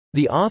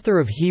 The author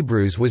of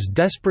Hebrews was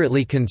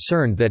desperately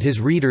concerned that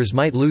his readers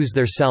might lose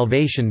their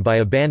salvation by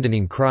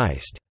abandoning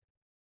Christ.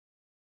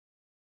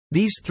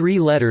 These three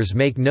letters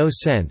make no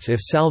sense if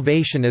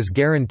salvation is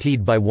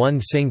guaranteed by one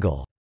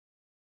single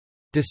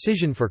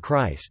decision for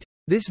Christ.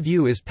 This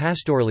view is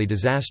pastorally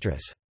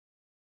disastrous.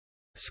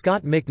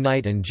 Scott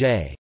McKnight and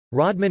J.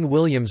 Rodman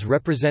Williams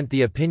represent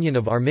the opinion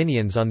of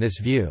Arminians on this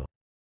view.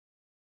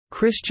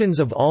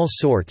 Christians of all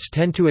sorts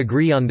tend to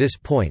agree on this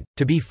point: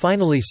 to be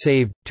finally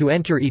saved, to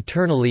enter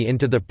eternally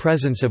into the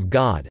presence of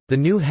God, the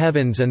new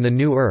heavens and the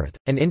new earth,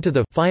 and into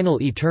the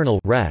final eternal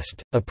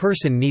rest, a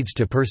person needs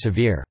to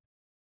persevere.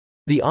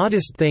 The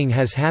oddest thing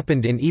has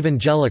happened in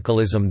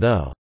evangelicalism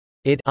though.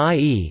 It,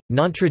 i.e.,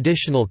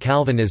 non-traditional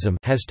Calvinism,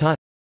 has taught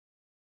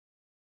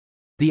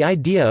the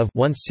idea of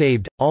once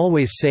saved,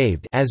 always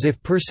saved, as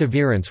if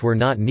perseverance were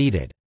not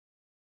needed.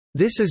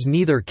 This is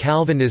neither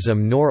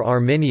Calvinism nor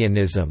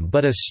Arminianism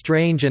but a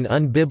strange and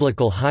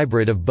unbiblical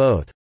hybrid of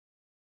both.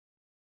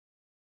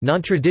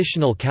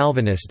 Non-traditional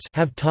Calvinists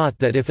have taught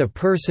that if a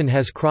person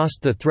has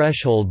crossed the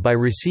threshold by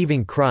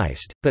receiving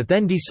Christ, but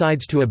then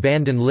decides to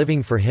abandon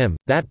living for Him,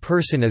 that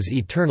person is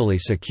eternally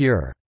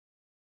secure.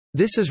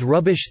 This is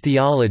rubbish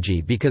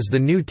theology because the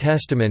New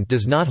Testament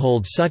does not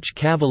hold such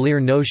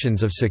cavalier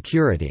notions of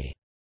security.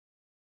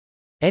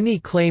 Any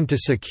claim to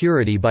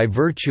security by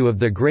virtue of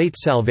the great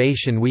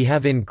salvation we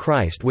have in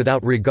Christ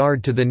without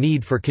regard to the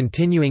need for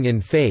continuing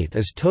in faith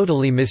is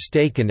totally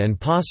mistaken and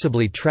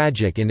possibly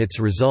tragic in its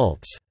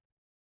results.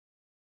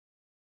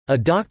 A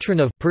doctrine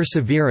of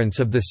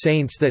perseverance of the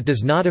saints that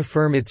does not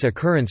affirm its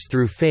occurrence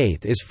through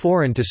faith is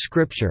foreign to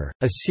Scripture,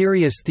 a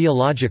serious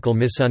theological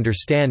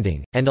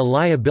misunderstanding, and a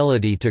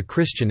liability to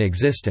Christian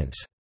existence.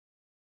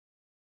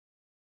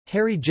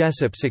 Harry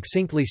Jessup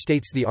succinctly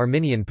states the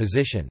Arminian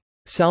position.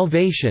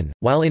 Salvation,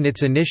 while in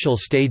its initial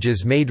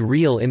stages made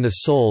real in the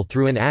soul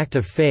through an act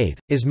of faith,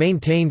 is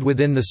maintained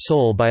within the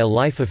soul by a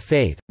life of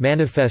faith,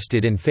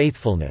 manifested in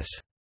faithfulness.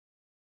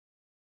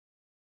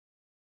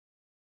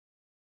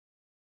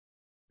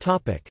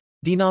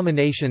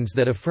 Denominations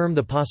that affirm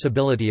the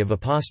possibility of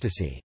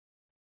apostasy.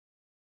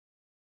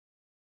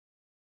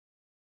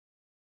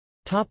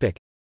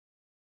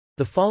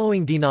 The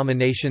following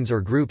denominations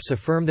or groups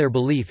affirm their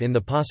belief in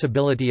the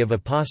possibility of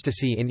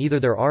apostasy in either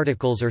their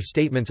articles or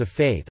statements of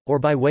faith, or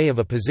by way of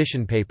a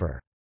position paper.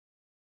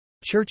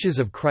 Churches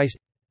of Christ.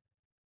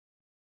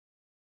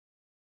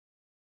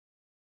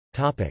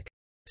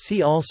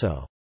 See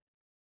also.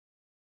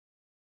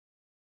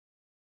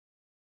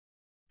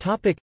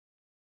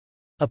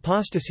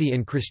 Apostasy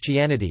in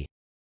Christianity.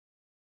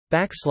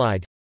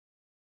 Backslide.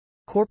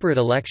 Corporate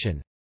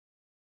election.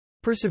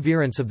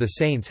 Perseverance of the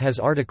Saints has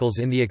articles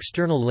in the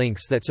external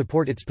links that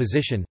support its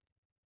position.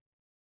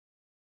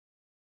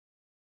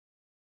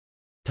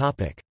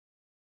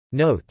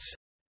 Notes.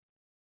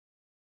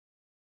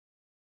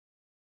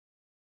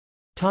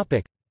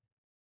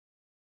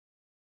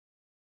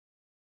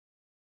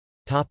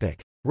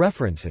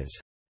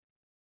 References.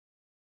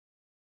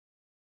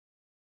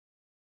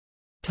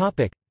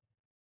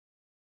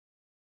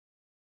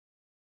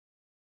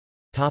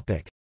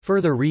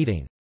 Further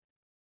reading.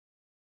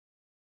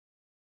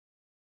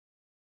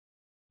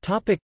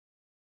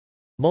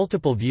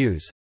 Multiple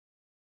views.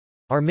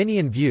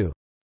 Arminian view.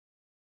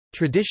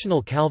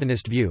 Traditional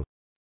Calvinist view.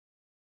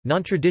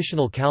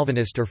 Non-traditional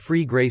Calvinist or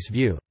free grace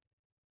view.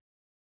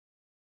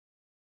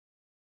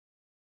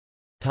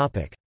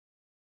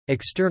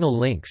 External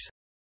links.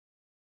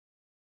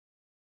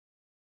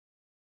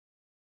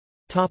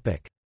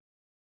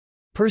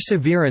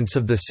 Perseverance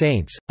of the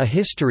Saints, A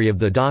History of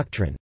the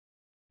Doctrine.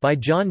 by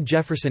John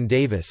Jefferson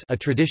Davis, a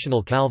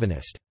traditional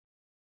Calvinist.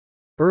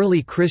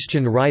 Early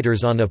Christian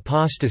Writers on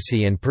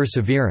Apostasy and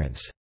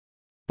Perseverance,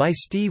 by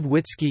Steve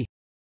Witzke.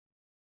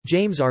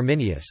 James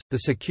Arminius, The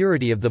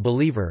Security of the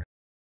Believer.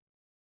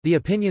 The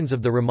Opinions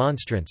of the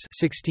Remonstrants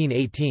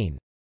 1618.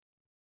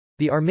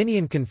 The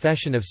Arminian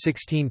Confession of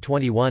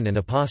 1621 and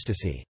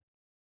Apostasy.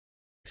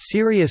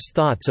 Serious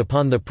Thoughts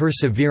upon the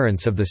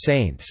Perseverance of the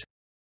Saints,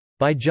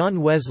 by John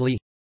Wesley.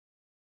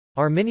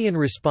 Arminian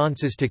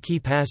responses to key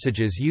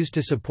passages used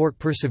to support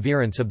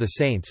perseverance of the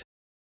saints.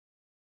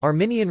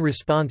 Arminian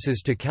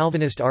responses to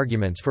Calvinist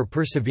arguments for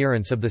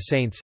perseverance of the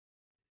saints.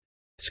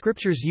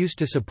 Scriptures used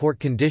to support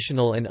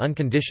conditional and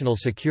unconditional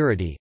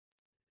security.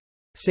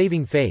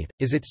 Saving faith,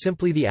 is it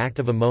simply the act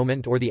of a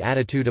moment or the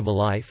attitude of a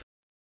life?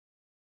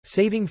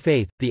 Saving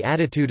faith, the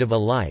attitude of a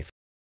life.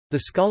 The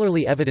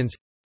scholarly evidence.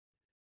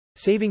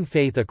 Saving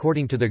faith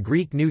according to the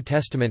Greek New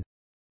Testament.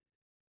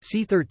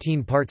 See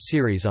 13-part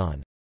series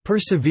on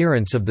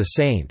Perseverance of the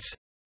Saints,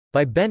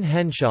 by Ben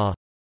Henshaw.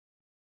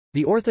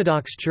 The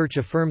Orthodox Church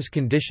affirms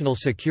conditional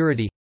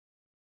security.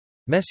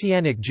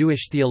 Messianic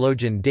Jewish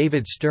theologian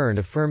David Stern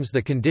affirms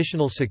the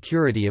conditional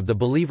security of the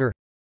believer.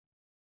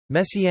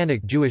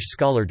 Messianic Jewish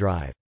scholar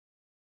Drive.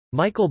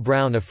 Michael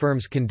Brown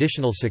affirms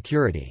conditional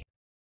security.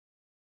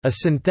 A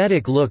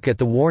synthetic look at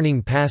the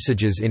warning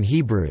passages in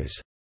Hebrews,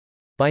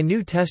 by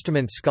New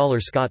Testament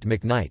scholar Scott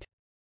McKnight.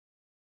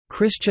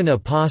 Christian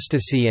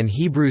Apostasy and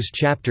Hebrews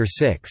chapter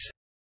 6,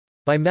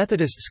 by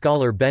Methodist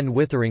scholar Ben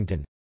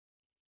Witherington.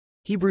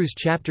 Hebrews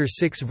chapter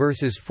 6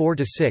 verses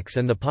 4–6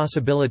 and the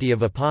Possibility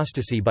of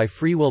Apostasy by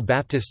Free Will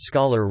Baptist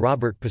scholar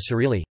Robert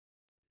Passerilli.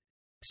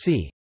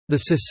 C. The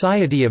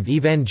Society of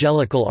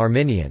Evangelical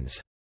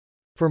Arminians,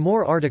 for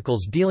more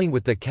articles dealing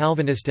with the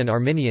Calvinist and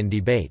Arminian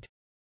debate.